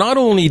not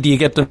only do you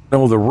get to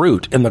know the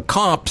route, and the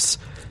cops,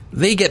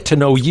 they get to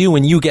know you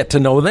and you get to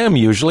know them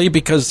usually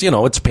because,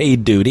 it's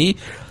paid duty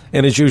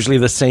and it's usually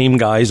the same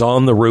guys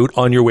on the route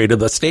on your way to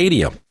the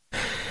stadium.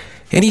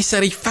 And he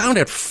said he found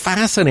it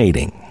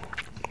fascinating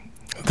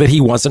that he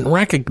wasn't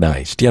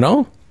recognized,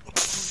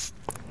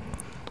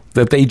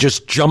 that they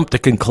just jump to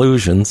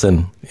conclusions,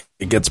 and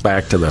it gets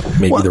back to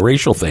the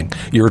racial thing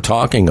you were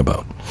talking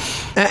about.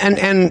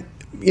 And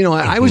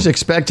I was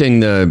expecting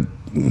the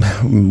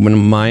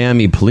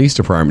Miami Police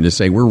Department to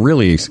say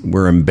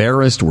we're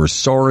embarrassed, we're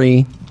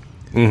sorry.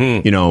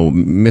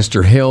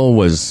 Mr. Hill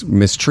was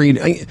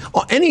mistreated.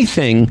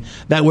 Anything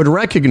that would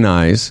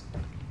recognize.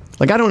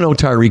 Like, I don't know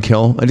Tyreek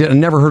Hill. I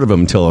never heard of him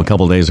until a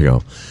couple days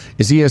ago.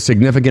 Is he a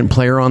significant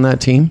player on that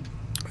team?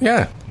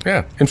 Yeah.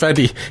 In fact,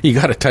 he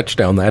got a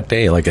touchdown that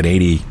day, like an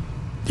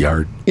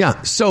 80-yard.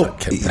 Yeah. So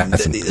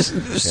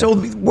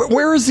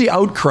where is the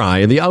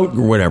outcry, the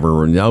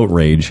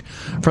outrage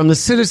from the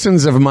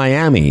citizens of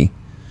Miami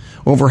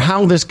over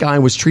how this guy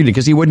was treated?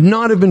 Because he would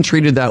not have been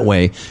treated that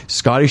way.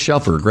 Scotty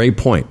Scheffler, great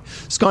point.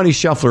 Scotty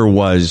Scheffler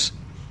was.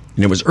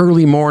 And it was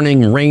early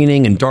morning,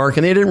 raining and dark,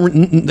 and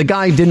the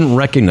guy didn't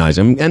recognize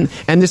him.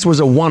 And this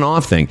was a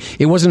one-off thing.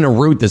 It wasn't a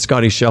route that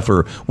Scotty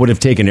Scheffler would have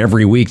taken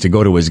every week to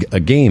go to a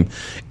game.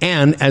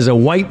 And as a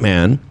white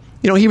man,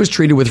 he was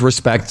treated with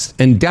respect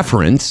and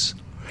deference,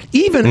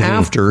 even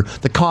after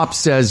the cop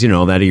says,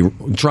 that he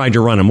tried to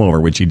run him over,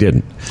 which he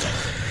didn't.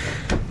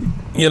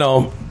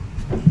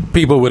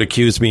 People would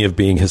accuse me of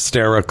being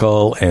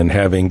hysterical and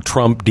having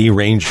Trump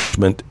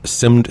derangement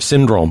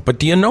syndrome. But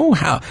do you know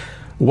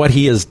what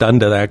he has done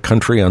to that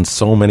country on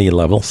so many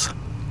levels?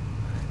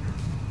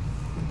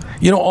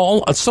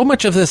 So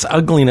much of this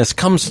ugliness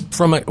comes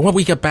from what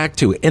we get back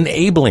to,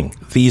 enabling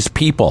these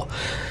people.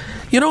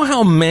 You know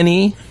how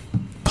many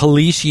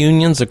police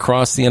unions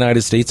across the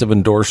United States have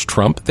endorsed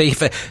Trump?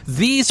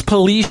 These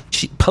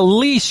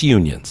police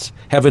unions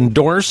have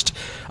endorsed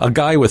a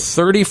guy with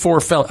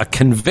 34 a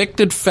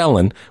convicted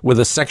felon with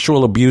a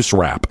sexual abuse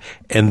rap,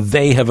 and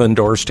they have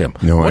endorsed him.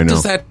 What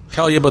does that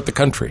tell you about the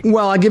country?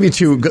 Well, I'll give you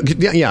 2.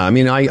 Yeah,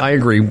 I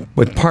agree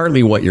with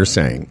partly what you're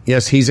saying.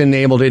 Yes, he's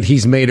enabled it.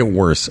 He's made it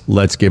worse.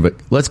 Let's give it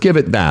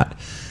that.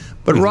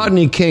 But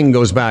Rodney King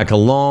goes back a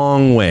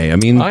long way.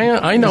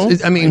 I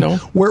know.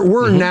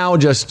 We're now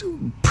just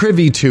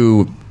privy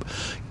to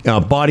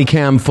body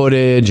cam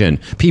footage and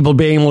people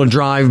being able to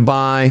drive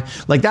by.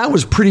 Like, that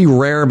was pretty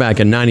rare back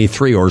in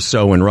 93 or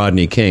so when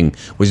Rodney King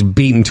was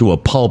beaten to a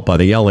pulp by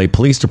the LA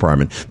Police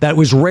Department. That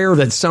was rare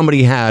that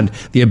somebody had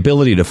the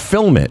ability to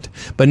film it.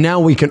 But now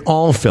we can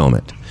all film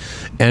it.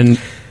 And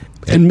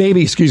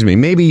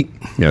maybe,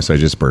 yes, I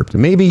just burped.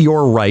 Maybe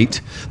you're right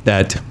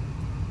that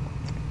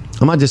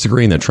I'm not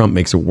disagreeing that Trump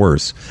makes it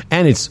worse.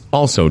 And it's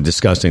also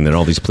disgusting that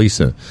all these police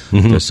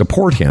to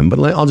support him. But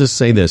I'll just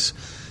say this.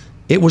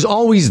 It was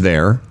always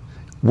there.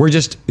 We're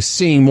just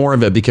seeing more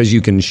of it because you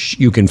can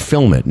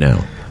film it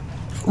now.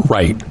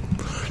 Right.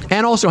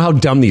 And also how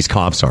dumb these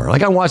cops are.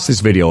 Like, I watched this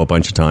video a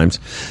bunch of times.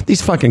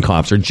 These fucking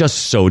cops are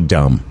just so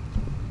dumb.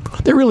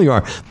 They really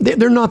are.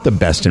 They're not the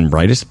best and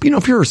brightest.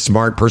 If you're a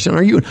smart person,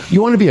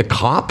 you want to be a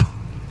cop?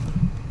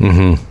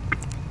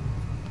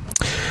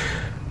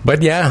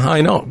 But yeah,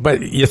 I know.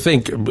 But you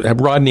think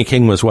Rodney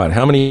King was what?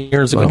 How many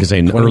years ago? Like I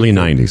say, early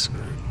 90s.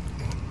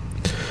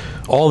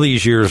 All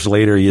these years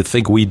later, you'd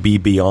think we'd be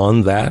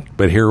beyond that,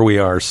 but here we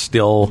are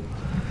still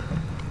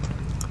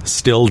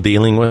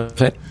dealing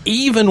with it,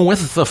 even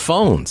with the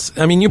phones.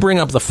 You bring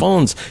up the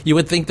phones, you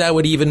would think that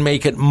would even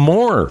make it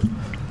more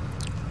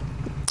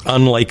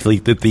unlikely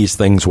that these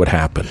things would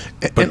happen,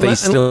 but they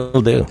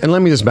still do. And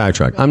let me just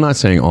backtrack. I'm not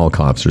saying all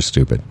cops are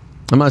stupid.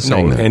 I'm not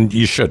saying that. And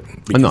you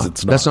shouldn't, because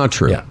it's not. That's not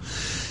true.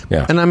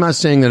 Yeah. And I'm not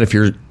saying that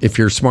if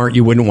you're smart,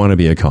 you wouldn't want to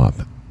be a cop.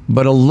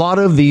 But a lot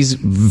of these,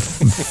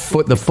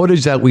 the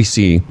footage that we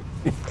see,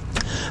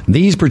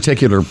 these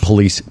particular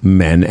police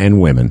men and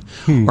women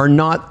are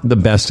not the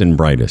best and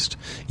brightest.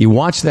 You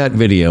watch that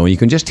video and you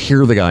can just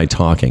hear the guy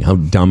talking, how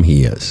dumb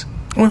he is.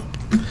 Well,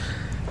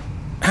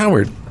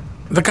 Howard,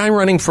 the guy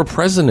running for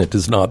president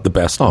is not the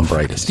best and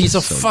brightest. He's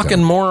a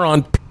fucking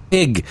moron,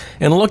 pig.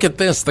 And look at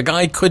this. The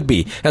guy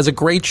has a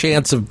great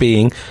chance of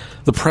being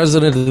the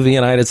president of the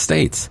United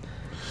States.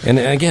 And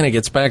again, it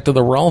gets back to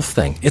the Ralph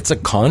thing. It's a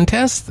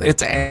contest.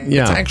 It's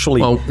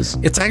actually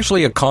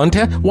a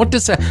contest. What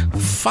does that?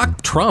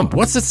 Fuck Trump.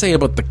 What's it say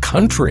about the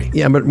country?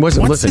 Yeah, but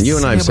listen. You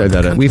and I have said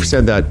that. We've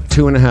said that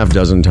 2.5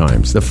 dozen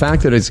times. The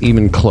fact that it's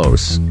even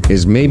close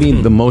is maybe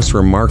the most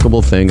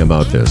remarkable thing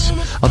about this.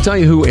 I'll tell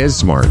you who is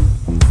smart.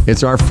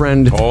 It's our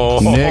friend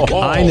Nick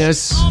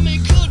Innes,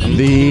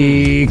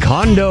 the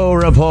Condo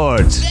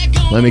Report.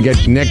 Let me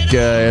get Nick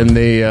in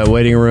the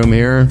waiting room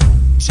here.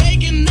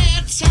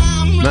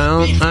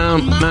 Mom.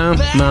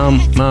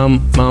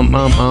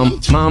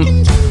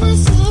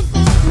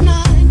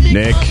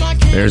 Nick,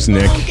 there's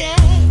Nick.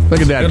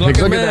 Look at that. Look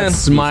at that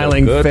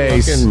smiling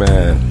face.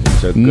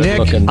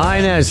 Nick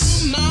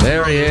Innes.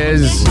 There he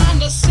is.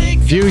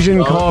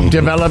 Fusion Corp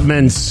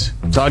Developments.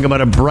 Talk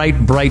about a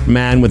bright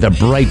man with a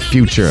bright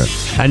future.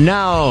 And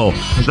now,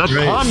 the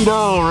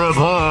Condo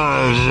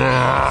Report.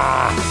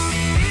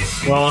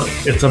 Well,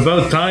 it's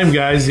about time,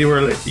 guys.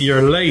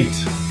 You're late.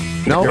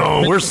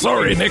 No, we're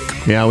sorry, Nick.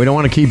 Yeah, we don't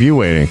want to keep you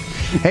waiting.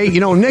 Hey,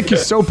 Nick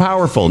is so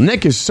powerful.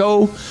 Nick is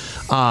so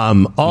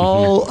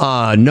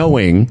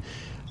all-knowing.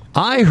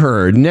 I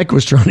heard Nick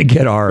was trying to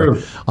get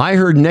I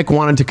heard Nick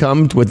wanted to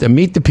come with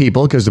Meet the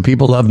People, because the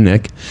people love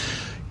Nick,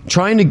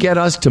 trying to get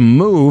us to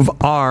move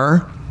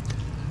our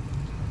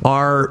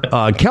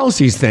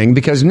Kelsey's thing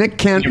because Nick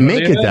can't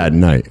make it that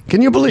night.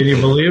 Can you believe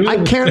it?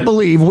 I can't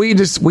believe we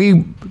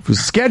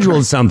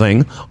scheduled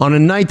something on a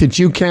night that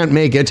you can't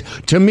make it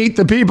to Meet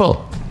the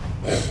People.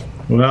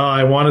 Well,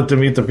 I wanted to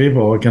meet the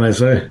people. What can I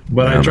say?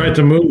 But I tried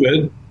to move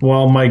it.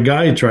 Well, my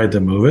guy tried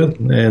to move it,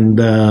 and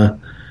it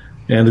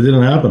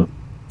didn't happen.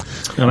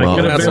 And I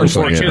could have been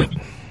unfortunate.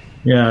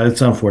 Yeah,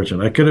 it's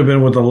unfortunate. I could have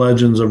been with the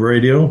legends of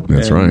radio.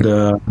 That's right.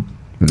 No,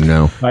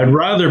 I'd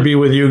rather be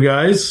with you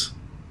guys,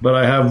 but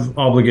I have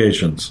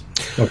obligations.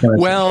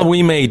 Well,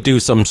 we may do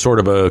some sort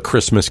of a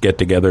Christmas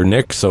get-together,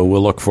 Nick, so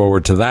we'll look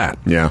forward to that.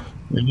 Yeah.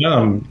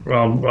 Yeah,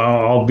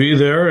 I'll be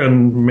there,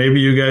 and maybe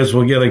you guys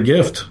will get a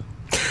gift.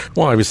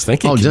 Well, I was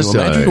thinking,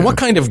 what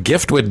kind of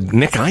gift would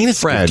Nick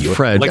Innes give you?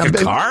 Fred, like a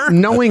car?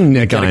 Knowing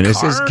Nick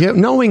Innes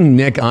knowing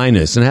Nick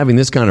Innes and having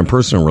this kind of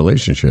personal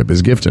relationship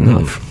is gift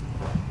enough.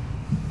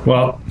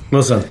 Well,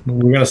 listen,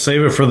 we're going to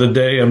save it for the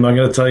day. I'm not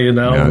going to tell you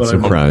now, but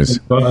surprise.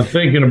 I'm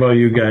thinking about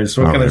you guys.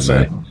 What can I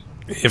say?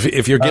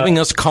 If you're giving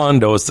us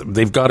condos,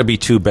 they've got to be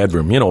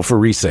 2-bedroom, for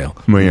resale.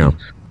 Well, yeah.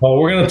 Well,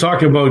 we're going to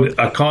talk about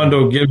a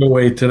condo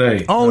giveaway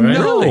today. Oh, right?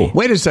 No. Really?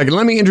 Wait a second.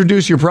 Let me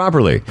introduce you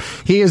properly.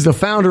 He is the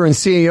founder and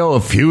CEO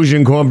of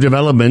Fusion Corp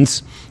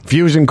Developments,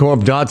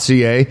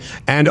 fusioncorp.ca,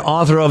 and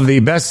author of the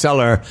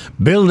bestseller,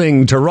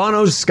 Building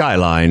Toronto's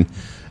Skyline.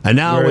 And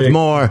now with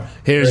more,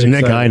 here's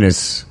Nick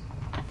Innes.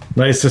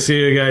 Nice to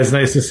see you guys.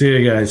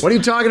 What are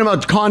you talking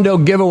about, condo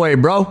giveaway,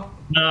 bro?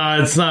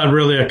 It's not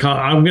really a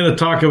condo. I'm going to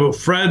talk about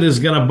Fred is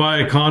going to buy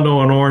a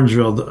condo in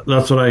Orangeville.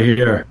 That's what I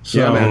hear. So,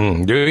 yeah,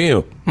 man. Do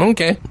you?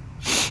 Okay.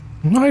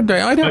 I'd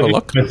have a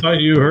look. I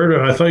thought you heard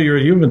it. I thought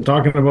you've been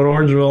talking about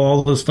Orangeville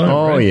all this time.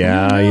 Oh, right?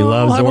 Yeah. He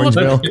loves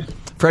Orangeville.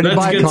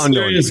 Let's get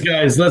serious,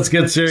 guys. Let's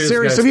get serious.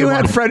 Serious. If you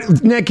had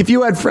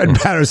Fred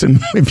Patterson,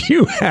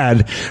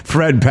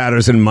 Fred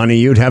Patterson money,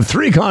 you'd have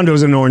 3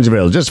 condos in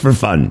Orangeville just for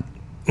fun.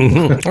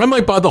 Mm-hmm. I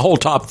might buy the whole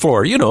top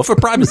floor, for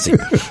privacy.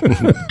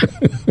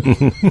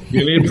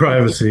 You need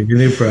privacy.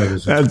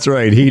 That's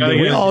right.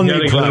 We all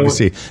need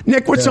privacy.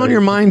 Nick, what's on your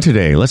mind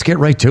today? Let's get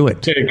right to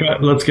it. Okay,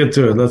 let's get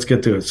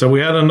to it. So we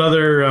had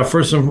another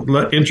first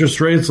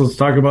interest rates. Let's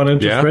talk about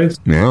interest rates.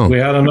 Yeah. We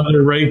had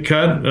another rate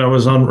cut that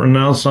was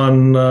announced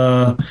on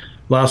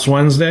last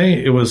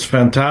Wednesday. It was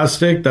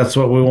fantastic. That's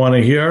what we want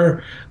to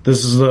hear.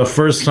 This is the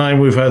first time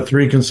we've had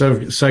 3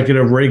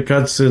 consecutive rate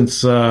cuts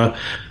since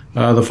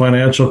the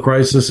financial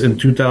crisis in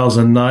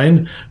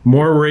 2009.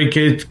 More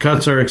rate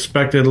cuts are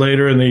expected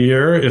later in the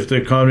year if the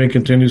economy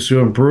continues to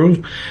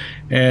improve.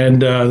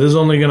 And this is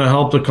only going to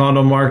help the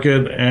condo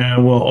market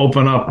and will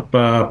open up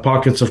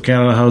pockets of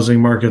Canada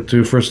housing market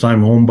to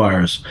first-time home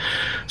buyers.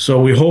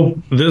 So we hope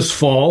this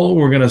fall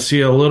we're going to see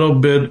a little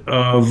bit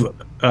of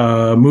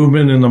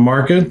movement in the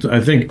market.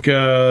 I think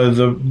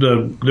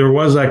there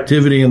was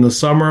activity in the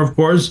summer, of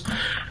course.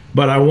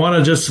 But I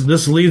want to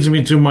this leads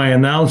me to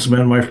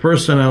my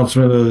first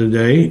announcement of the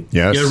day.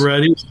 Yes. Get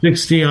ready,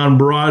 60 on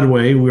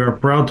Broadway. We are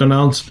proud to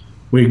announce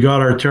we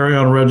got our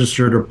Tarion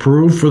registered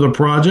approved for the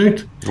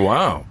project.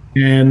 Wow.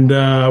 And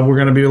we're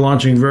going to be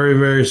launching very,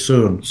 very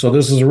soon. So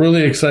this is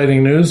really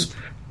exciting news.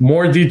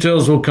 More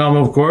details will come,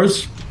 of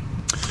course.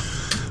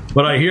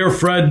 But I hear,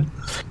 Fred,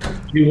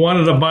 you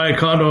wanted to buy a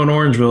condo in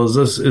Orangeville.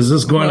 Is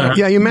this going to happen?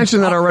 Yeah, you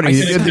mentioned that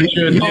already.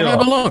 I'll have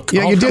a look.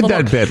 Yeah, you did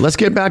that bit. Let's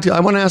get back to.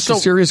 I want to ask a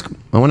serious.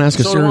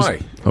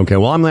 Okay,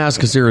 well, I'm going to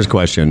ask a serious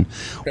question.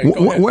 Okay,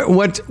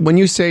 what when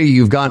you say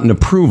you've gotten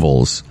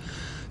approvals?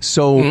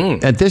 So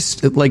at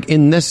this,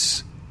 in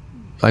this,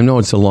 I know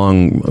it's a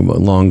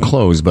long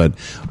close, but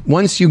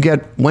when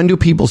do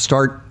people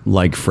start,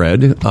 like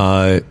Fred,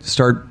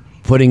 start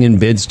putting in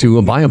bids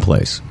to buy a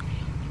place?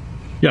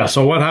 Yeah.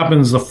 So what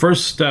happens? The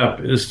first step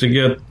is to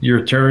get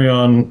your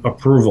Tarion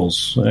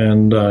approvals,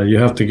 and you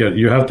have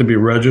to be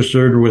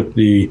registered with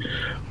the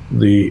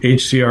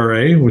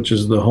HCRA, which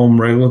is the Home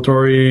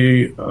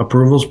Regulatory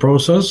Approvals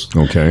Process.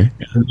 Okay.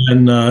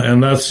 And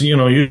that's,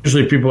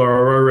 usually people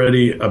are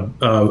already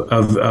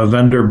a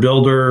vendor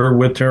builder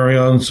with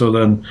Tarion. So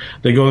then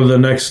they go to the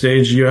next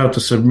stage. You have to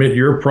submit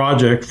your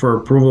project for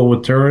approval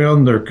with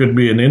Tarion. There could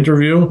be an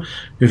interview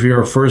if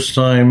you're a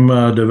first-time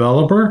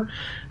developer.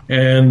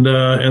 And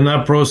in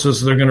that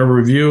process, they're going to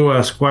review,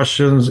 ask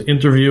questions,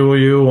 interview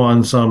you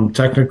on some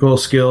technical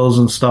skills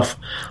and stuff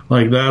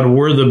like that.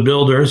 We're the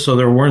builder, so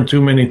there weren't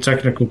too many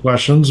technical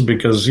questions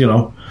because,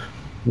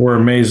 we're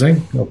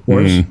amazing, of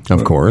course.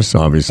 Of course,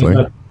 obviously.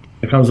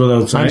 It comes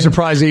without saying. I'm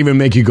surprised they even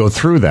make you go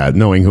through that,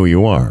 knowing who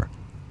you are.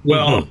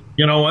 Well,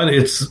 you know what?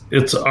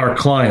 It's our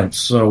clients.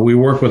 So we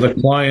work with a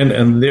client,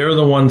 and they're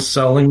the ones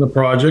selling the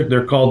project.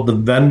 They're called the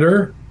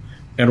vendor,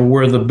 and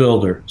we're the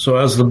builder. So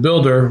as the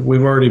builder,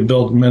 we've already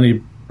built many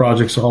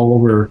projects all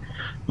over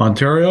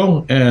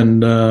Ontario,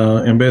 and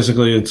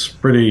basically it's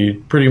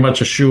pretty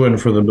much a shoe-in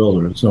for the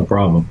builder. It's no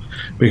problem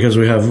because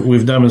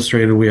we've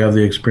demonstrated we have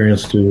the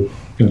experience to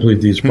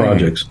complete these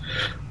projects.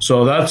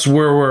 So that's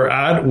where we're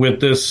at with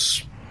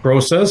this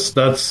process.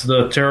 That's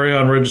the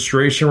Tarion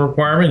registration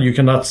requirement. You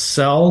cannot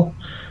sell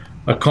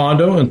a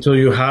condo until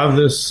you have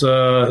this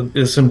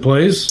in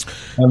place,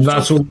 and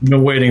that's what we've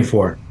been waiting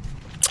for.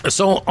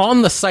 So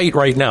on the site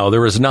right now,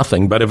 there is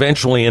nothing, but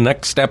eventually a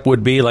next step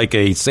would be like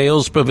a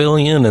sales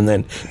pavilion, and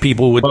then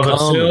people would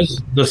come.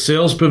 The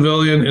sales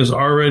pavilion is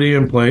already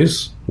in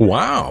place.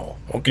 Wow.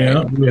 Okay.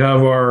 Yeah, we have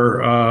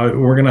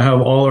we're going to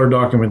have all our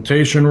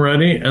documentation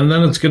ready, and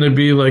then it's going to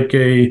be like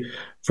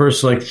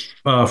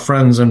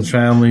friends and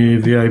family,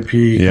 VIP.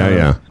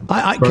 Yeah.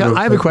 I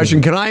have a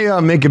question. Can I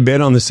make a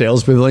bid on the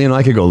sales pavilion?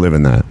 I could go live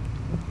in that.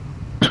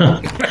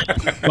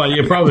 Well,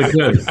 you probably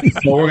could,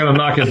 but we're going to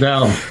knock it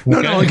down.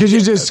 Okay? No, because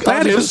you just...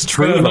 That is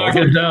true. We're going to knock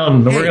it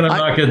down. We're going to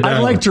knock it down. I'd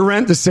like to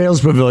rent the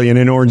sales pavilion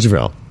in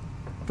Orangeville.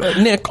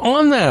 Nick,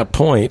 on that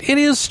point, it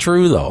is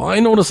true, though. I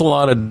notice a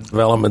lot of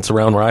developments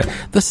around where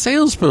the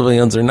sales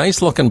pavilions are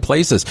nice-looking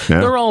places. Yeah.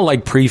 They're all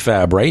like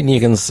prefab, right? And you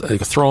can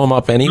throw them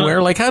up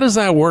anywhere. How does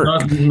that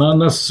work? Not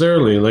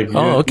necessarily.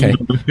 Okay.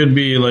 It could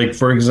be,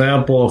 for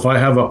example, if I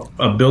have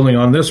a building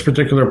on this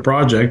particular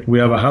project, we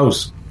have a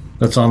house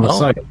that's on the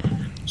site.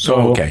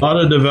 So a lot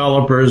of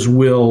developers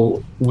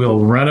will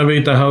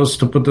renovate the house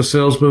to put the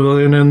sales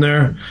pavilion in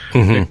there.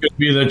 Mm-hmm. It could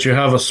be that you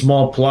have a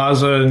small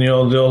plaza and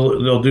they'll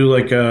do do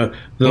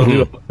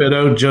a fit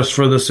out just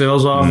for the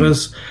sales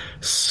office.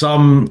 Mm-hmm.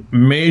 Some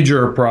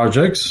major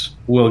projects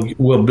will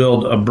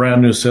build a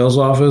brand new sales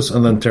office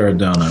and then tear it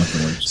down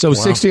afterwards. So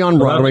 60 on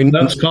Broadway.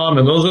 That's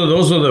common.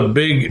 Those are the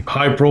big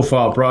high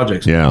profile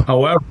projects. Yeah.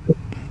 However,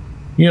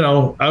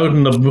 out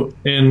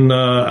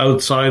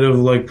outside of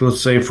let's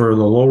say for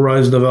the low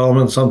rise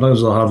development, sometimes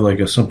they'll have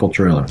a simple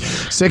trailer.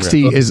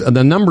 60 is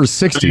the number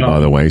 60, by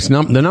the way.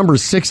 The number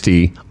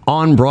 60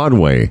 on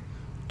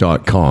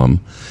Broadway.com.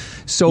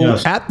 So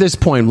At this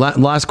point,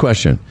 last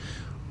question.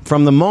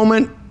 From the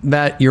moment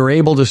that you're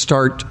able to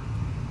start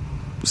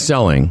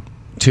selling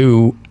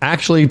to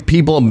actually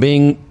people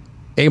being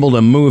able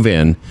to move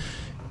in,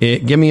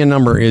 give me a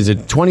number. Is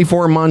it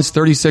 24 months,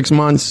 36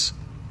 months?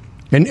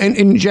 And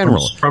in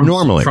general,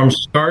 normally. From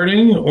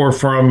starting or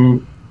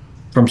from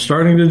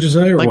starting, did you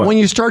say? Or what? When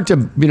you start to,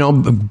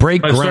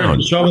 break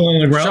ground. Shovel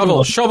in the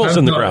ground. Shovels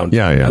in the ground.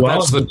 Yeah.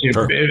 Well,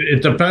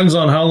 it depends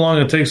on how long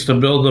it takes to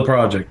build the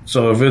project.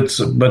 So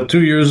but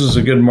 2 years is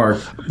a good mark.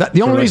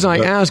 The only reason I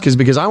ask is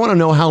because I want to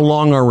know how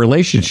long our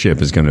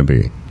relationship is going to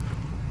be.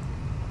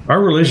 Our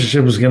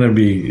relationship is going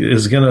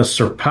to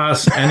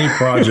surpass any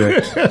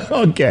project.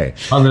 Okay.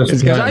 On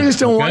this, because I just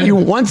don't want you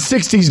once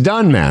 60's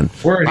done, man.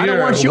 We're here. I don't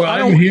want you.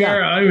 I'm here.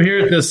 I'm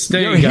here to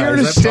stay. You're here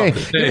to stay.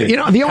 The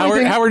only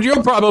thing, Howard,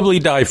 you'll probably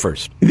die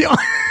first.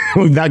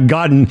 That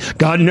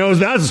God knows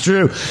that's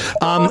true.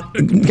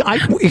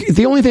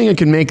 The only thing that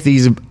can make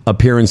these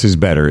appearances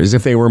better is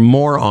if they were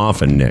more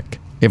often, Nick.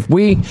 If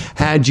we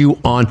had you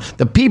on,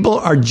 the people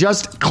are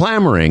just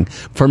clamoring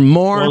for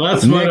more. Well,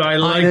 that's Nick, what I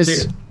like.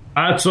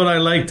 That's what I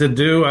like to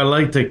do. I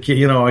like to,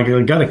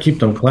 I got to keep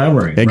them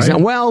clamoring. Exactly.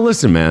 Right? Well,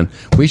 listen, man,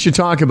 we should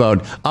talk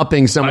about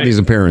upping some of these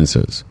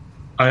appearances.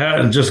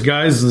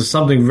 Guys, there's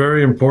something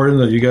very important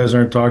that you guys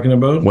aren't talking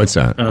about. What's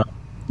that?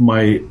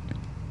 My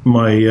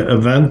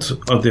event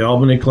at the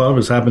Albany Club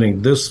is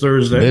happening this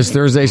Thursday. This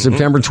Thursday,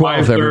 September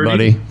 12th,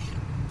 everybody.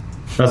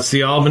 That's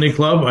the Albany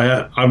Club.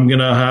 I'm going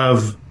to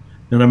have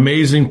an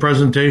amazing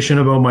presentation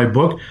about my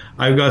book.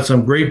 I've got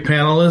some great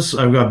panelists.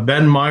 I've got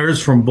Ben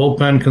Myers from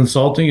Bullpen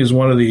Consulting. He's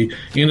one of the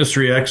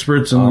industry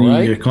experts in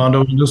the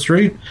condo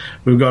industry.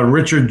 We've got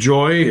Richard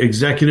Joy,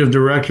 Executive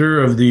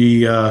Director of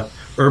the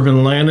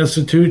Urban Land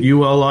Institute,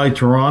 ULI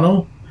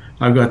Toronto.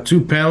 I've got 2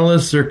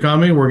 panelists. They're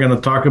coming. We're going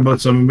to talk about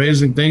some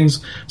amazing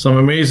things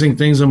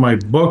in my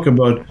book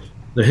about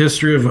the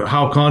history of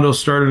how condos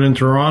started in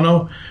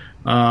Toronto.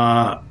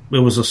 It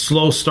was a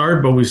slow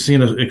start, but we've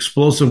seen an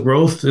explosive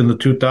growth in the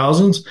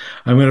 2000s.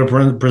 I'm going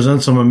to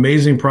present some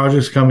amazing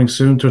projects coming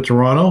soon to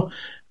Toronto.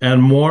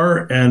 and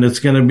more, and it's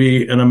going to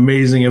be an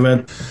amazing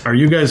event. Are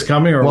you guys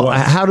coming or what?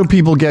 How do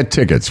people get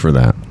tickets for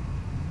that?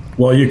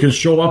 Well, you can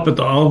show up at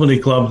the Albany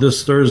Club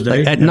this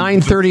Thursday at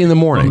 9:30 in the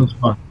morning.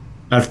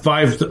 At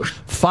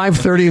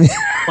 5:30.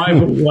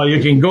 Well,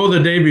 you can go the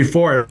day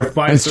before at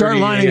 5:30 and start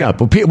lining up.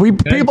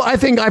 People, I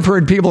think I've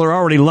heard people are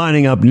already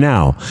lining up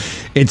now.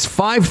 It's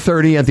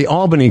 5:30 at the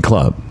Albany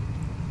Club.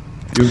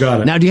 You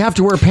got it. Now, do you have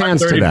to wear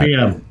pants to that?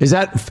 PM. Is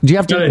that? Do you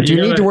have to? Do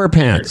you need to wear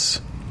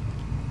pants?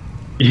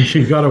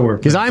 You got to wear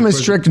pants. Because I'm a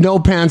strict no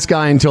pants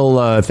guy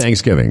until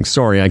Thanksgiving.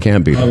 Sorry, I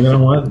can't be there. You know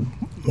what?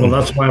 Well,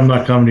 that's why I'm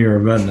not coming to your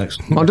event next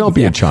week. Well, don't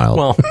be a child.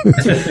 Well,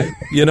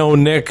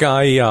 Nick,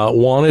 I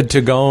wanted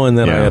to go, and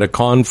then I had a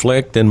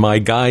conflict, and my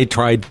guy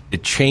tried to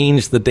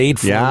change the date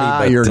for me.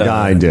 But, your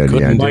guy did.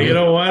 Yeah, well, you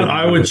know what?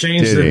 I would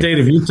change the date.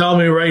 If you tell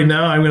me right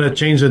now, I'm going to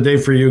change the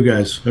date for you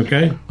guys,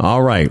 okay?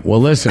 All right. Well,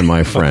 listen,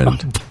 my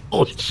friend.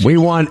 We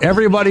want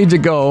everybody to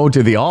go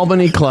to the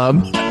Albany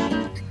Club.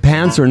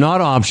 Pants are not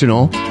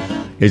optional.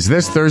 It's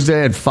this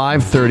Thursday at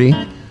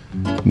 5:30.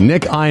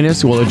 Nick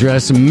Innes will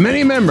address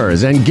many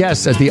members and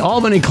guests at the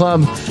Albany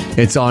Club.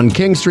 It's on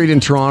King Street in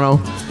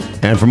Toronto.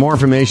 And for more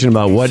information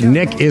about what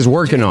Nick is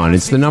working on,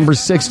 it's the number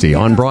 60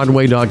 on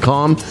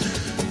Broadway.com.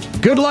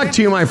 Good luck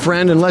to you, my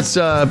friend, and let's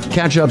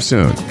catch up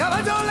soon.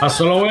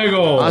 Hasta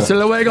luego. Hasta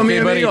luego, mi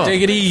buddy, amigo.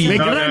 take it easy. Mi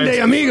grande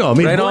amigo.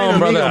 Mi right buen on,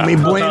 amigo. brother. Mi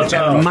buen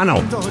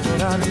hermano.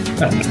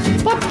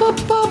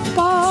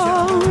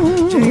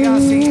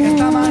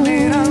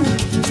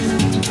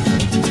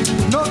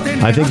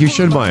 I think you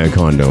should buy a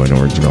condo in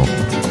Orangeville.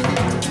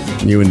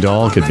 You and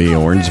Dahl could be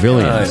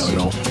Orangevillians. I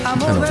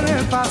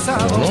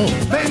don't know.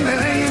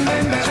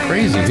 It's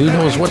crazy. Who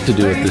knows what to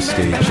do at this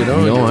stage?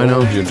 No, I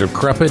know. You're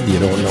decrepit. You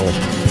don't know.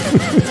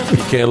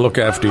 You can't look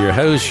after your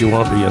house. You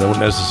don't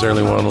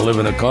necessarily want to live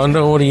in a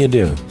condo. What do you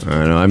do?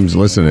 I know.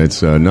 Listen.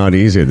 It's not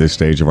easy at this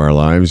stage of our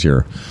lives.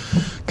 You're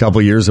a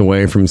couple years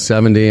away from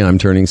 70. I'm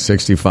turning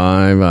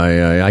 65.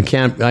 I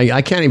can't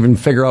even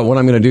figure out what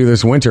I'm going to do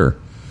this winter.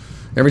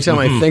 Every time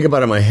I think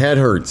about it, my head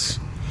hurts.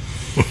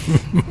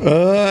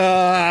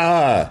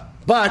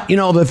 But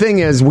the thing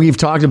is, we've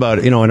talked about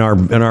in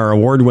our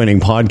award-winning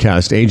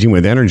podcast, Aging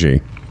with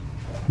Energy,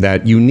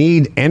 that you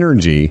need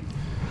energy.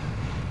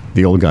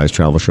 The Old Guys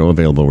Travel Show,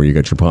 available where you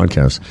get your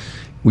podcasts.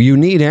 Well, you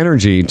need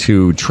energy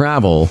to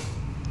travel.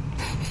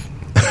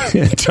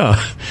 And,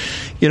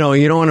 you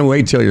don't want to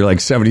wait till you're like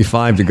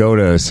 75 to go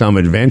to some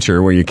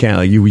adventure where you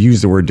can't. You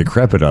use the word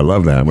decrepit. I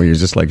love that. Where you're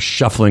just like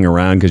shuffling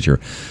around because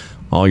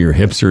all your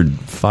hips are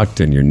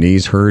fucked and your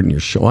knees hurt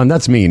and and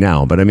that's me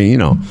now. But I mean,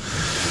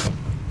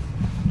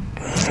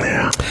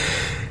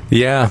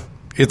 Yeah,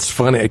 it's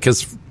funny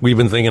because we've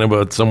been thinking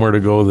about somewhere to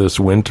go this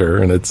winter,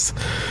 and it's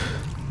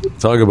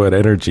talk about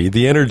energy.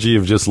 The energy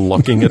of just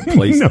looking at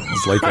places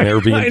like an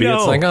Airbnb.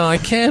 It's like, I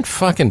can't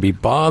fucking be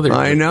bothered.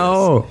 I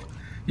know. This.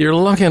 You're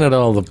looking at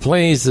all the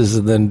places,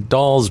 and then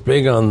Dahl's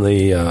big on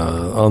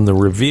the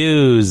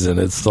reviews, and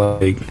it's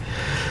like,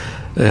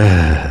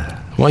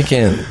 why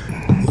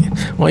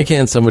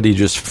can't somebody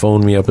just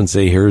phone me up and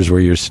say, here's where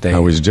you're staying? I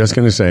was just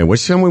going to say,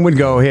 wish someone would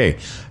go, hey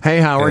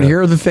Howard,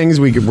 here are the things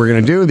we're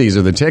going to do. These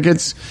are the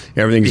tickets.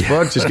 Everything's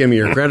booked. Just give me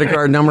your credit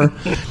card number.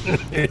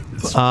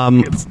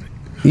 I've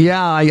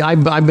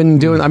been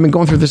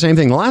going through the same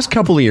thing. The last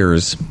couple of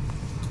years,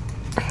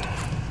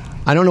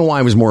 I don't know why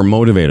I was more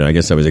motivated. I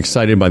guess I was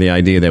excited by the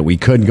idea that we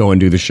could go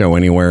and do the show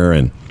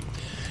anywhere.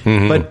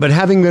 But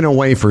having been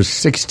away for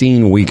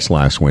 16 weeks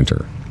last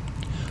winter,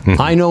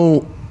 I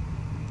know...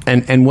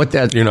 And what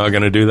that... You're not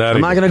going to do that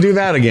I'm not going to do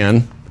that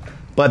again.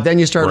 But then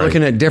you start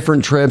looking at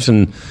different trips.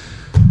 And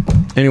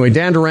anyway,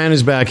 Dan Duran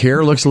is back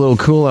here. Looks a little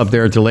cool up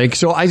there at the lake.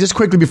 So I just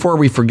quickly, before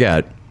we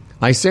forget,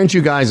 I sent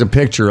you guys a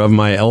picture of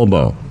my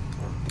elbow.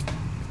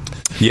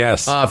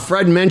 Yes.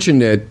 Fred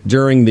mentioned it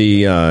during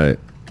the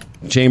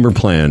Chamber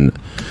Plan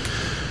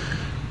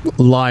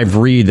live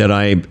read that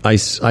I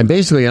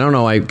basically, I don't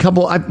know,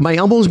 my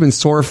elbow's been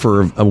sore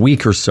for a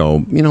week or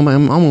so.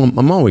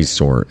 I'm always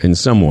sore in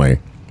some way.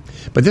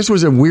 But this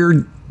was a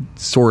weird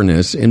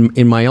soreness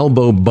in my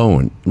elbow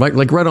bone,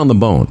 like right on the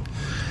bone.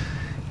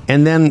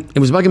 And then it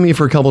was bugging me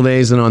for a couple of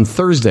days. And on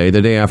Thursday,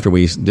 the day after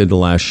we did the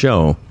last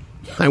show,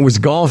 I was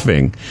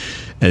golfing,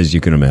 as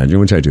you can imagine,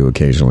 which I do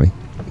occasionally.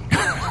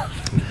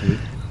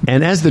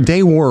 And as the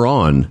day wore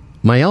on,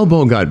 my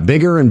elbow got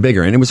bigger and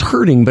bigger. And it was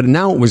hurting, but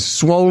now it was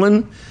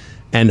swollen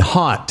and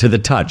hot to the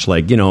touch.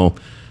 Like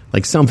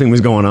something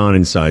was going on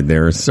inside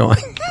there. So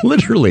I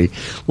literally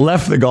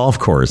left the golf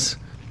course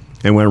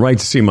and went right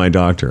to see my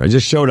doctor. I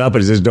just showed up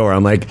at his door.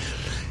 I'm like,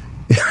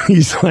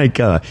 he's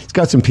got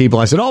some people.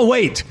 I said, oh,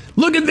 wait,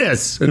 look at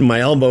this. And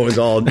my elbow was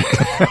all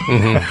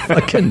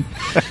fucking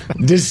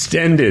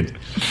distended.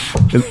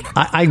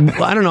 I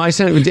don't know. I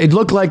said it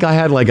looked like I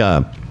had like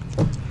a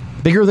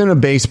bigger than a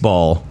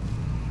baseball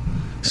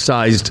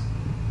sized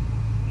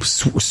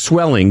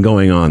swelling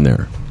going on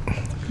there.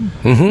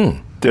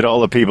 Mm-hmm. Did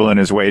all the people in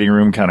his waiting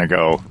room kind of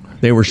go?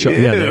 They were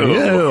showing. Yeah,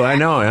 I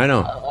know.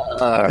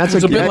 That's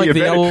a bit like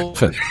the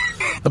elephant.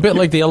 A bit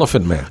like the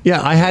Elephant Man.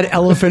 Yeah, I had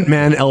Elephant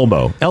Man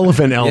elbow.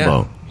 Elephant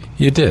elbow. Yeah,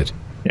 you did.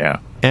 Yeah.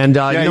 And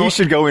he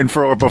should go in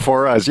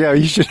before us. Yeah,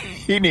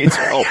 he needs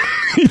help.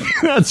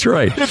 That's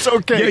right. It's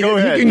okay. Go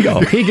ahead.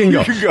 He can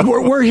go.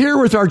 We're here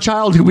with our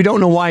child who we don't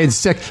know why it's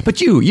sick.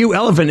 But you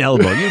elephant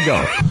elbow, you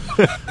go.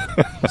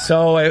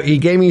 So he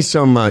gave me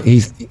some.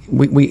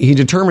 He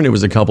determined it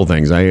was a couple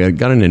things. I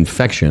got an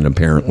infection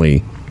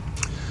apparently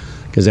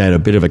because I had a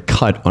bit of a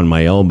cut on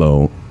my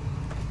elbow.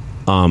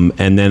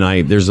 And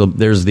then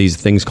there's these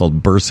things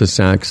called bursa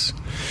sacs.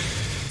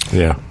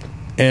 Yeah.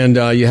 And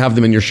you have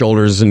them in your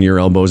shoulders and your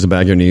elbows, the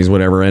back of your knees,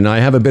 whatever. And I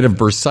have a bit of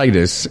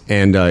bursitis,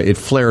 and it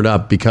flared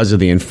up because of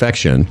the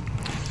infection.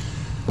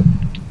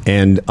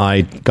 And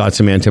I got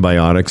some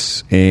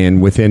antibiotics,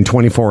 and within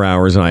 24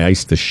 hours, and I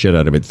iced the shit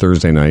out of it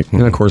Thursday night.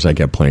 And, of course, I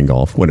kept playing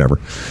golf, whatever.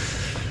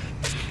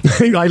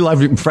 I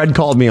loved it. Fred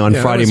called me on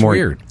Friday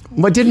morning. Weird.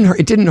 Well, it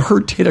didn't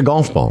hurt to hit a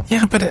golf ball.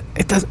 Yeah, but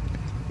it doesn't.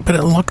 But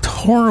it looked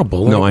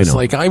horrible. No, I know.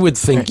 Like I would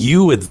think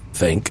you would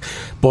think,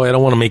 boy, I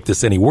don't want to make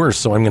this any worse,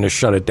 so I'm going to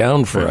shut it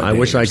down for a day. I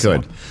wish I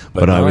could,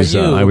 but I was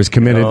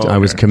committed. I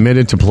was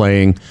committed to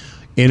playing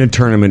in a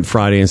tournament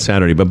Friday and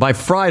Saturday. But by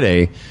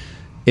Friday,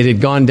 it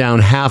had gone down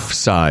half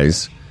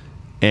size,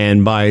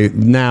 and by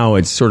now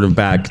it's sort of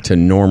back to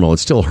normal. It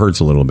still hurts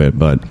a little bit,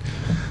 but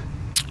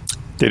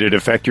did it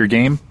affect your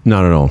game?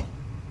 Not at all.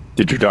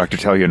 Did your doctor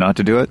tell you not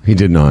to do it? He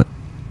did not.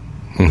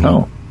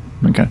 Oh,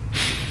 okay.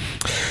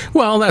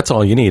 Well, that's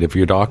all you need if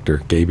your doctor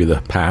gave you the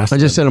pass. I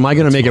just said, am I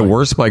going to make it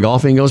worse by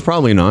golfing? He goes,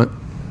 probably not.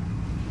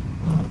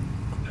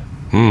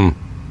 No,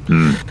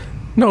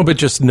 but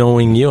just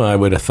knowing you, I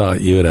would have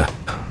thought you would have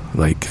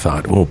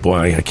thought, oh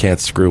boy, I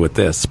can't screw with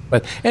this.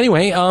 But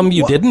anyway,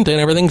 you didn't, and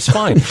everything's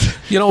fine.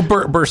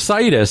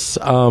 Bursitis,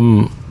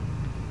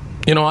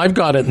 I've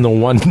got it in the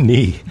one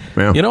knee.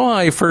 Yeah. You know how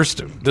I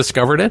first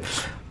discovered it?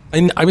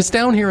 And I was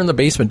down here in the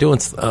basement doing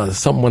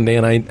something one day,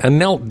 and I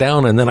knelt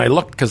down, and then I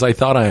looked because I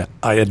thought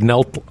I had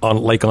knelt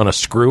on a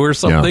screw or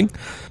something,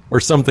 or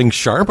something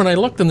sharp, and I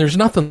looked, and there's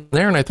nothing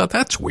there, and I thought,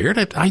 that's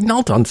weird. I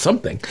knelt on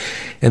something,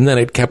 and then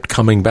it kept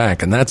coming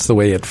back, and that's the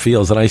way it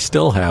feels, and I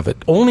still have it.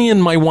 Only in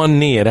my one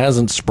knee. It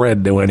hasn't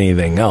spread to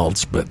anything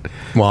else, but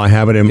I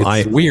have it in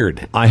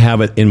weird. I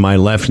have it in my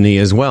left knee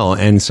as well,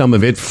 and some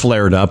of it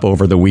flared up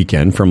over the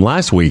weekend from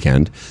last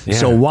weekend. Yeah,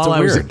 so while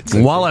I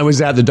was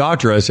at the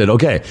doctor, I said,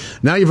 okay,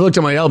 now you've looked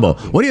at my elbow.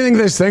 What do you think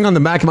of this thing on the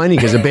back of my knee?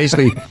 Because it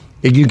basically,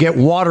 you get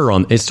water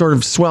on it, sort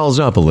of swells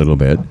up a little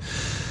bit.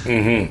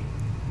 Mm-hmm.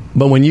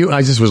 But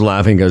I just was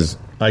laughing because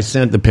I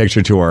sent the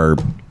picture to our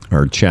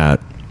chat.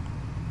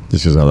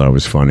 This is how that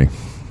was funny.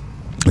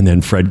 And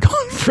then Fred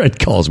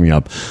calls me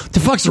up. What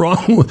the fuck's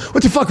wrong?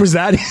 What the fuck was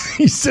that?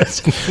 He says,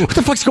 what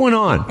the fuck's going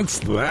on? What's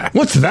that?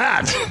 What's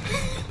that?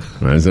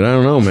 I said, I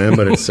don't know, man,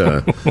 but it's...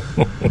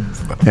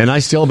 and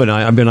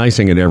I've been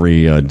icing it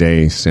every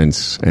day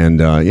since.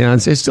 And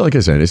it's still, like I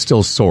said, it's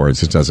still sore. It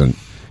just doesn't...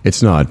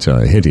 It's not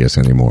hideous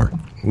anymore.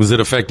 Was it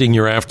affecting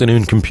your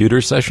afternoon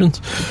computer sessions?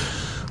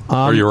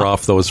 Or you're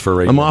off those for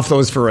right now? I'm off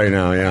those for right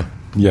now, yeah.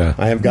 Yeah.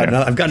 I've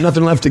got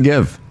nothing left to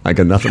give. I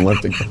got nothing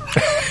left to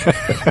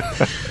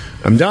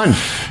give. I'm done.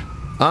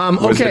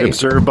 Was it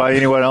observed by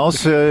anyone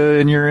else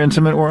in your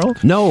intimate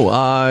world?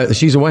 No,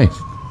 she's away.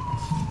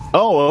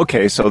 Oh,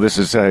 okay. So this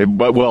is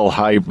but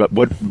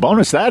what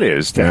bonus that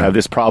is to have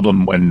this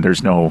problem when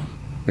there's no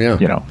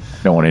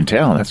one in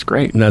town. That's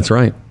great. That's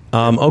right.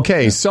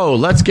 Okay, so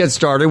let's get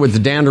started with the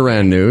Dan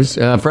news.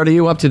 Fred, are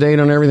you up to date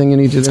on everything you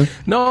need to do?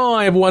 No,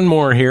 I have one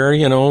more here.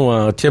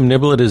 Tim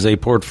Niblett is a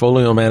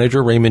portfolio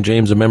manager. Raymond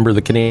James, a member of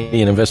the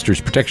Canadian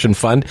Investors Protection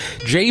Fund.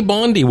 Jay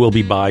Bondi will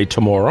be by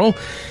tomorrow.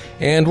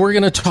 And we're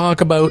going to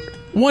talk about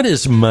what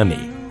is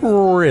money,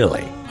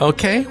 really?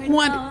 Okay?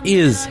 What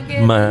is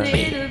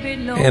money?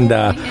 And,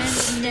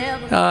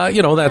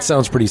 that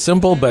sounds pretty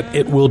simple, but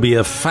it will be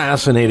a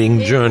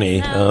fascinating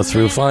journey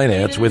through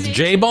finance with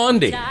Jay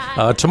Bondi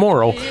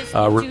tomorrow,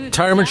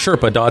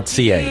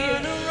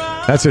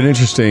 retirementsherpa.ca. That's an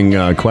interesting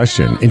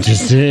question.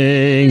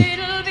 Interesting.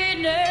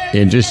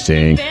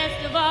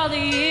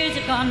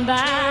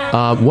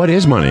 What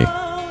is money?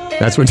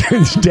 That's what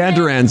Dan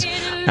Duran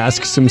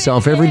asks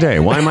himself every day.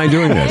 Why am I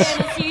doing this?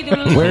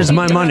 Where's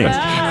my money?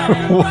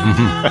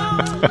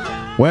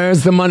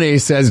 Where's the money,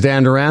 says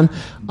Dan Duran.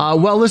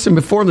 Well, listen,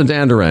 before the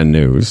Dan Duran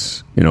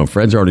news,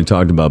 Fred's already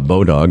talked about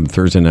Bodog. The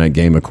Thursday night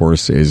game, of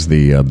course, is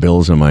the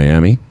Bills in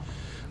Miami.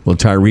 Will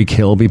Tyreek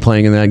Hill be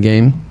playing in that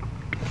game?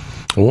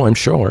 Oh, I'm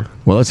sure.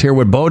 Well, let's hear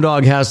what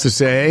Bodog has to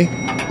say.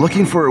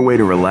 Looking for a way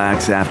to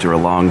relax after a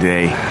long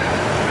day?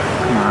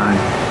 Come on.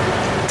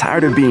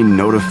 Tired of being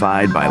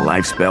notified by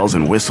life's bells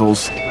and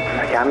whistles?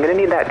 Yeah, I'm going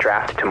to need that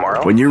draft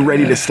tomorrow. When you're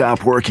ready to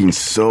stop working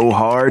so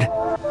hard,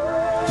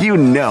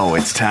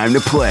 it's time to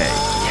play.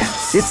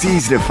 Yes. It's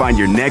easy to find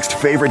your next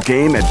favorite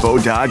game at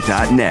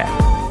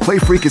Bodog.net. Play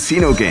free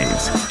casino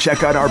games,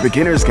 check out our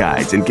beginner's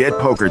guides, and get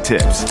poker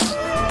tips.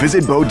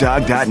 Visit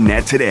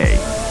Bodog.net today.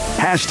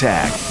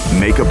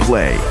 #make a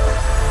play.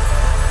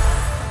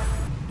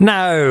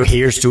 Now,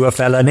 here's to a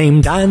fella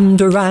named Dan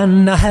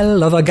Duran, a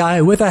hell of a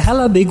guy with a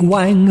hella big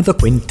wang, the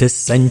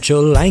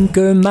quintessential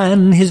anchor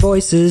man. His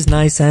voice is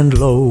nice and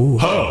low.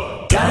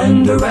 Ho!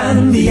 Dan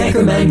Duran, the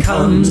anchorman,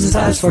 comes.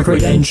 As for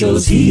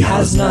credentials, he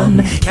has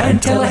none.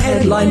 Can't tell a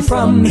headline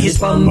from his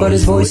bum, but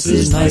his voice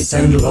is nice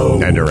and low.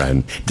 Dan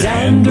Duran.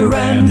 Dan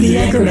Duran, the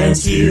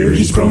anchorman's here.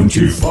 He's prone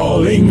to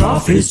falling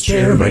off his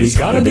chair, but he's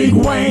got a big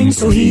wang,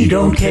 so he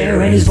don't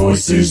care, and his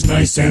voice is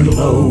nice and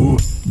low.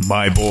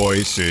 My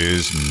voice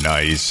is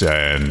nice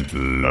and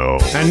low.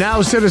 And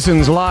now,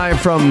 citizens, live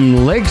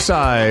from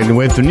Lakeside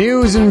with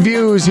news and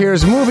views.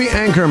 Here's movie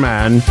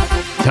anchorman,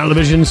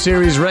 television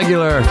series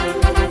regular,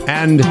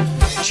 and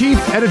chief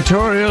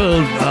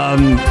editorial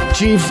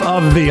chief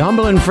of the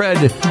Humble and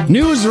Fred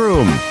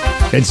newsroom.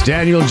 It's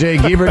Daniel J.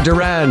 Giebert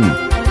Duran.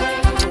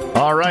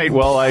 All right.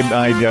 Well,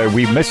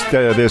 we missed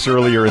this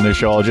earlier in the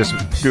show. I'll just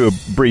do a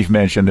brief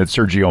mention that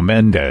Sergio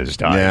Mendes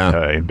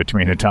died in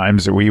between the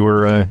times that we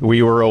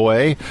were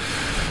away.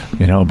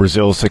 You know,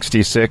 Brazil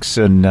 '66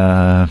 and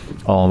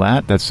all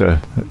that. That's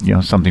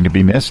something to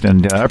be missed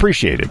and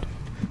appreciated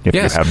if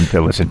you haven't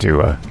listened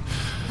to.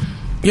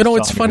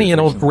 It's funny,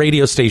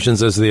 radio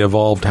stations as they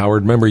evolved,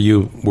 Howard, remember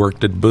you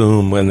worked at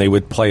Boom when they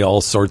would play all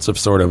sorts of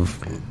sort of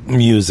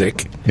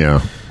music.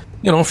 Yeah.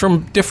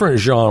 From different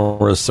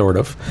genres, sort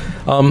of.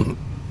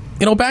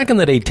 Back in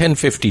the day,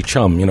 1050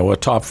 Chum, a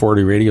top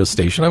 40 radio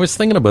station, I was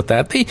thinking about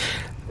that. They,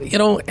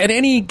 at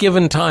any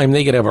given time,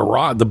 they could have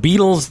the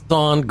Beatles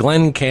on,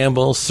 Glenn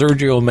Campbell,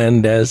 Sergio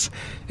Mendes,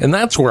 and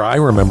that's where I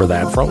remember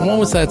that from. What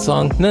was that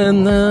song? Na,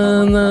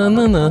 na, na,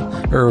 na,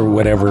 na, or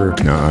whatever.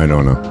 No, I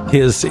don't know.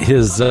 His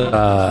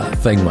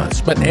thing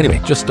was. But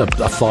anyway, just a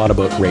thought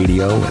about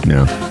radio.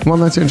 Yeah. Well,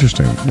 that's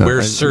interesting.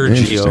 Where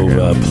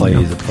Sergio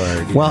plays a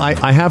part. Well,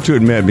 I have to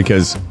admit,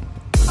 because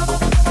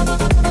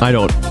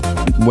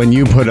when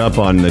you put up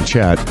on the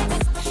chat,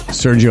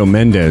 Sergio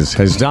Mendes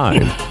has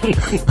died.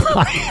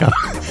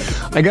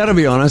 I got to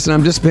be honest, and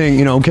I'm just being,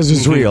 because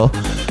it's real.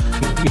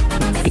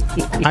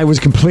 I was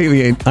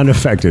completely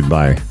unaffected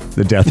by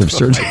the death of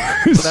Sergio.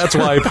 That's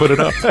why I put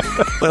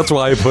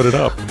it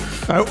up.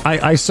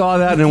 I saw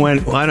that and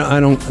went, I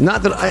don't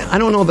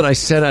know that I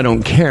said I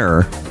don't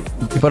care,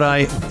 but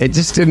it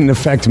just didn't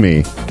affect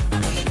me.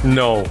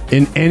 No.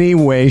 In any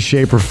way,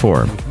 shape, or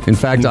form. In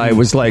fact, I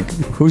was like,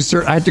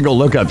 I had to go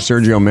look up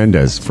Sergio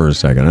Mendes for a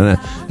second, and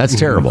that's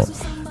terrible.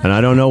 And I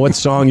don't know what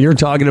song you're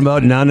talking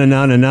about,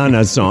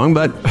 na song,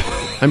 but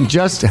I'm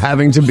just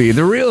having to be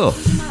the real.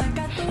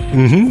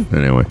 Mm-hmm.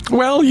 Anyway.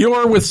 Well,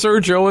 you're with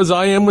Sergio as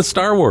I am with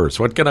Star Wars.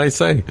 What can I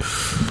say?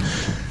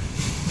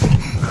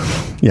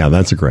 Yeah,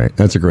 that's a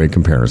great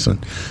comparison.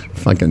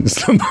 Fucking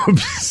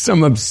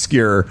some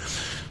obscure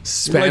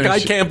Spanish. I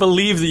can't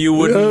believe that you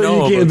wouldn't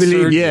know about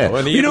Sergio.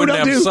 And he would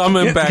have some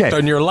impact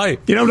on your life.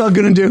 You know what I'm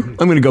going to do?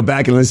 I'm going to go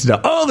back and listen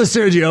to all the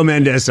Sergio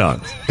Mendes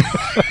songs.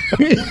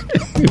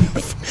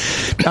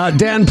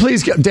 Dan,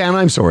 please. Dan,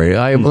 I'm sorry.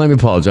 Let me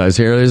apologize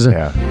here.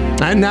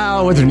 And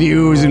now with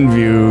news and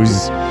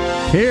views,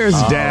 here's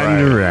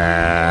Dan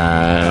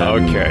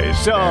Duran. Okay,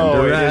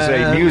 so it is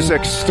a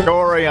music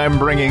story I'm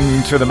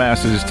bringing to the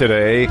masses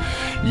today.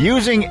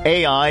 Using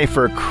AI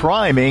for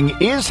criming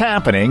is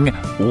happening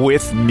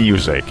with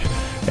music.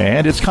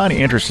 And it's kind of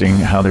interesting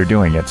how they're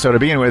doing it. So to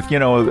begin with,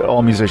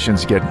 all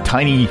musicians get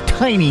tiny,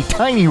 tiny,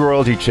 tiny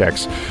royalty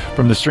checks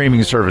from the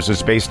streaming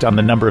services based on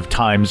the number of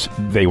times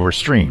they were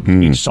streamed.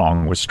 Each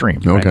song was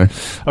streamed. Right?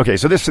 Okay.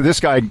 So this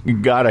guy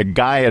got a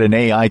guy at an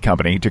AI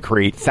company to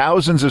create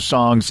thousands of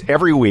songs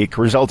every week,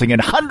 resulting in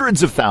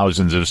hundreds of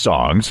thousands of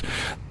songs.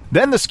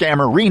 Then the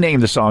scammer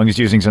renamed the songs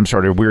using some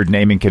sort of weird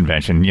naming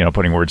convention,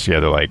 putting words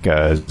together like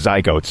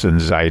zygotes and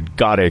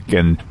zygotic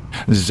and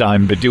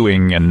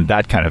zymbedoing and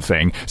that kind of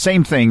thing.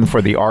 Same thing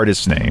for the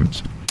artist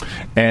names.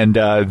 And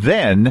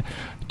then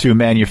to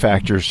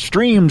manufacture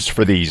streams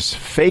for these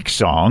fake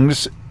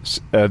songs,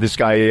 this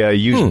guy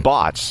used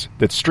bots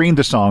that streamed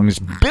the songs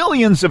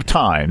billions of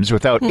times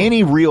without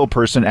any real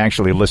person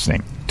actually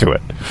listening to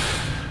it.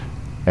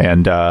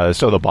 And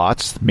so the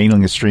bots,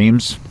 mainly the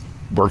streams,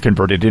 were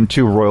converted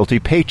into royalty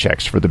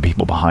paychecks for the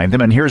people behind them.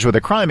 And here's where the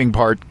criming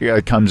part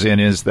comes in,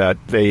 is that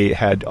they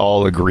had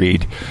all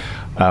agreed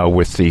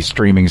with the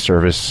streaming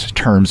service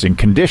terms and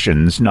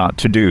conditions not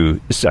to do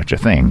such a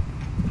thing.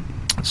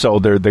 So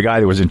the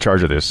guy that was in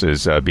charge of this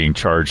is being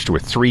charged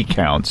with 3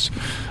 counts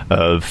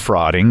of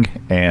frauding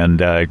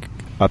and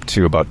up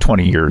to about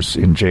 20 years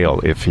in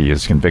jail if he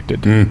is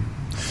convicted.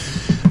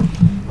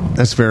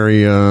 That's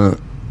very...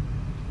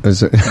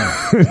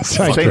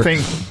 same thing.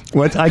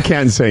 What I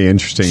can't say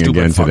interesting stupid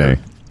again fucker.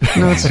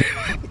 Today.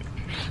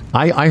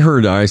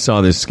 No, I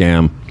saw this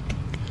scam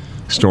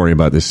story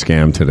about this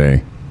scam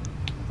today.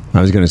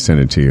 I was going to send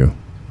it to you.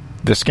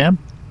 This scam?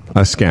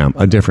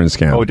 A different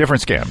scam. Oh, a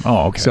different scam.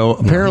 Oh, okay. So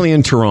apparently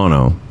in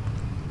Toronto,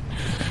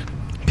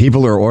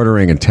 people are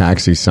ordering a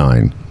taxi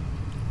sign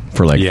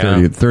for like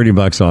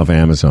 $30 off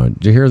Amazon.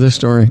 Did you hear this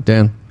story,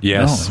 Dan?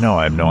 Yes. No,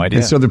 I have no idea.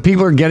 And so the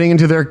people are getting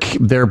into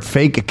their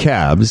fake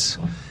cabs.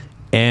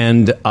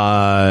 And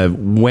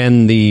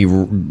when the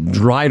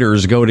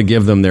riders go to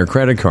give them their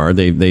credit card,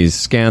 they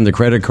scan the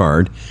credit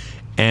card,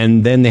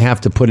 and then they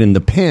have to put in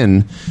the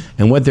PIN.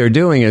 And what they're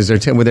doing is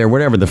with their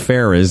whatever the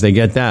fare is, they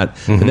get that,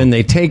 and then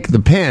they take the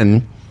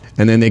PIN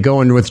and then they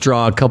go and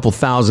withdraw a couple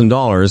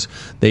 $1,000.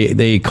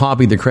 They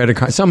copy the credit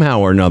card somehow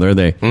or another.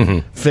 They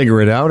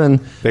figure it out, and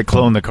they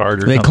clone the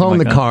card. They clone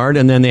the card,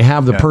 and then they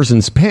have the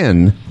person's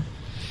PIN,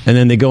 and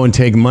then they go and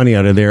take money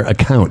out of their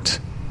account.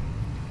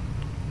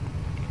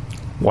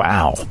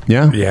 Wow.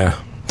 Yeah. Yeah.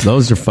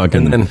 Those are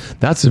fucking. And then,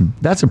 that's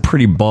a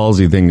pretty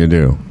ballsy thing to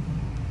do.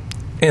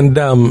 And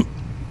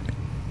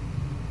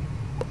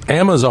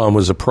Amazon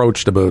was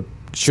approached about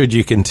should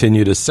you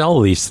continue to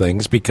sell these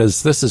things,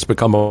 because this has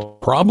become a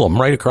problem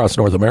right across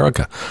North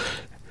America.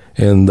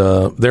 And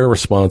their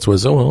response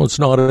was, "Oh, well, it's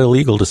not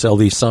illegal to sell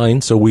these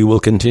signs, so we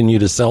will continue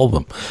to sell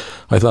them."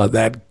 I thought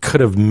that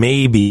could have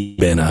maybe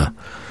been a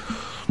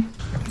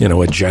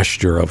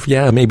gesture of,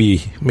 maybe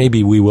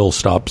we will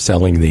stop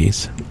selling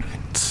these.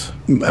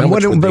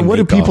 What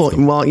do people?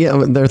 Well,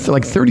 they're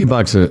like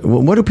 $30.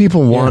 What do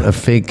people want a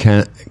fake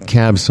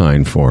cab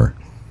sign for?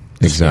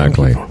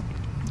 Exactly.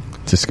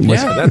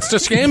 That's to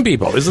scam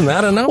people. Isn't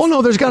that enough? Well,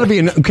 no, there's got to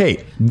be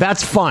okay,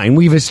 that's fine.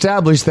 We've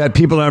established that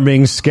people are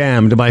being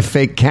scammed by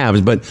fake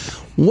cabs, but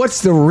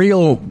what's the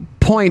real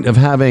point of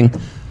having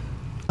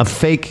a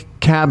fake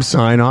cab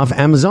sign off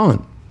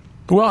Amazon?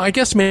 Well, I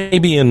guess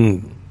maybe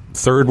in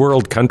third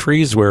world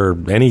countries where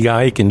any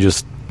guy can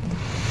just,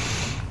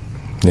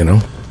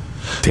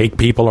 take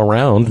people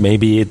around,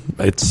 maybe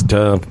it's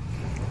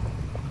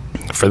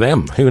for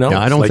them. Who knows? Yeah,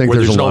 I don't think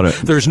there's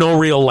there's no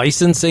real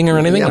licensing or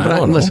anything. Yeah,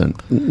 but listen,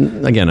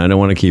 again, I don't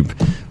want to keep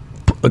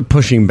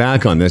pushing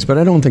back on this, but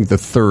I don't think the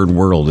third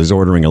world is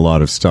ordering a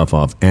lot of stuff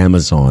off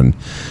Amazon.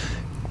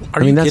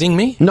 Are you kidding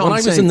me? No, when I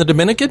was in the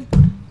Dominican,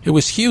 it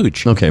was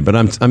huge. Okay, but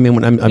I was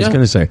going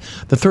to say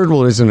the third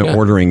world isn't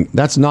ordering.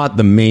 That's not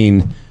the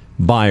main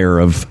buyer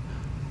of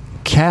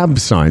cab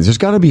signs. There's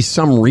got to be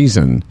some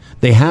reason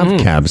they have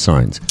cab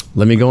signs.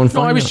 Let me go and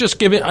find. No, I was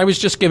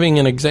just giving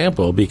an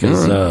example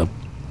because.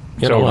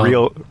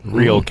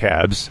 Real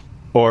cabs,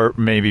 or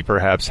maybe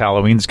perhaps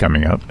Halloween's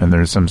coming up, and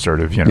there's some sort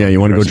of you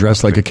want to go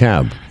dressed like a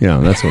cab.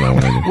 Yeah, that's what I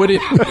want to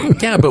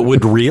do. But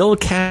would real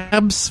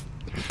cabs,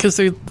 because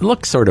they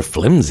look sort of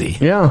flimsy.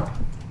 Yeah,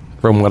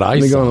 from what I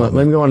saw.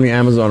 Let me go on the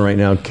Amazon right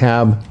now.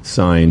 Cab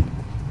sign,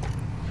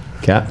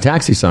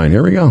 taxi sign.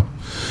 Here we go.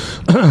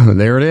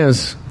 There it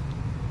is.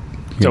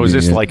 So is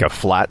this like a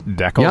flat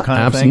decal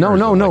kind of thing?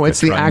 No.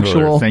 It's the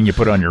actual thing you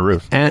put on your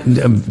roof.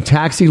 And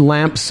taxi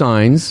lamp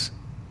signs.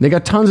 They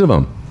got tons of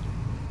them.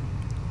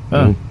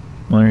 Oh,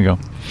 well, there you go.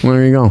 Well,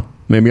 there you go.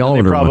 Maybe I'll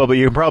order one.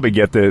 You probably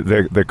get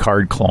the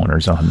card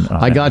cloners on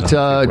I got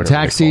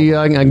taxi.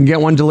 I can get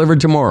one delivered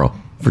tomorrow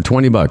for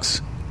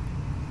 $20.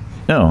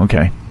 Oh,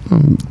 okay.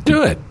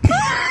 Do it.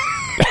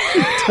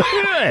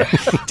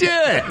 Do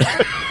it.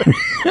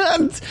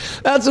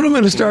 That's what I'm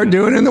going to start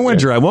doing in the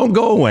winter. I won't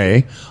go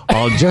away.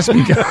 I'll just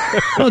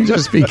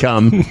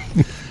become.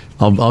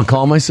 I'll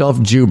call myself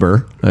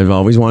Juber. I've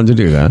always wanted to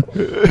do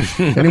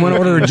that. Anyone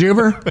order a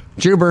Juber?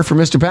 Juber for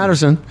Mr.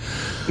 Patterson.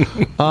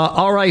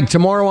 All right,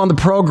 tomorrow on the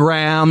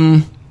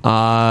program,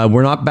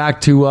 we're not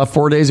back to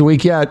 4 days a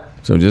week yet,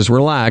 so just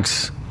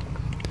relax.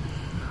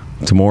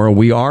 Tomorrow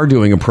we are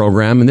doing a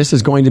program, and this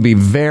is going to be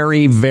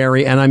very,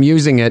 very, and I'm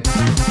using it,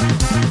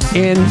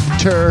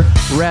 interesting,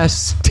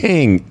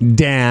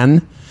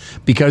 Dan,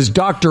 because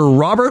Dr.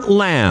 Robert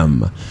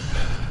Lamb,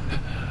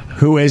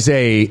 who is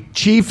a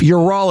chief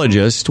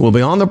urologist, will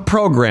be on the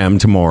program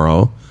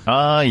tomorrow.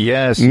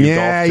 Yes.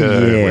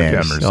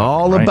 Yes.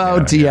 All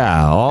about,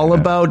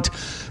 about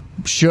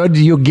should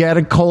you get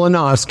a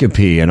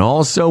colonoscopy, and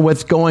also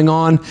what's going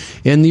on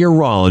in the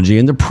urology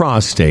and the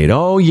prostate.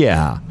 Oh,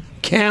 yeah.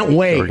 Can't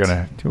wait.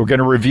 So we're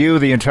gonna review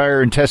the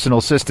entire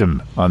intestinal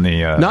system on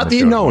the.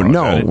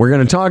 We're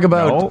going to talk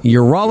about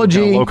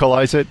urology.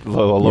 Localize it.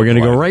 We're going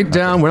to go right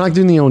down. We're not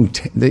doing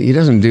he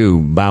doesn't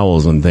do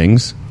bowels and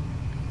things.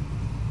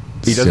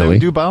 He doesn't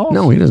do bowels?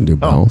 No, he doesn't do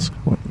bowels.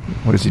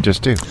 What does he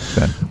just do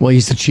then? Well,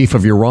 he's the chief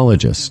of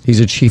urologist.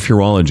 He's a chief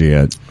urology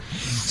at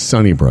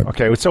Sunnybrook.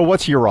 Okay, so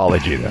what's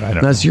urology then? I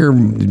don't That's know.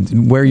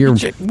 where you're...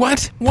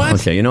 What?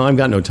 Okay, I've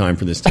got no time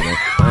for this today.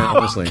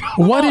 Honestly.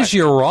 What is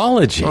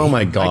urology? Oh,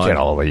 my God. I get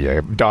all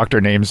the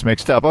doctor names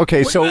mixed up.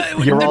 Okay, so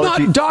urology... They're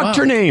not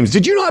doctor names.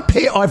 Did you not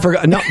pay... Oh, I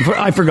forgot. No,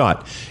 I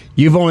forgot.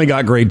 You've only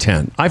got grade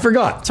 10. I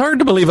forgot. It's hard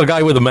to believe a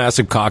guy with a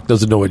massive cock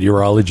doesn't know what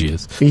urology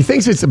is. He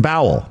thinks it's a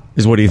bowel,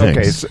 is what he thinks.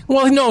 Okay,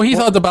 so, he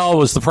thought the bowel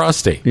was the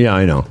prostate. Yeah,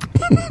 I know.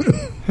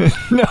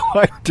 No,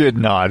 I did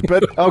not.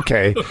 But,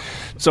 okay.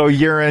 So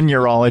urine,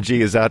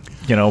 urology, is that,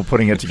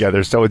 putting it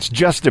together? So it's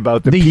just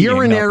about the peeing,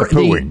 urinary, not the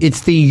pooing.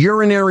 It's the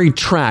urinary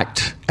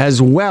tract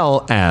as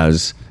well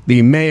as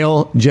the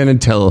male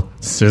genital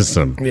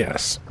system.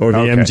 Yes. Or the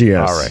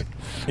MGS. All right.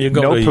 You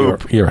go to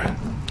poop. Urine.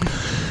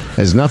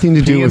 Has nothing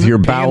to do with your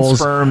bowels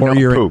sperm, or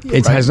your poop, it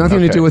right? has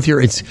nothing to do with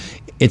your it's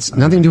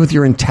nothing to do with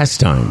your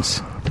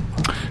intestines.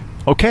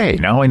 Okay,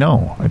 now I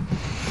know.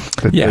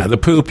 The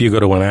poop, you go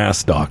to an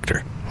ass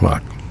doctor.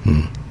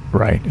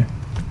 Right.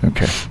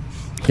 Okay.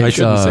 I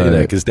shouldn't say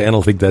that because Dan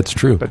will think that's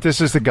true. But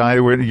this is the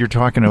guy where you're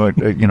talking about,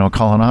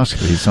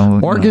 colonoscopy. So,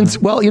 organs.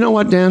 Well, you know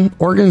what, Dan?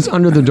 Organs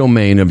under the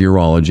domain of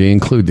urology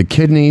include the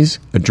kidneys,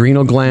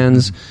 adrenal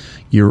glands,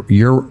 your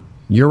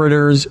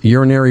ureters,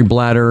 urinary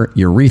bladder,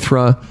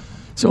 urethra.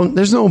 So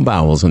there's no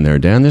bowels in there,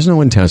 Dan. There's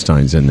no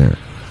intestines in there.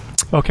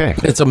 Okay.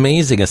 It's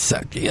amazing.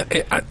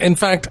 In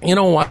fact, you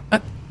know what?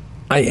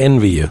 I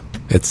envy you.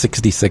 At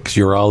 66,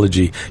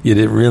 urology.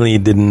 You really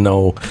didn't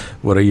know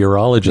what a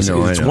urologist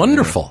is. It's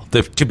wonderful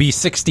to be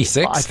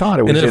 66. Well, I thought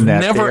it was and in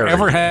that never, area.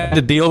 ever had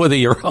to deal with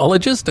a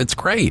urologist. It's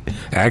great,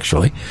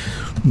 actually.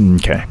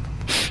 Okay.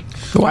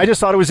 Well, I just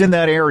thought it was in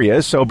that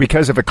area. So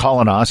because of a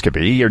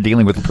colonoscopy, you're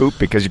dealing with poop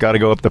because you got to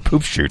go up the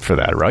poop chute for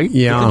that, right?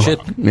 Yeah. Poop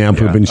and shit. Yeah,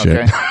 poop and shit.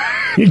 Okay.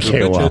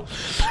 Okay, well,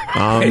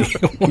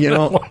 you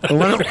know,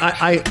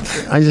 I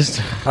just...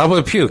 How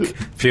about puke?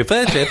 Puke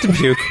and shit and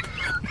puke.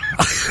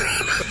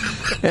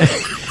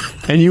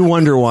 And you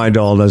wonder why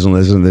Dahl doesn't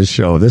listen to this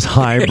show. This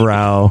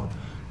highbrow...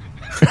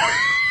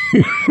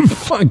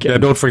 Fuck yeah,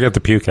 don't forget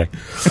the puking.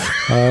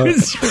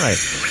 That's right.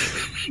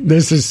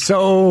 This is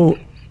so...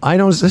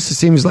 This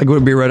seems like it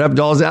would be right up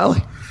Dahl's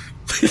alley.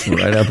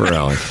 Right up her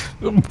alley.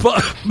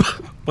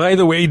 By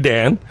the way,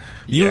 Dan,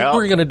 you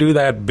were going to do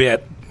that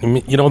bit.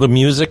 You know, the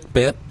music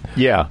bit?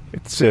 Yeah.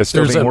 It's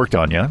still being worked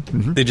on, yeah.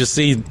 Mm-hmm. Did you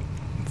see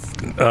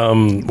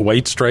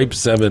White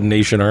Stripes have a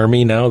Nation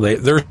Army now?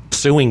 They're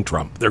suing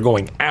Trump. They're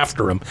going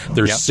after him.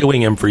 They're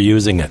suing him for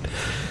using it.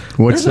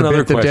 What's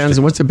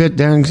the bit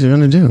Dan's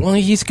going to do? Well,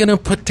 he's going to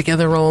put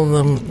together all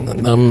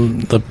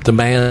the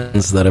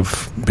bands that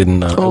have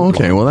been...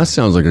 okay. Well, that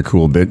sounds like a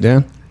cool bit,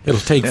 Dan. It'll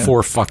take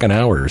 4 fucking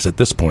hours at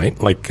this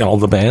point, like all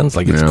the bands.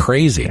 Like, it's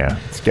crazy. Yeah,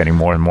 it's getting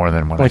more and more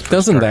than what Like,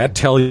 doesn't that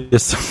tell you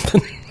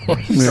something?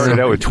 Started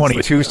out with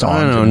 22 songs.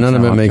 I don't know. None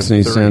of it makes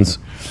any sense.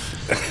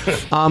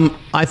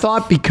 I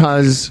thought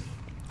because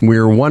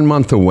we're 1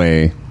 month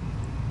away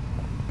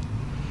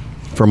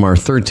from our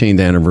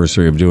 13th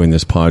anniversary of doing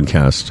this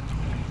podcast,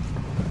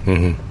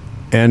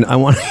 and I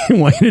want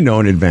you to know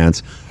in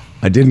advance,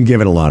 I didn't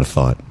give it a lot of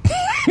thought.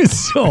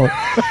 So,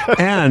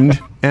 and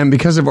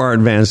because of our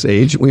advanced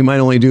age, we might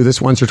only do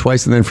this once or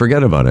twice and then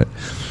forget about it.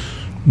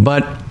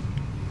 But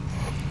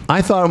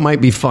I thought it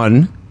might be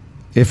fun,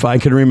 if I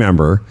could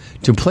remember,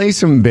 to play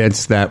some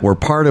bits that were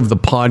part of the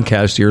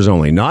podcast years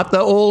only. Not the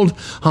old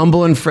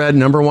Humble and Fred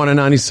number 1 in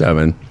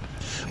 97,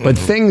 but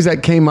things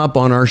that came up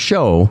on our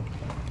show,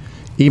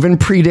 even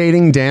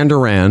predating Dan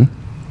Duran.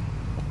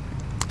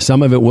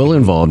 Some of it will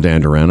involve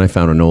Dan Duran. I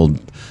found an old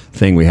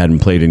thing we hadn't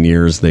played in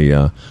years.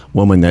 The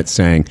woman that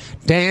sang,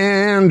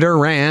 Dan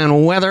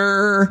Duran,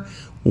 weather.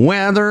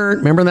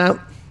 Remember that?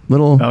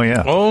 Little. Oh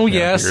yeah. Oh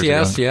yes.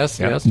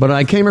 But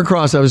I came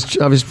across. I was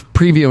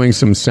previewing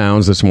some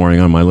sounds this morning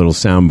on my little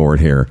soundboard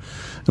here,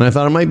 and I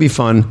thought it might be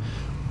fun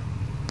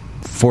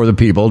for the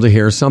people to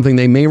hear something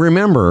they may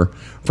remember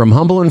from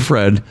Humble and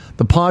Fred,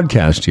 the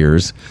podcast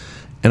years.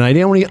 And I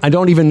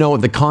don't even know what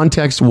the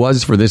context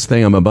was for this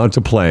thing I'm about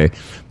to play,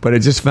 but I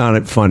just found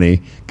it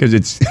funny because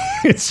it's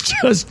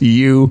just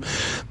you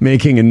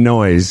making a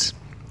noise,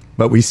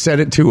 but we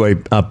set it to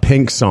a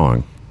Pink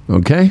song.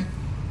 Okay.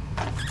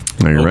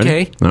 Are you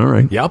ready? All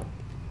right. Yep.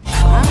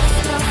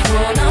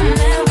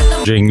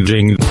 Jing,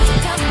 jing.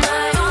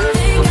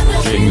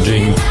 Jing,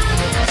 jing.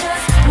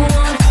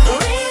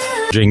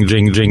 Jing,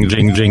 jing, jing,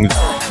 jing, jing.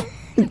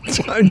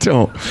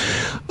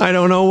 I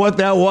don't know what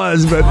that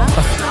was, but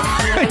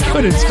I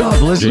couldn't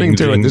stop listening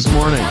to it this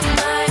morning.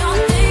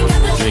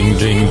 Jing,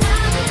 jing.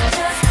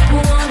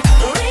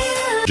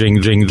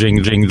 Jing, jing,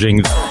 jing, jing,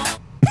 jing.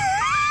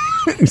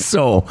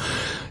 So,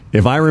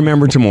 if I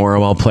remember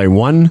tomorrow, I'll play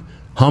one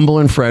Humble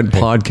and Fred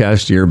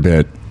podcast year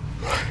bit.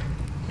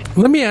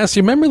 Let me ask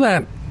you, remember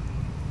that?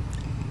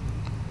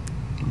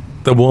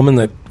 The woman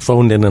that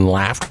phoned in and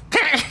laughed?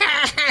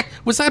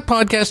 Was that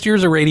podcast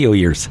years or radio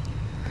years?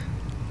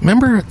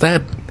 Remember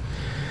that?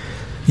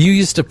 You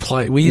used to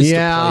play. We used to play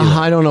that.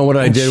 I don't know what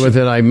I did with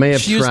it. I may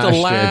have she used to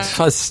laugh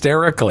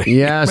hysterically.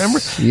 Yes. Remember?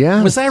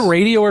 Yeah. Was that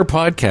radio or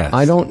podcast?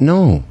 I don't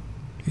know.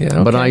 Yeah,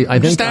 okay. But I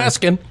think just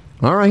asking.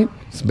 All right.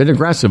 It's a bit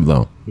aggressive,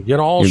 though. You get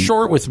all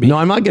short with me. No,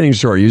 I'm not getting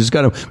short. You just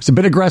got to. It's a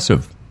bit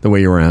aggressive the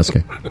way you were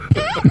asking.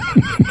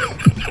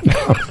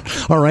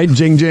 All right,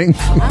 jing jing.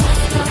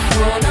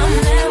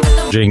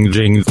 Jing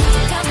jing.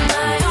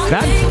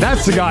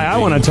 That's the guy I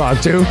want to talk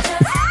to.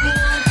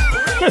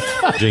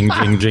 Jing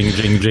jing jing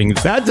jing jing.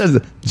 That does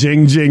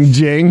jing jing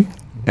jing.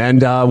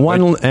 And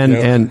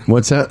and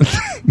what's that?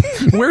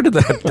 Where did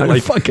that? I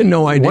fucking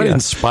no idea. What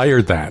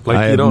inspired that? Like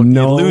I you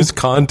lose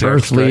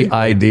context. Earthly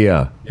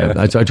idea. Yeah.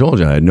 I told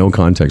you I had no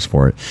context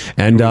for it.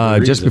 And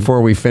just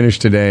before we finish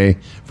today,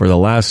 for the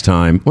last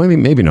time, well,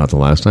 maybe not the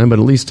last time, but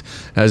at least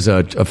as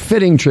a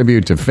fitting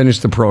tribute to finish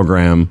the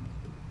program.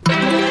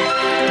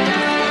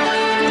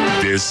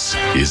 This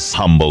is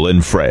Humble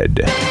and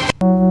Fred.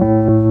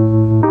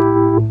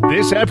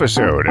 This This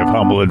episode of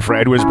Humble and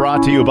Fred was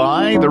brought to you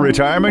by the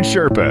Retirement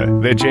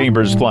Sherpa, the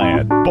Chambers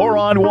Plan,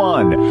 Boron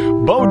One,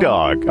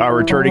 Bodog, our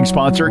returning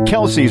sponsor,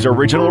 Kelsey's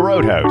Original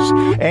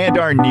Roadhouse, and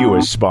our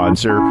newest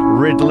sponsor,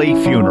 Ridley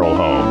Funeral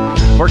Home.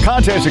 For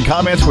contacts and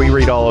comments, we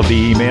read all of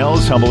the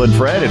emails. Humble and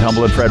Fred at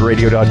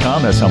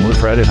humbleandfredradio.com. That's Humble and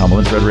Fred at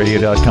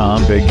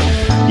humbleandfredradio.com. Big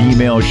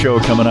email show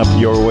coming up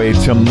your way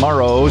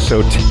tomorrow.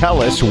 So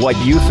tell us what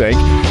you think,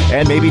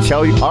 and maybe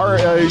tell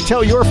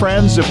your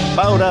friends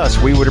about us.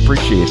 We would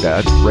appreciate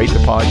that. Rate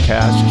the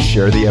podcast,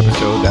 share the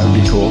episode. That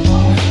would be cool.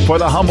 For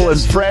the Humble and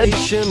Fred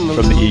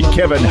from the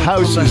Kevin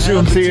House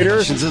Zoom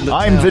Theater,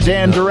 I'm the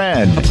Dan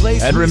Duran.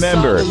 And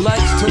remember,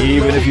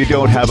 even if you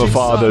don't have a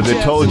father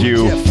that told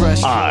you,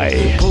 I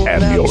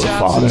am your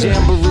father.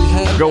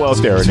 Go out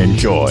there and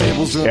enjoy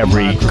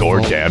every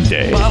goddamn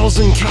day. Bottles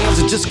and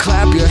cans, or just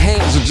clap your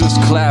hands, or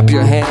just clap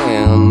your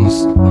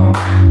hands.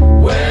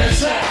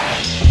 Where's that?